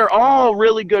mean? Like, they're all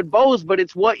really good bows, but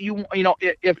it's what you know,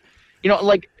 if, you know,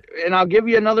 like, and I'll give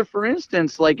you another, for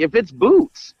instance, like, if it's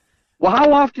boots, well,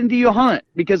 how often do you hunt?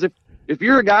 Because if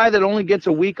you're a guy that only gets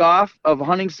a week off of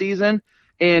hunting season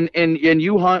and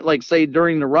you hunt, like, say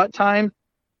during the rut time,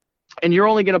 and you're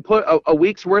only going to put a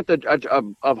week's worth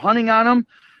of hunting on them,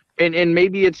 and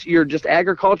maybe it's you're just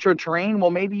agriculture terrain, well,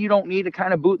 maybe you don't need a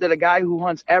kind of boot that a guy who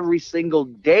hunts every single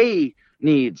day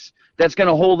needs, that's going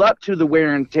to hold up to the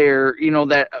wear and tear, you know,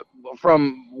 that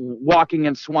from walking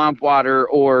in swamp water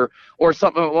or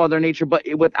something of other nature. But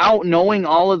without knowing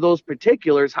all of those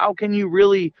particulars, how can you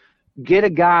really get a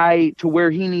guy to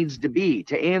where he needs to be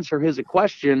to answer his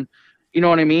question? You know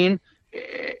what I mean?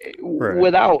 Right.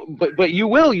 Without, but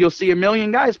you'll see a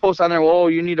million guys post on there, well,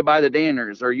 you need to buy the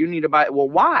Danners, or you need to buy, well,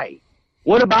 why?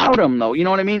 What about them, though? You know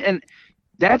what I mean? And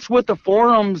that's what the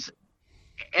forums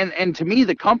and to me,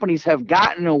 the companies have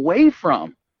gotten away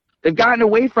from. They've gotten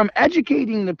away from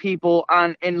educating the people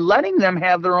on and letting them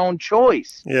have their own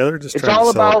choice. Yeah, they're just it's trying all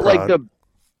to sell about like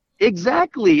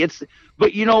exactly.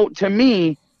 But you know, to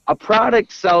me, a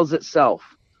product sells itself.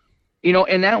 You know,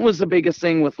 and that was the biggest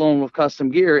thing with Lone Wolf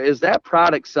Custom Gear, is that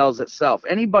product sells itself.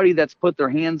 Anybody that's put their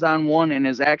hands on one and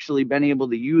has actually been able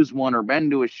to use one or been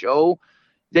to a show,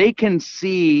 they can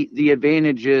see the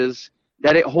advantages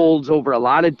that it holds over a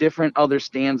lot of different other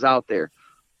stands out there.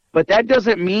 But that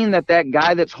doesn't mean that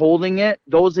guy that's holding it,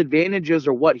 those advantages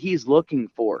are what he's looking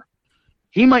for.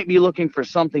 He might be looking for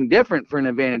something different for an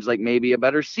advantage, like maybe a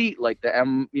better seat, like the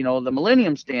the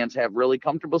Millennium stands have really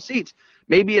comfortable seats.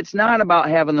 Maybe it's not about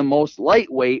having the most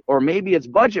lightweight, or maybe it's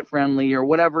budget friendly or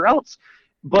whatever else.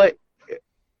 But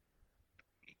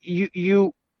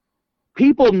you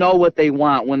people know what they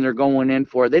want when they're going in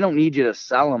for it. They don't need you to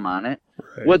sell them on it.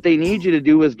 Right. What they need you to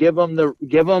do is give them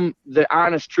the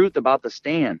honest truth about the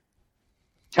stand.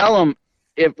 Tell them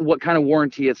what kind of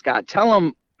warranty it's got.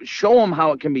 Show them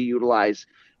how it can be utilized.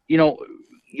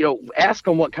 Ask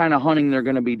them what kind of hunting they're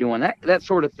going to be doing. That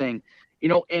sort of thing.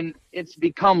 And it's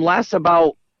become less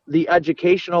about the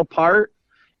educational part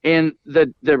and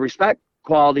the respect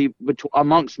quality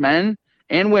amongst men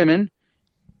and women.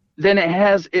 Then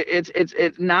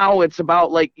now it's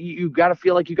about, like, you got to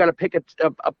feel like you got to pick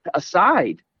a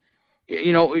side.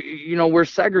 We're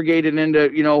segregated into,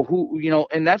 who,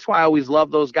 and that's why I always love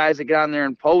those guys that get on there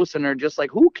and post and they're just like,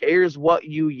 who cares what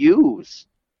you use?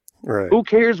 Right. Who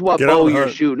cares what bow you're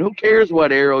shooting? Who cares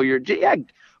what arrow you're,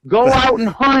 go out and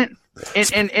hunt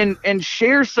and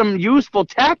share some useful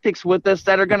tactics with us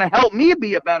that are going to help me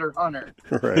be a better hunter.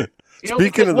 Right.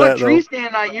 Speaking of that, tree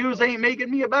stand I use ain't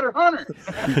making me a better hunter.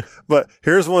 But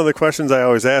here's one of the questions I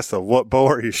always ask, though. What bow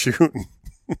are you shooting?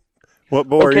 What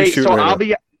bow are you shooting?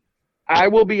 So I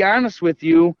will be honest with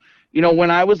you.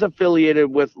 When I was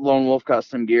affiliated with Lone Wolf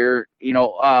Custom Gear,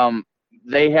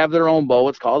 they have their own bow.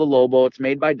 It's called a Lobo. It's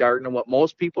made by Darton. And what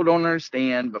most people don't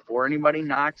understand, before anybody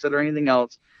knocks it or anything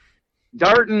else,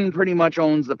 Darton pretty much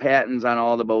owns the patents on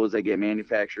all the bows that get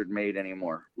manufactured and made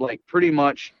anymore. Like, pretty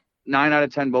much 9 out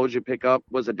of 10 bows you pick up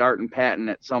was a Darton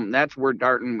patent that's where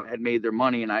Darton had made their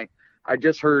money. And I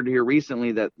just heard here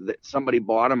recently that somebody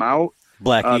bought them out.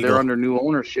 Black Eagle. They're under new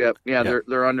ownership. Yeah.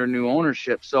 They're under new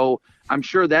ownership. So I'm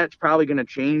sure that's probably going to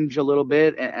change a little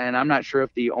bit. And I'm not sure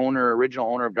if the original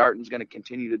owner of Darton's going to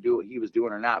continue to do what he was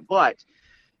doing or not. But,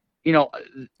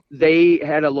 they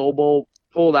had a Lobo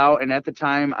pulled out. And at the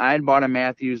time, I had bought a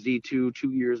Matthews D2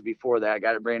 2 years before that. I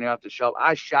got it brand new off the shelf.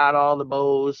 I shot all the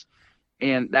bows.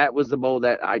 And that was the bow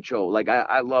that I chose. Like,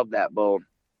 I love that bow.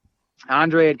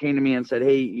 Andre had came to me and said,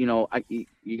 hey,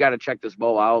 you got to check this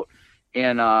bow out.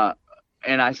 And I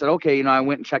said, okay, I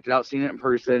went and checked it out, seen it in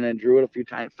person, and drew it a few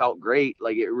times. Felt great.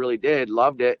 Like, it really did.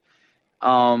 Loved it.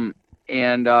 I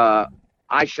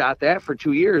shot that for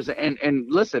 2 years. And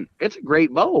listen, it's a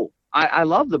great bow. I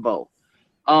love the bow.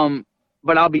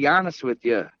 But I'll be honest with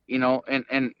you,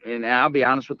 and I'll be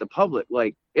honest with the public.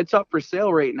 Like, it's up for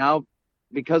sale right now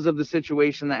because of the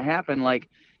situation that happened. Like,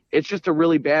 it's just a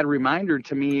really bad reminder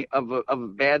to me of a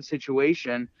bad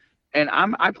situation. And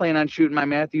I plan on shooting my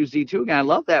Matthews Z2 again. I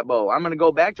love that bow. I'm going to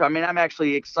go back to, I'm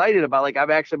actually excited about, like, I'm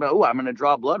going to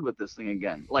draw blood with this thing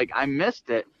again. Like, I missed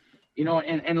it,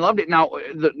 and loved it. Now,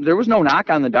 there was no knock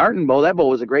on the Darton bow. That bow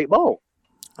was a great bow.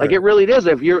 Like, right. It really is.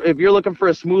 If you're looking for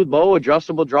a smooth bow,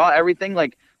 adjustable draw, everything,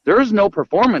 like, there's no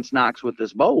performance knocks with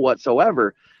this bow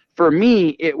whatsoever. For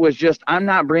me, it was just, I'm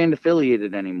not brand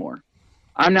affiliated anymore.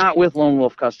 I'm not with Lone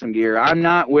Wolf Custom Gear. I'm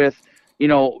not with,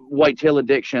 Whitetail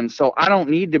Addiction. So I don't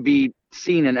need to be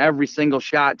seen in every single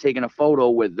shot taking a photo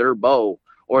with their bow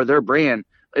or their brand.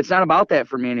 It's not about that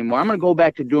for me anymore. I'm going to go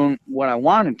back to doing what I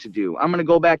wanted to do. I'm going to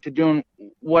go back to doing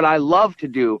what I love to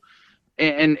do.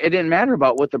 And it didn't matter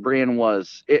about what the brand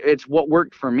was. It's what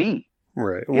worked for me.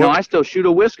 Right. I still shoot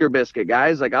a whisker biscuit,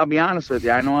 guys. Like, I'll be honest with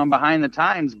you. I know I'm behind the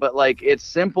times, but, like, it's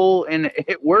simple and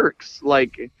it works.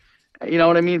 Like, you know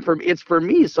what I mean? It's for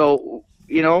me. So,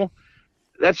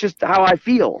 that's just how I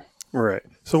feel. Right.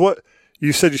 So what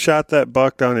you said, you shot that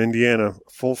buck down in Indiana,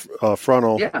 full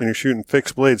frontal, and you're shooting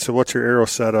fixed blades. So what's your arrow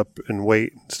setup and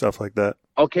weight and stuff like that?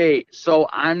 Okay, so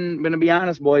I'm going to be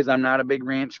honest, boys. I'm not a big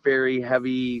Ranch Fairy,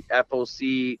 heavy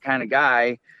FOC kind of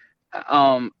guy.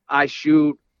 I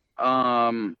shoot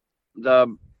the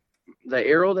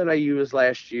arrow that I used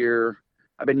last year.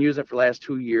 I've been using it for the last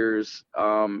 2 years.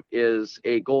 Is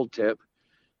a gold tip.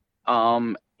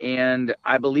 And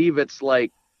I believe it's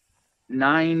like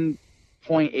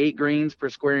 9.8 grains per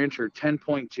square inch or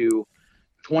 10.2,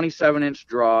 27-inch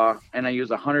draw, and I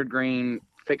use 100 grain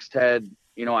fixed head.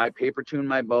 I paper tune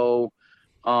my bow.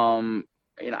 And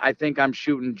I think I'm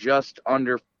shooting just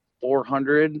under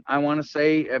 400, I want to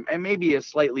say, and maybe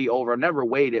it's slightly over. I've never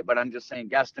weighed it, but I'm just saying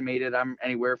guesstimated. I'm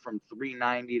anywhere from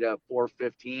 390 to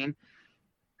 415.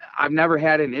 I've never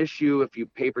had an issue if you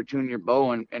paper tune your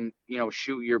bow and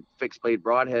shoot your fixed blade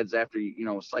broadheads after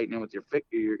sighting in with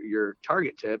your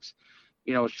target tips,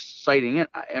 sighting it.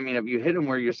 I mean, if you hit them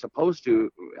where you're supposed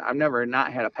to, I've never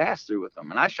not had a pass through with them.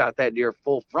 And I shot that deer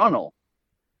full frontal,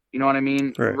 you know what I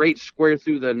mean? Right. Right square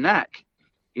through the neck,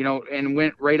 and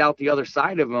went right out the other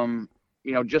side of them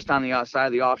just on the outside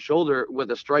of the off shoulder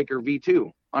with a Striker V2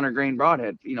 100 grain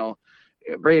broadhead,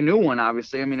 a brand new one,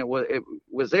 obviously. I mean, it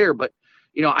was there, but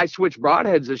I switched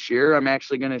broadheads this year. I'm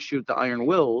actually going to shoot the Iron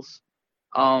Wills.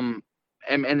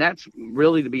 And that's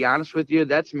really, to be honest with you,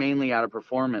 that's mainly out of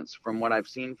performance from what I've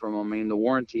seen from them. I mean, the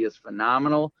warranty is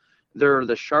phenomenal. They're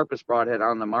the sharpest broadhead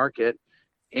on the market.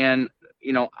 And,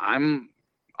 I'm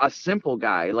a simple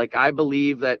guy. Like, I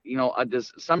believe that,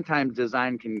 sometimes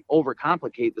design can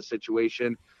overcomplicate the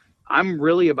situation. I'm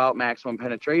really about maximum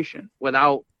penetration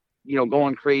without,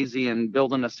 going crazy and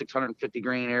building a 650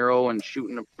 grain arrow and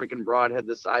shooting a freaking broadhead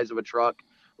the size of a truck.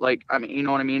 Like, I mean, you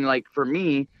know what I mean? Like, for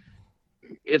me,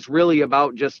 it's really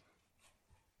about just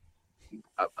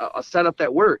a setup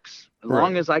that works. As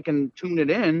long as I can tune it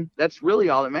in, that's really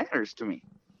all that matters to me.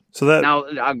 So that now,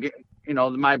 I'll get,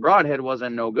 my broadhead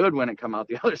wasn't no good when it come out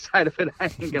the other side of it. I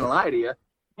ain't gonna lie to you.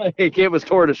 It was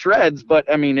tore to shreds,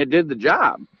 but I mean, it did the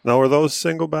job. Now, were those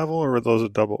single bevel or were those a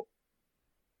double?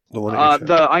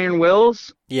 The Iron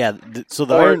Wills. Yeah.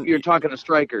 So you're talking the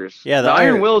Strikers. Yeah. The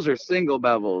Iron Wills are single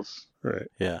bevels. Right.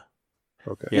 Yeah.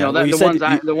 Okay. Yeah.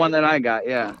 The one that I got.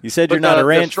 Yeah. You said you're not a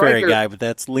ranch fairy guy, but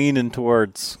that's leaning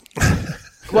towards.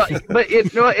 Well, but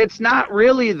it's not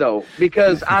really though,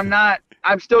 because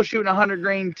I'm still shooting 100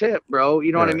 grain tip, bro.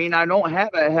 You know what I mean? I don't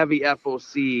have a heavy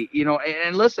FOC,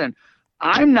 and listen,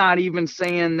 I'm not even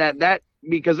saying that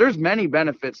because there's many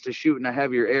benefits to shooting a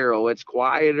heavier arrow. It's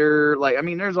quieter. Like, I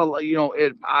mean, there's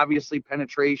it obviously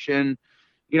penetration,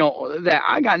 that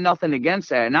I got nothing against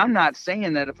that. And I'm not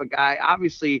saying that if a guy,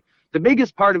 obviously the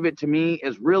biggest part of it to me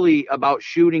is really about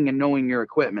shooting and knowing your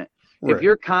equipment. Right. If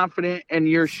you're confident and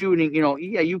you're shooting,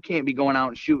 you can't be going out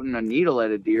and shooting a needle at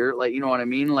a deer. Like, you know what I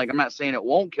mean? Like, I'm not saying it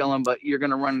won't kill him, but you're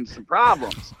going to run into some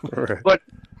problems. Right.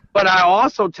 But I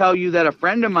also tell you that a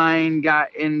friend of mine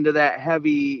got into that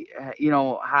heavy,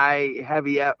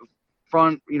 heavy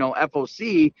front,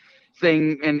 FOC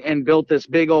thing and built this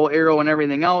big old arrow and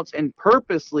everything else and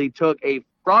purposely took a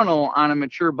frontal on a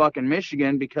mature buck in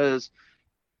Michigan because,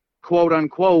 quote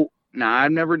unquote,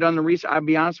 I've never done the research. I'll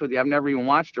be honest with you. I've never even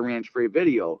watched a Ranch Free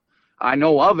video. I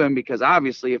know of him because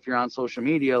obviously if you're on social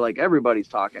media, like everybody's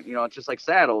talking, it's just like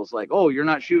saddles. Like, oh, you're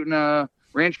not shooting a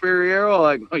Ranch Free arrow?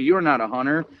 Like, oh, you're not a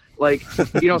hunter. Like,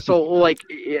 so like,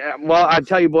 yeah, well, I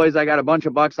tell you boys, I got a bunch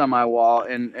of bucks on my wall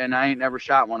and I ain't never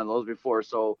shot one of those before.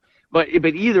 So, but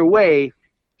either way,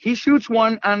 he shoots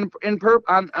one in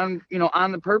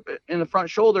the front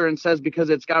shoulder and says, because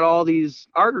it's got all these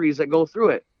arteries that go through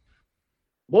it.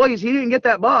 Boys, he didn't get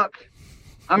that buck.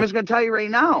 I'm just going to tell you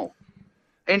right now.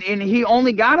 And he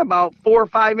only got about 4 or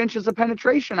 5 inches of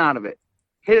penetration out of it.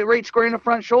 Hit it right square in the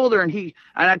front shoulder. And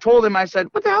I told him, I said,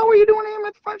 what the hell were you doing to him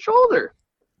at the front shoulder?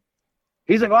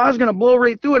 He's like, well, I was going to blow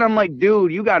right through it. I'm like,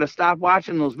 dude, you got to stop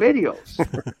watching those videos.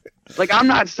 Like, I'm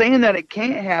not saying that it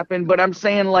can't happen, but I'm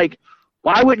saying, like,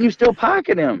 why wouldn't you still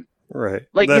pocket him? Right.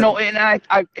 Like, and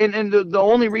the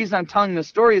only reason I'm telling this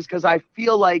story is because I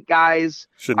feel like guys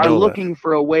are looking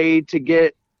for a way to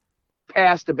get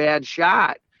past a bad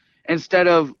shot instead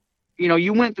of,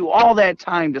 you went through all that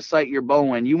time to sight your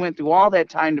bow in. You went through all that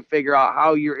time to figure out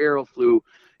how your arrow flew.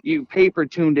 You paper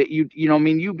tuned it.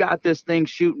 You got this thing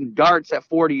shooting darts at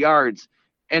 40 yards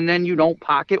and then you don't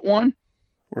pocket one.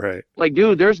 Right. Like,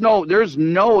 dude, there's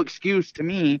no excuse to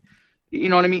me. You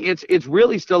know what I mean? It's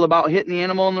really still about hitting the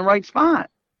animal in the right spot.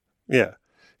 Yeah.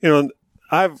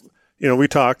 We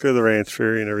talked to the Ranch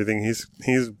Fury and everything. He's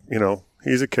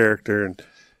a character and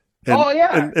oh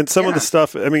yeah. And some of the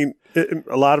stuff, I mean,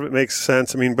 a lot of it makes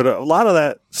sense. I mean, but a lot of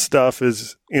that stuff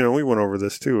is, we went over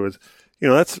this too, is,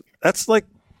 that's like,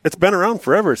 it's been around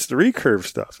forever. It's the recurve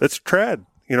stuff. It's trad.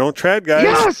 Trad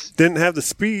guys didn't have the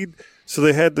speed, so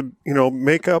they had to,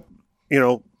 make up,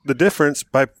 the difference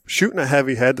by shooting a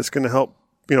heavy head that's going to help,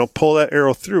 pull that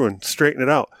arrow through and straighten it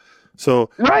out. So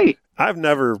right. I've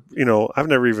never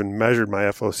even measured my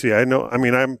FOC. I'm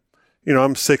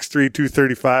 6'3",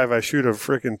 235. I shoot a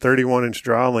freaking 31-inch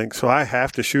draw length, so I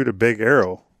have to shoot a big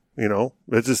arrow.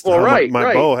 It's just my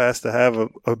bow has to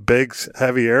have a big,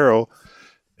 heavy arrow,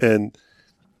 and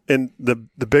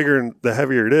the bigger and the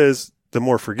heavier it is, the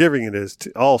more forgiving it is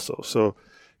also. So,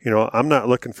 I'm not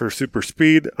looking for super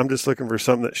speed. I'm just looking for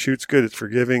something that shoots good. It's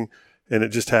forgiving, and it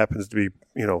just happens to be,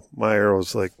 my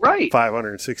arrow's like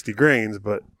 560 grains,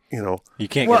 but you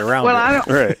can't get around it.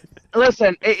 Right.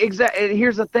 Listen,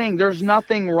 here's the thing. There's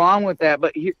nothing wrong with that,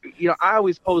 but I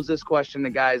always pose this question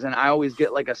to guys, and I always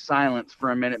get like a silence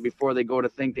for a minute before they go to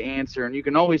think the answer, and you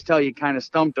can always tell you kind of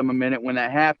stumped them a minute when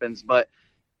that happens. But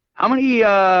how many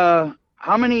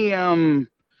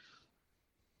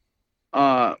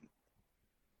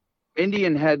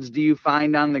Indian heads do you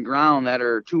find on the ground that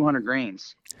are 200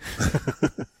 grains?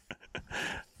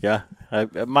 Yeah,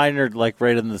 mine are like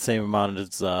right in the same amount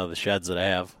as the sheds that I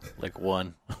have, like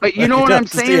one. But you know what I'm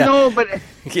saying, though. But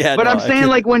I'm saying,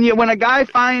 like, when a guy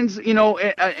finds,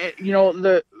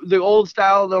 the old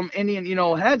style of them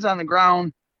Indian, heads on the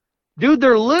ground, dude,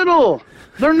 they're little.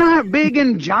 They're not big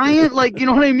and giant, like, you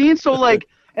know what I mean? So, like,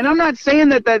 and I'm not saying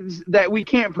that we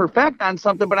can't perfect on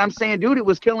something, but I'm saying, dude, it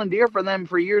was killing deer for them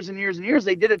for years and years and years.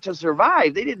 They did it to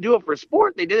survive. They didn't do it for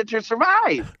sport. They did it to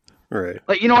survive. Right.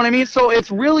 Like, you know what I mean? So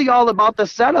it's really all about the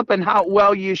setup and how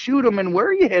well you shoot them and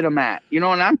where you hit them at.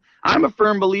 And I'm a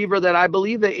firm believer that I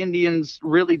believe the Indians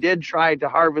really did try to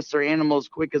harvest their animals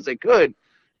quick as they could.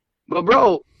 But,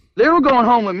 bro, they were going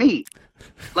home with meat.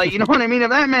 Like, you know what I mean? If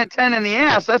that meant 10 in the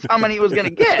ass, that's how many he was going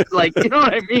to get. Like, you know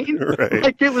what I mean? Right.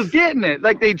 Like, it was getting it.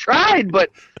 Like, they tried,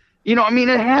 but,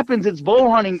 it happens. It's bow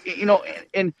hunting,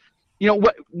 and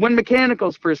when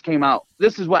mechanicals first came out,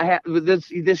 this is what happened.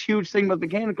 This huge thing with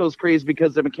mechanicals craze,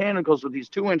 because the mechanicals with these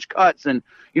 2-inch cuts, and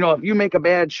if you make a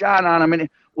bad shot on them,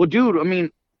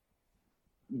 dude,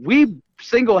 we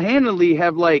single-handedly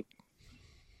have like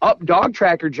up dog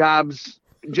tracker jobs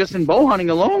just in bow hunting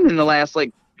alone in the last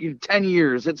 10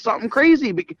 years. It's something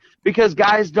crazy because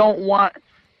guys they're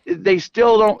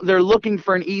looking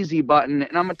for an easy button.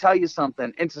 And I'm gonna tell you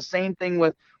something. It's the same thing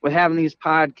with having these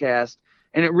podcasts.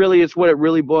 And it really is what it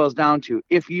really boils down to.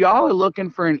 If y'all are looking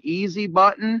for an easy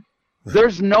button,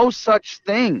 there's no such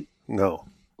thing. No.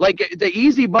 Like, the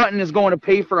easy button is going to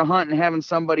pay for a hunt and having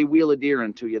somebody wheel a deer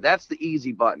into you. That's the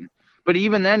easy button. But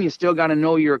even then, you still got to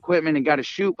know your equipment and got to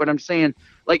shoot. But I'm saying,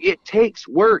 like, it takes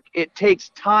work. It takes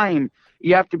time.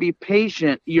 You have to be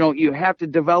patient. You have to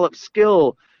develop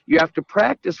skill. You have to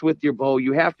practice with your bow.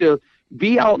 You have to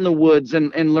be out in the woods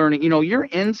and learning. Your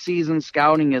in-season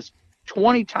scouting is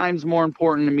 20 times more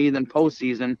important to me than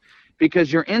postseason,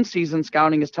 because your in-season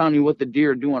scouting is telling you what the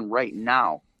deer are doing right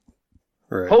now.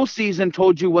 Right. Postseason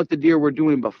told you what the deer were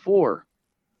doing before.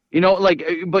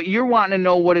 But you're wanting to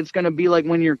know what it's going to be like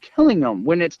when you're killing them,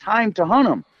 when it's time to hunt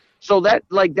them. So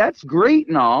that's great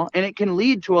and all, and it can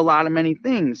lead to a lot of many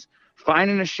things.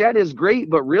 Finding a shed is great,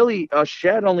 but really a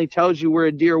shed only tells you where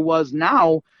a deer was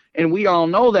now. And we all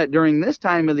know that during this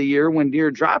time of the year, when deer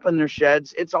drop in their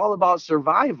sheds, it's all about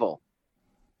survival.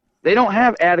 They don't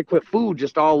have adequate food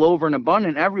just all over and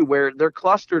abundant everywhere. They're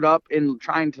clustered up in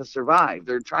trying to survive.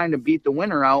 They're trying to beat the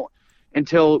winter out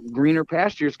until greener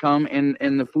pastures come and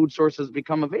the food sources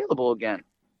become available again.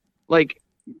 Like,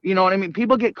 you know what I mean?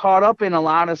 People get caught up in a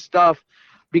lot of stuff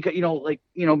because,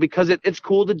 because it's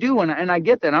cool to do. And I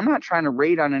get that. I'm not trying to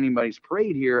raid on anybody's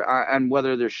parade here on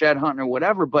whether they're shed hunting or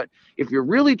whatever. But if you're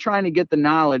really trying to get the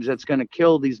knowledge that's going to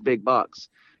kill these big bucks,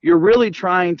 you're really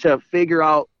trying to figure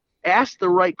out, ask the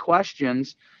right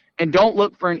questions, and don't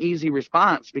look for an easy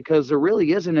response, because there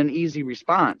really isn't an easy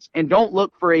response. And don't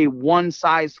look for a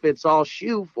one-size-fits-all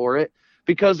shoe for it,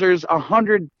 because there's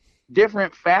 100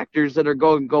 different factors that are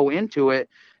going to go into it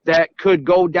that could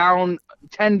go down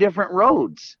 10 different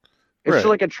roads. It's Right.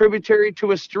 like a tributary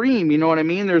to a stream. You know what I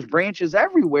mean? There's branches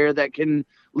everywhere that can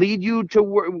lead you to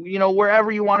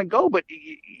wherever you want to go, but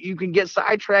you can get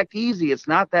sidetracked easy. It's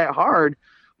not that hard,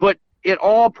 but it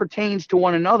all pertains to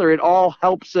one another. It all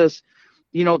helps us.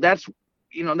 That's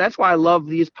why I love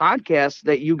these podcasts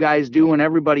that you guys do and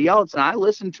everybody else. And I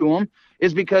listen to them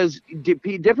is because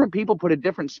different people put a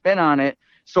different spin on it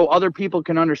so other people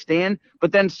can understand.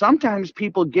 But then sometimes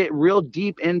people get real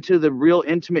deep into the real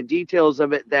intimate details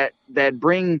of it that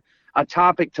bring a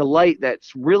topic to light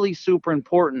that's really super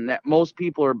important that most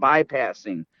people are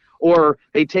bypassing or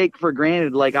they take for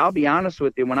granted. Like, I'll be honest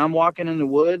with you, when I'm walking in the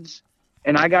woods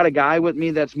and I got a guy with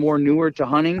me that's more newer to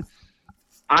hunting,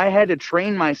 I had to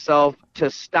train myself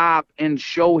to stop and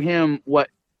show him what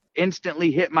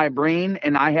instantly hit my brain,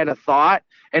 and I had a thought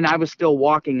and I was still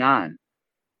walking on.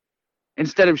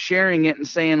 Instead of sharing it and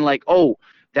saying like, oh,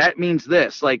 that means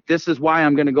this, like, this is why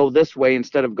I'm going to go this way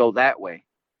instead of go that way.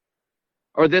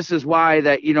 Or this is why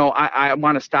that, I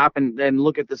want to stop and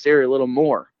look at this area a little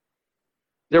more.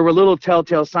 There were little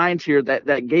telltale signs here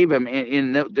that gave him,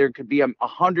 and there could be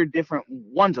 100 different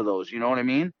ones of those. You know what I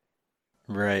mean?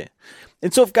 Right.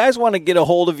 And so if guys want to get a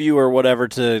hold of you or whatever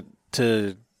to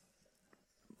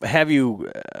have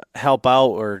you help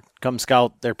out or come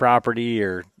scout their property,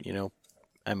 or,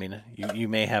 you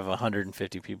may have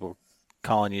 150 people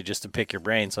calling you just to pick your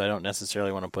brain, so I don't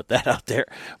necessarily want to put that out there.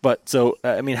 But so,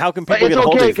 how can people get a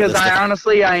hold of you? Because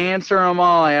I answer them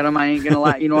all, Adam. I ain't going to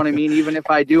lie. You know what I mean? Even if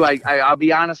I do, I'll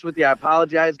be honest with you. I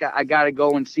apologize. I got to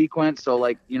go in sequence. So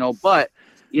but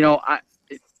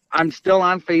I'm still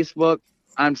on Facebook.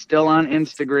 I'm still on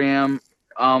Instagram.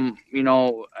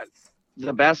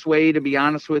 the best way, to be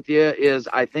honest with you, is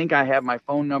I think I have my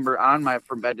phone number on my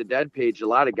From Bed to Dead page. A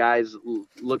lot of guys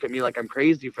look at me like I'm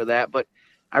crazy for that, but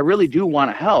I really do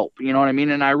want to help, you know what I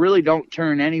mean? And I really don't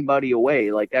turn anybody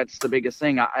away. Like, that's the biggest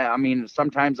thing. I mean,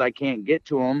 sometimes I can't get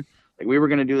to them. Like, we were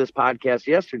going to do this podcast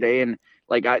yesterday, and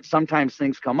like, sometimes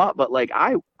things come up, but like,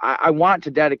 I want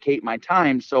to dedicate my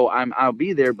time, so I'll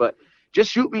be there, but just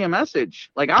shoot me a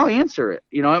message. Like, I'll answer it.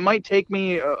 You know, it might take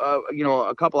me,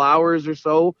 a couple hours or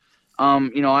so.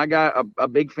 You know, I got a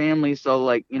big family, so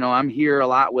like, you know, I'm here a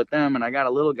lot with them, and I got a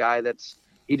little guy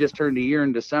he just turned a year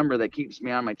in December that keeps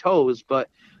me on my toes, but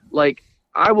like,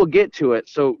 I will get to it.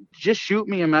 So just shoot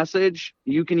me a message.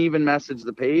 You can even message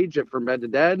the page at From Bed to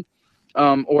Dead,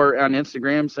 or on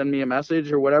Instagram, send me a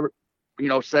message or whatever, you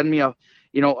know, send me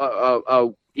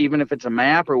even if it's a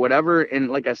map or whatever. And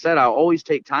like I said, I'll always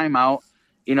take time out.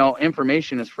 You know,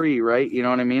 information is free, right? You know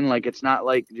what I mean? Like, it's not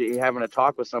like having to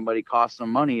talk with somebody costs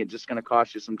some money. It's just going to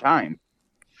cost you some time.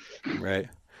 Right.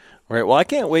 Well, I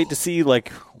can't wait to see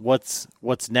like what's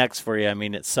next for you. I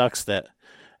mean, it sucks that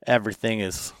everything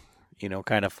is, you know,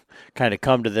 kind of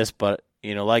come to this, but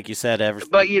you know, like you said,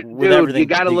 you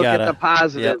got to look at the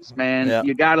positives, man. Yep.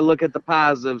 You got to look at the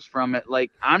positives from it.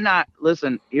 Like,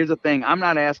 listen, here's the thing. I'm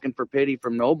not asking for pity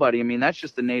from nobody. I mean, that's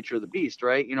just the nature of the beast,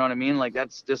 right? You know what I mean? Like,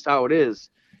 that's just how it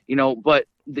is, you know, but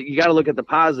you got to look at the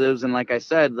positives. And like I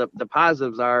said, the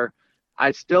positives are, I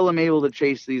still am able to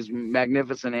chase these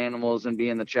magnificent animals and be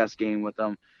in the chess game with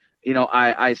them. You know,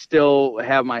 I still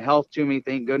have my health to me,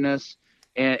 thank goodness.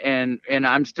 And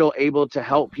I'm still able to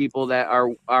help people that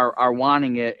are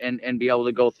wanting it and be able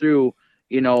to go through,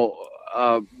 you know,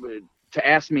 to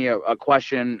ask me a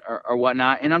question or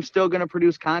whatnot. And I'm still going to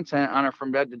produce content on our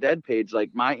From Bed to Dead page.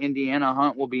 Like, my Indiana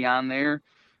hunt will be on there.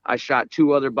 I shot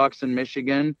 2 other bucks in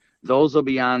Michigan. Those will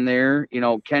be on there. You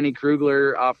know, Kenny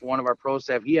Krugler off one of our pro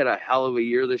staff, he had a hell of a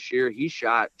year this year. He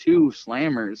shot 2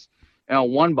 slammers. You know,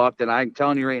 1 buck that I'm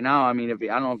telling you right now, I mean, I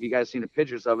don't know if you guys seen the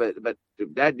pictures of it, but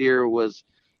that deer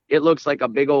it looks like a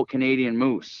big old Canadian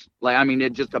moose. Like, I mean,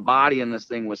 the body in this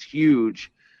thing was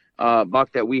huge.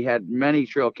 Buck that we had many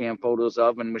trail cam photos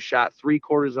of, and was shot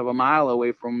 3/4 of a mile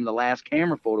away from the last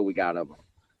camera photo we got of him.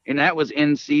 And that was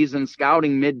in season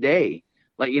scouting midday.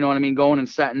 Like, you know what I mean? Going and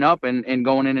setting up and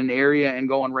going in an area and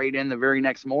going right in the very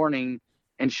next morning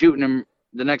and shooting him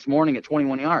the next morning at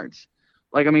 21 yards.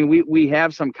 Like, I mean, we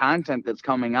have some content that's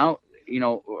coming out, you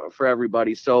know, for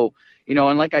everybody. So, you know,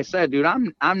 and like I said, dude,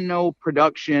 I'm no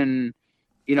production,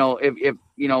 you know, if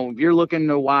you're looking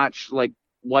to watch like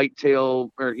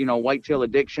whitetail or, you know, whitetail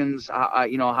addictions,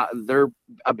 you know, they're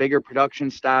a bigger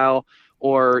production style,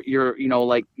 or you're, you know,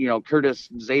 like, you know, Curtis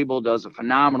Zabel does a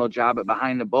phenomenal job at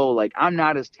Behind the Bow. Like, I'm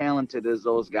not as talented as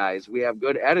those guys. We have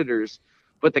good editors,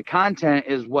 but the content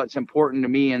is what's important to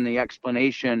me, and the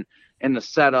explanation and the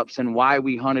setups and why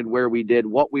we hunted where we did,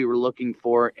 what we were looking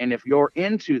for. And if you're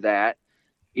into that,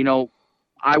 you know,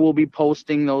 I will be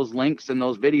posting those links and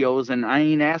those videos, and I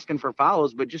ain't asking for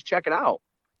follows, but just check it out.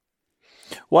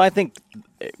 Well, I think,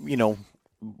 you know,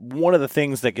 one of the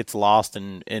things that gets lost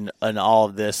in all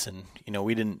of this, and, you know,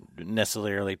 we didn't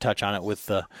necessarily touch on it with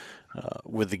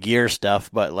the gear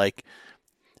stuff, but like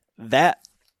that,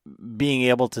 being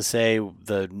able to say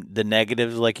the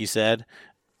negatives, like you said,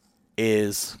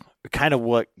 is kind of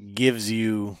what gives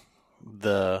you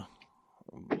the,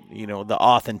 you know, the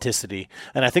authenticity.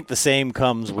 And I think the same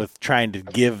comes with trying to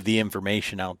give the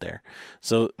information out there.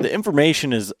 So the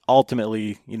information is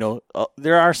ultimately, you know,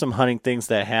 there are some hunting things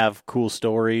that have cool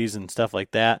stories and stuff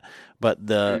like that, but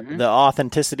the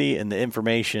authenticity and the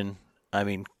information, I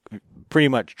mean, pretty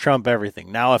much trump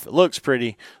everything. Now, if it looks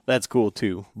pretty, that's cool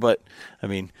too. But I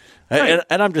mean, right.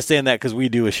 and I'm just saying that because we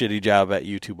do a shitty job at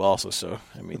YouTube also. So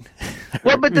I mean,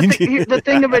 well, but the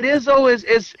thing of it is though, is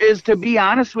to be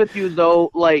honest with you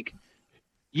though, like,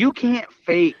 you can't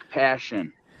fake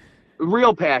passion,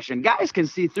 real passion. Guys can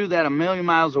see through that a million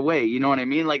miles away. You know what I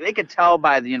mean? Like, they can tell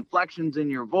by the inflections in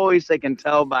your voice. They can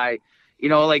tell by, you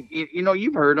know, like, you know,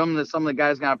 you've heard them, that some of the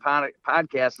guys got a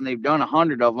podcast and they've done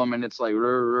 100 of them, and it's like,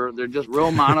 they're just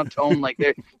real monotone. Like,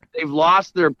 they've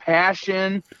lost their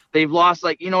passion. They've lost,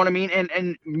 like, you know what I mean?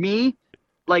 And me,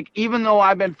 like, even though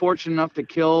I've been fortunate enough to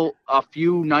kill a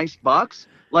few nice bucks,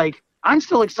 like, I'm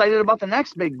still excited about the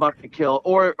next big buck to kill,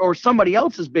 or somebody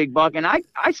else's big buck. And I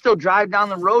still drive down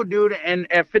the road, dude, and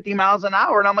at 50 miles an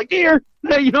hour, and I'm like, deer,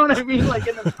 you know what I mean? Like,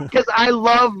 because I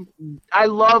love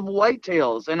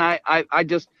whitetails, and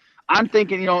I'm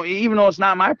thinking, you know, even though it's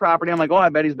not my property, I'm like, oh, I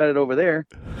bet he's bedded over there.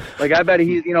 Like, I bet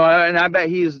he's, you know, and I bet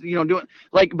he's, you know, doing,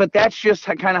 like, but that's just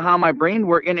kind of how my brain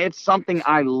works. And it's something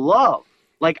I love.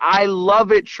 Like, I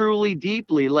love it truly,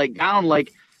 deeply, like, down,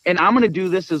 like, and I'm going to do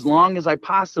this as long as I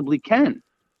possibly can.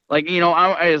 Like, you know,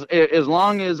 as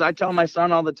long as I tell my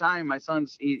son all the time, my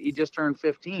son's, he just turned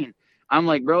 15. I'm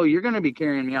like, bro, you're going to be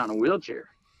carrying me out in a wheelchair.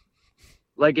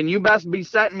 Like, and you best be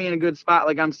setting me in a good spot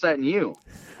like I'm setting you.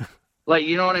 Like,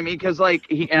 you know what I mean? Because, like,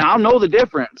 and I'll know the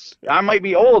difference. I might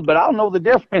be old, but I'll know the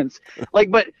difference. Like,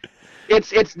 but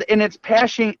it's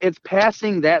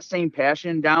passing that same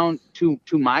passion down to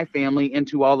my family and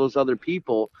to all those other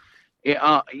people.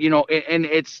 You know, and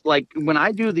it's like when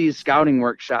I do these scouting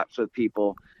workshops with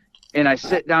people and I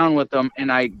sit down with them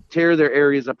and I tear their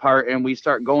areas apart and we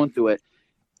start going through it,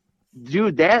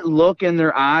 dude, that look in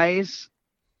their eyes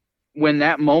when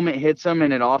that moment hits them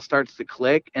and it all starts to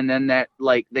click, and then that,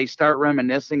 like, they start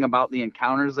reminiscing about the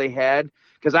encounters they had.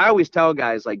 Because I always tell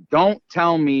guys, like, don't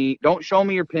show me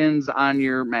your pins on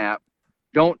your map.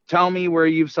 Don't tell me where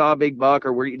you saw a big buck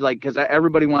or where you, like, because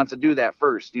everybody wants to do that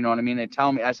first. You know what I mean? They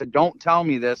tell me, I said, don't tell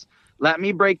me this. Let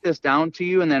me break this down to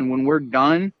you. And then when we're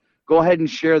done, go ahead and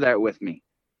share that with me.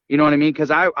 You know what I mean?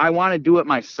 Because I want to do it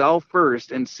myself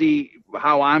first and see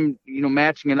how I'm, you know,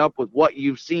 matching it up with what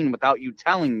you've seen without you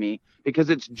telling me, because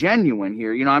it's genuine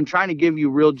here. You know, I'm trying to give you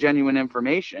real, genuine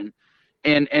information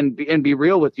and be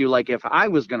real with you. Like, if I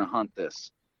was going to hunt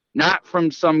this, not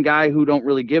from some guy who don't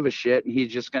really give a shit and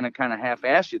he's just going to kind of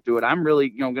half-ass you through it. I'm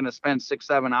really, you know, going to spend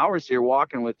 6-7 hours here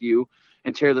walking with you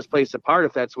and tear this place apart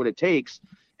if that's what it takes.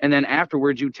 And then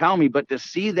afterwards you tell me. But to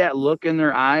see that look in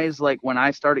their eyes, like when I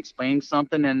start explaining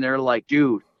something and they're like,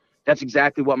 dude, that's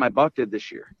exactly what my buck did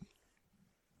this year.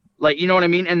 Like, you know what I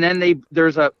mean? And then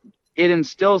it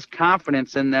instills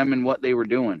confidence in them in what they were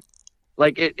doing.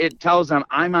 Like, it tells them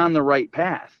I'm on the right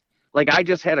path. Like, I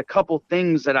just had a couple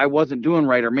things that I wasn't doing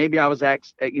right, or maybe I was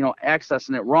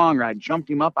accessing it wrong, or I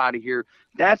jumped him up out of here.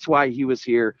 That's why he was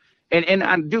here.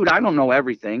 And dude, I don't know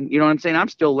everything. You know what I'm saying? I'm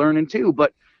still learning too,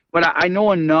 but I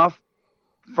know enough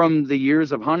from the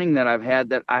years of hunting that I've had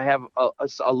that I have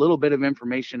a little bit of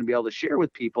information to be able to share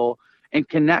with people and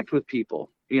connect with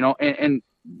people, you know, and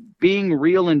being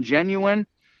real and genuine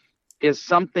is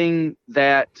something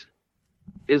that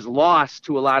is lost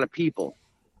to a lot of people,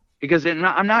 because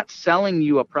I'm not selling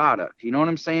you a product. You know what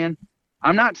I'm saying?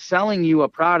 I'm not selling you a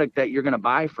product that you're going to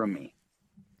buy from me.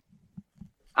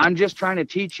 I'm just trying to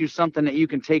teach you something that you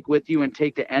can take with you and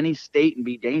take to any state and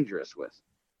be dangerous with.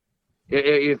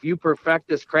 If you perfect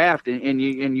this craft and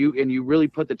you really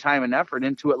put the time and effort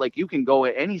into it, like, you can go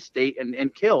at any state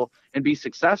and kill and be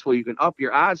successful. You can up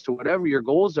your odds to whatever your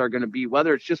goals are going to be,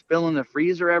 whether it's just filling the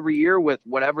freezer every year with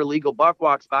whatever legal buck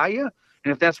walks by you.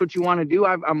 And if that's what you want to do,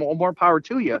 I'm more power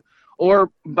to you.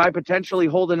 Or by potentially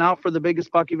holding out for the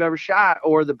biggest buck you've ever shot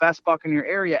or the best buck in your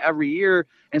area every year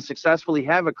and successfully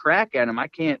have a crack at him. I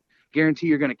can't guarantee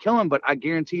you're going to kill him, but I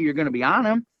guarantee you're going to be on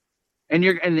him. And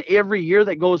every year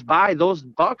that goes by, those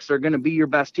bucks are going to be your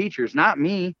best teachers, not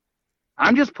me.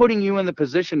 I'm just putting you in the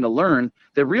position to learn.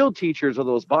 The real teachers are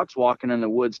those bucks walking in the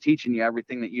woods, teaching you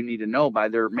everything that you need to know by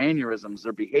their mannerisms,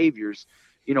 their behaviors,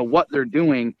 you know, what they're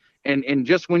doing. And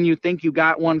just when you think you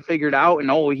got one figured out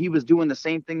and, oh, he was doing the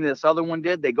same thing this other one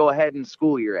did, they go ahead and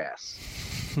school your ass.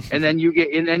 and then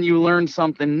you learn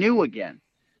something new again.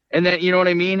 And then, you know what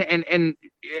I mean?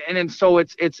 And so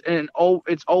it's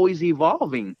always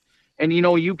evolving. And, you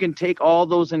know, you can take all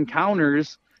those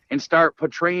encounters and start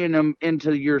portraying them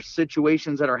into your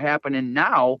situations that are happening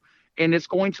now, and it's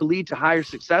going to lead to higher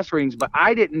success ratings. But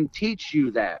I didn't teach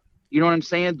you that. You know what I'm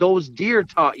saying? Those deer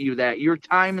taught you that. Your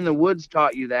time in the woods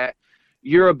taught you that.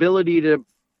 Your ability to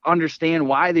understand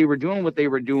why they were doing what they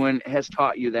were doing has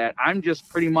taught you that. I'm just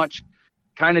pretty much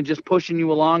kind of just pushing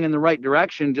you along in the right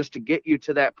direction just to get you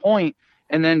to that point.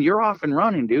 And then you're off and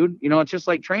running, dude. You know, it's just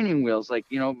like training wheels. Like,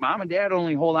 you know, mom and dad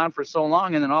only hold on for so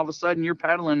long, and then all of a sudden you're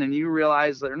pedaling and you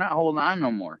realize they're not holding on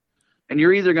no more. And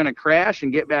you're either going to crash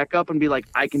and get back up and be like,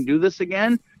 I can do this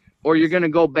again, or you're going to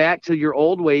go back to your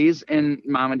old ways and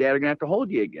mom and dad are going to have to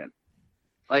hold you again.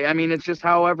 Like, I mean, it's just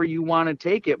however you want to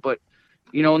take it. But,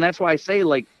 you know, and that's why I say,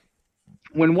 like,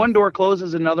 when one door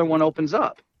closes, another one opens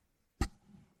up.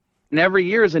 And every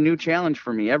year is a new challenge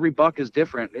for me. Every buck is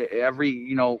different. Every,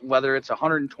 you know, whether it's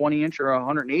 120 inch or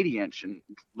 180 inch. And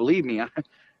believe me,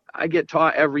 I get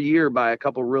taught every year by a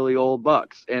couple really old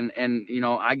bucks. And, you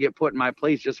know, I get put in my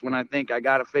place just when I think I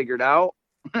got it figured out.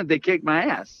 They kick my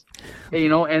ass, you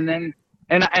know, and then,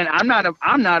 and I'm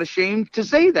not ashamed to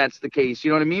say that's the case.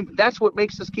 You know what I mean? But that's what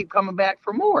makes us keep coming back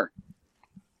for more,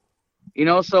 you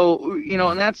know? So, you know,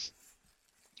 and that's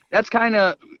kind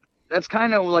of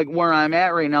like where I'm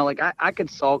at right now. Like, I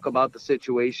could sulk about the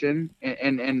situation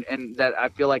and that I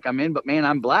feel like I'm in, but man,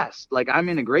 I'm blessed. Like, I'm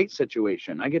in a great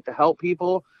situation. I get to help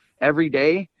people every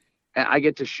day. And I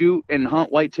get to shoot and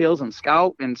hunt whitetails and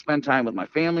scout and spend time with my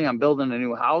family. I'm building a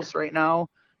new house right now.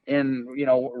 And,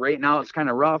 right now it's kind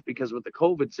of rough because with the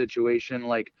COVID situation,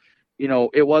 like,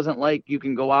 it wasn't like you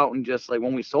can go out and just like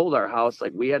when we sold our house,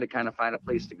 like we had to kind of find a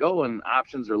place to go and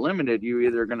options are limited. You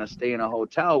either going to stay in a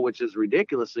hotel, which is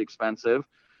ridiculously expensive,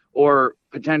 or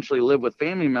potentially live with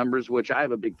family members, which I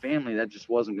have a big family that just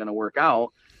wasn't going to work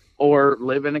out, or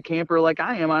live in a camper like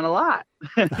I am on a lot,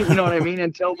 you know what I mean?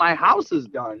 Until my house is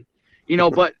done,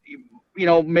 but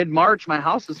mid-March, my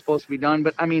house is supposed to be done.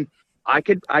 But I mean, I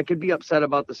could be upset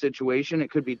about the situation.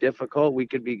 It could be difficult. We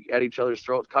could be at each other's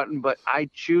throats cutting, but I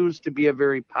choose to be a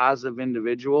very positive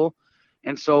individual.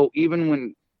 And so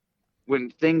even when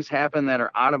things happen that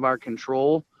are out of our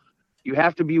control, you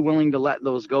have to be willing to let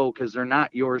those go because they're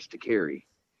not yours to carry.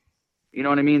 You know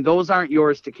what I mean? Those aren't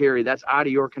yours to carry. That's out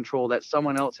of your control. That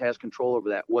someone else has control over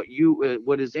that.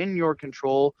 What is in your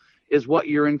control is what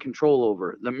you're in control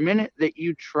over. The minute that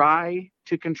you try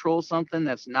to control something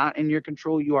that's not in your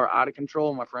control, you are out of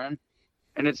control, my friend.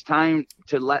 And it's time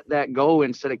to let that go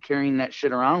instead of carrying that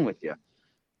shit around with you.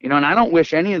 And I don't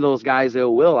wish any of those guys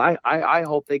ill will. I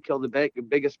hope they kill the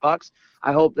biggest bucks.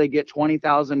 I hope they get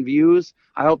 20,000 views.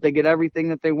 I hope they get everything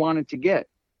that they wanted to get.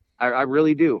 I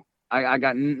really do. I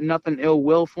got nothing ill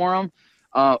will for them.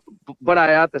 But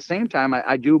at the same time,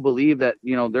 I do believe that,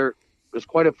 there's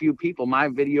quite a few people. My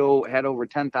video had over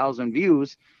 10,000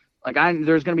 views. Like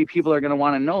there's going to be people that are going to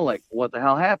want to know, like, what the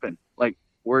hell happened? Like,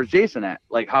 where's Jason at?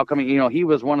 Like, how come, he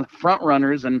was one of the front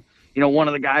runners and, one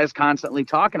of the guys constantly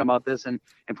talking about this and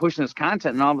pushing his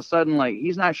content. And all of a sudden, like,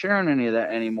 he's not sharing any of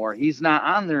that anymore. He's not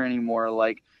on there anymore.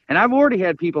 Like, and I've already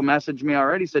had people message me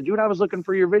already, said, dude, I was looking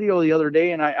for your video the other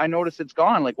day and I noticed it's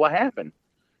gone. Like, what happened?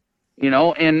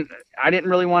 And I didn't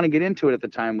really want to get into it at the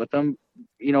time with them,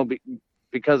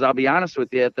 because I'll be honest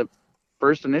with you, at the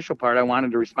first initial part, I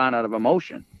wanted to respond out of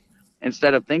emotion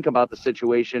instead of think about the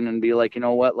situation and be like, you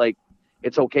know what, like,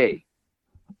 it's okay.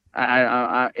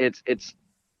 It's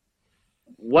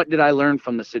what did I learn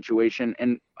from the situation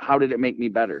and how did it make me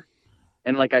better?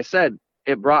 And like I said,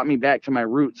 it brought me back to my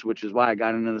roots, which is why I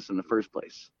got into this in the first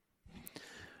place.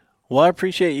 Well, I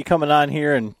appreciate you coming on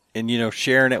here and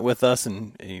sharing it with us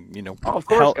and, of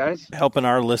course, guys, helping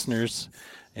our listeners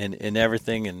and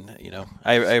everything. And,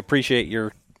 I appreciate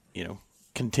your,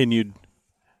 continued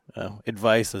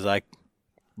advice as I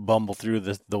bumble through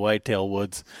the whitetail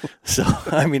woods. So,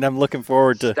 I mean, I'm looking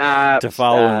forward to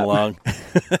following along.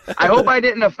 I hope I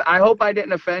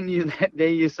didn't offend you that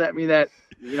day you sent me that,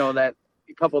 that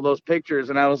a couple of those pictures.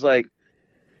 And I was like,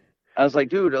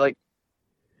 dude, like,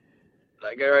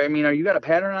 I mean, are you got a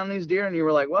pattern on these deer? And you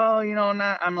were like, well,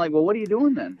 not. I'm like, well, what are you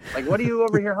doing then? Like, what are you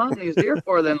over here hunting these deer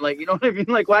for then? Like, you know what I mean?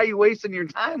 Like, why are you wasting your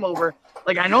time over?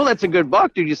 Like, I know that's a good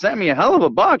buck, dude. You sent me a hell of a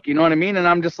buck. You know what I mean? And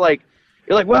I'm just like,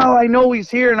 you're like, well, I know he's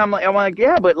here. And I'm like,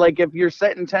 yeah, but like, if you're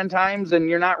setting 10 times and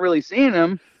you're not really seeing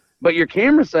him, but your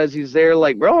camera says he's there,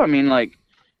 like, bro, I mean, like,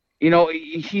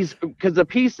 he's, because the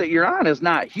piece that you're on is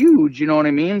not huge. You know what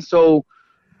I mean? So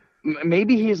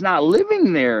maybe he's not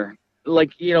living there.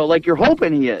 Like, like you're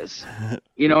hoping he is,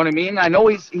 you know what I mean? I know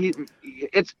it's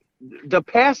the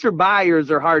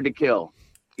passerbyers are hard to kill.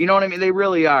 You know what I mean? They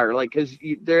really are, like, cause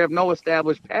they have no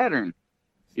established pattern.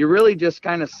 You're really just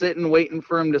kind of sitting, waiting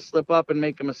for him to slip up and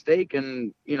make a mistake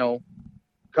and,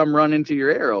 come run into your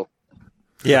arrow.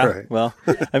 Yeah. Right. Well,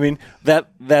 I mean,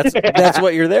 that's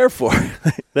what you're there for.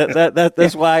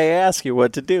 That's why I ask you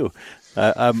what to do.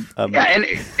 Yeah, and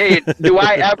hey, do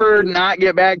I ever not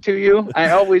get back to you?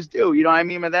 I always do. You know what I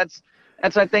mean? But that's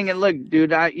my thing. And look,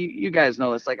 dude, you guys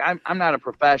know this. Like, I'm not a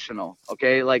professional.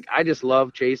 Okay, like, I just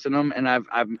love chasing them, and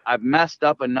I've messed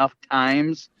up enough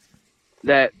times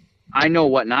that I know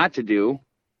what not to do.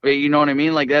 You know what I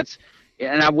mean? Like,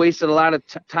 and I've wasted a lot of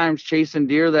times chasing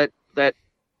deer that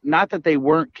not that they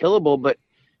weren't killable, but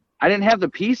I didn't have the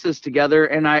pieces together,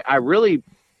 and I really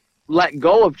let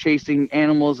go of chasing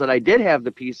animals that I did have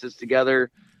the pieces together,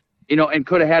 and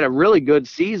could have had a really good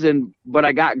season, but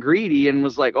I got greedy and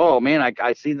was like, oh man,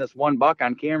 I seen this one buck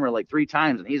on camera like 3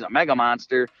 times and he's a mega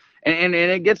monster, and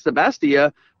it gets the best of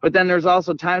you. But then there's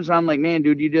also times where I'm like, man,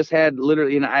 dude, you just had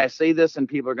literally, I say this and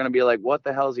people are going to be like, what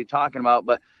the hell is he talking about?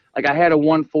 But like, I had a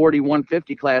 140,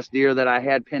 150 class deer that I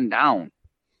had pinned down,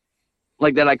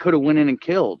 like, that I could have went in and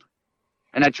killed.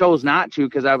 And I chose not to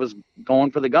because I was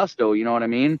going for the gusto, you know what I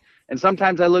mean? And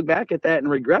sometimes I look back at that and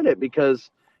regret it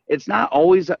because it's not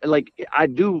always like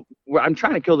I'm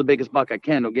trying to kill the biggest buck I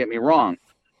can, don't get me wrong.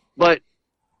 But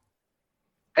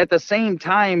at the same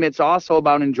time, it's also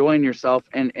about enjoying yourself.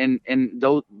 And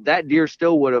though that deer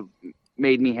still would have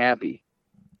made me happy.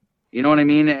 You know what I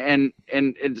mean? And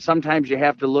sometimes you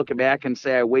have to look back and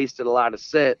say, I wasted a lot of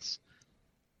sits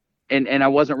and I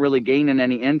wasn't really gaining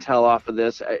any intel off of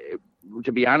this,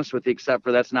 to be honest with you, except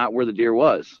for that's not where the deer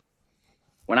was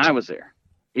when I was there.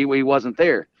 He wasn't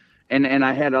there. And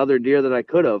I had other deer that I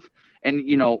could have. And,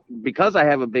 you know, because I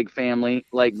have a big family,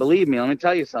 like, believe me, let me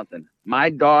tell you something.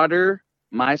 My daughter,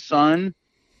 my son,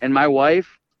 and my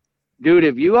wife, dude,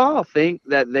 if you all think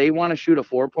that they want to shoot a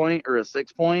 4-point or a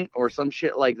 6-point or some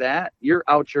shit like that, you're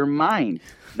out your mind.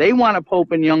 They want to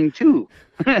Pope and Young too.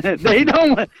 They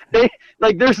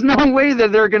like, there's no way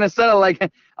that they're going to settle. Like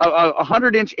a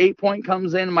 100-inch 8-point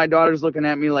comes in and my daughter's looking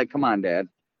at me like, come on, Dad.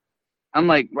 I'm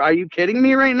like, are you kidding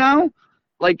me right now?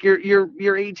 Like,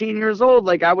 you're 18 years old.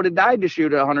 Like, I would have died to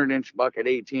shoot a 100-inch buck at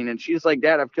 18. And she's like,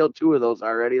 Dad, I've killed 2 of those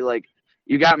already. Like,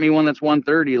 you got me one that's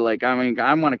 130. Like, I mean,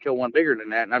 I want to kill one bigger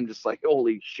than that. And I'm just like,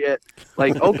 holy shit.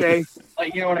 Like, okay.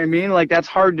 Like, you know what I mean? Like, that's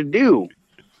hard to do,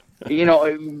 you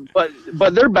know, but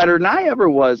they're better than I ever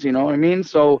was, you know what I mean?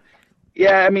 So,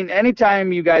 yeah, I mean,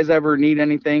 anytime you guys ever need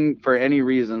anything for any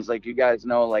reasons, like, you guys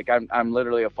know, like, I'm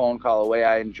literally a phone call away.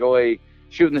 I enjoy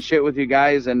shooting the shit with you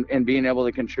guys and being able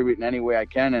to contribute in any way I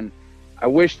can. And I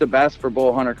wish the best for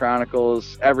Bowhunter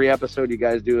Chronicles. Every episode you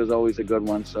guys do is always a good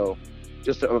one. So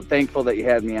just thankful that you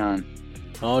had me on.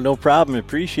 Oh, no problem.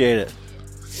 Appreciate it.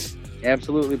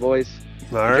 Absolutely, boys.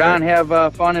 All right. John,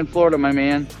 have fun in Florida, my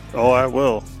man. Oh, I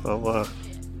will.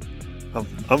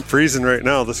 I'm freezing right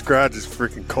now. This garage is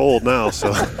freaking cold now,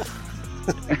 so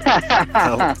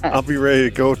I'll be ready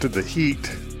to go to the heat.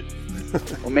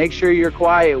 Well, make sure you're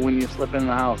quiet when you slip in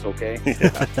the house, okay?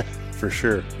 Yeah, for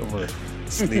sure. I'm going to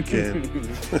sneak in.